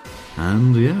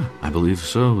 And yeah, I believe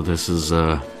so. This is,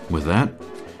 with that,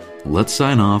 let's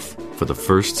sign off for the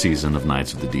first season of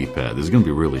Knights of the D-Pad. This is going to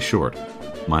be really short.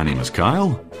 My name is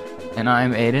Kyle. And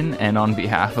I'm Aiden, and on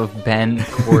behalf of Ben,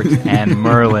 Court, and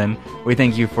Merlin, we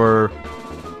thank you for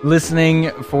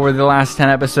listening for the last 10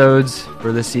 episodes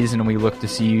for this season, and we look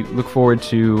forward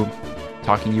to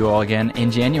talking to you all again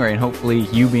in January, and hopefully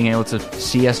you being able to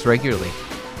see us regularly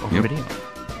over video.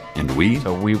 And we...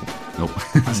 So we... Nope.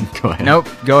 Go ahead. Nope,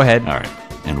 go ahead. All right.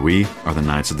 And we are the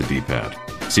Knights of the D-Pad.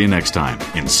 See you next time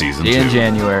in Season 2. See you in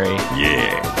January.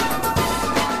 Yeah.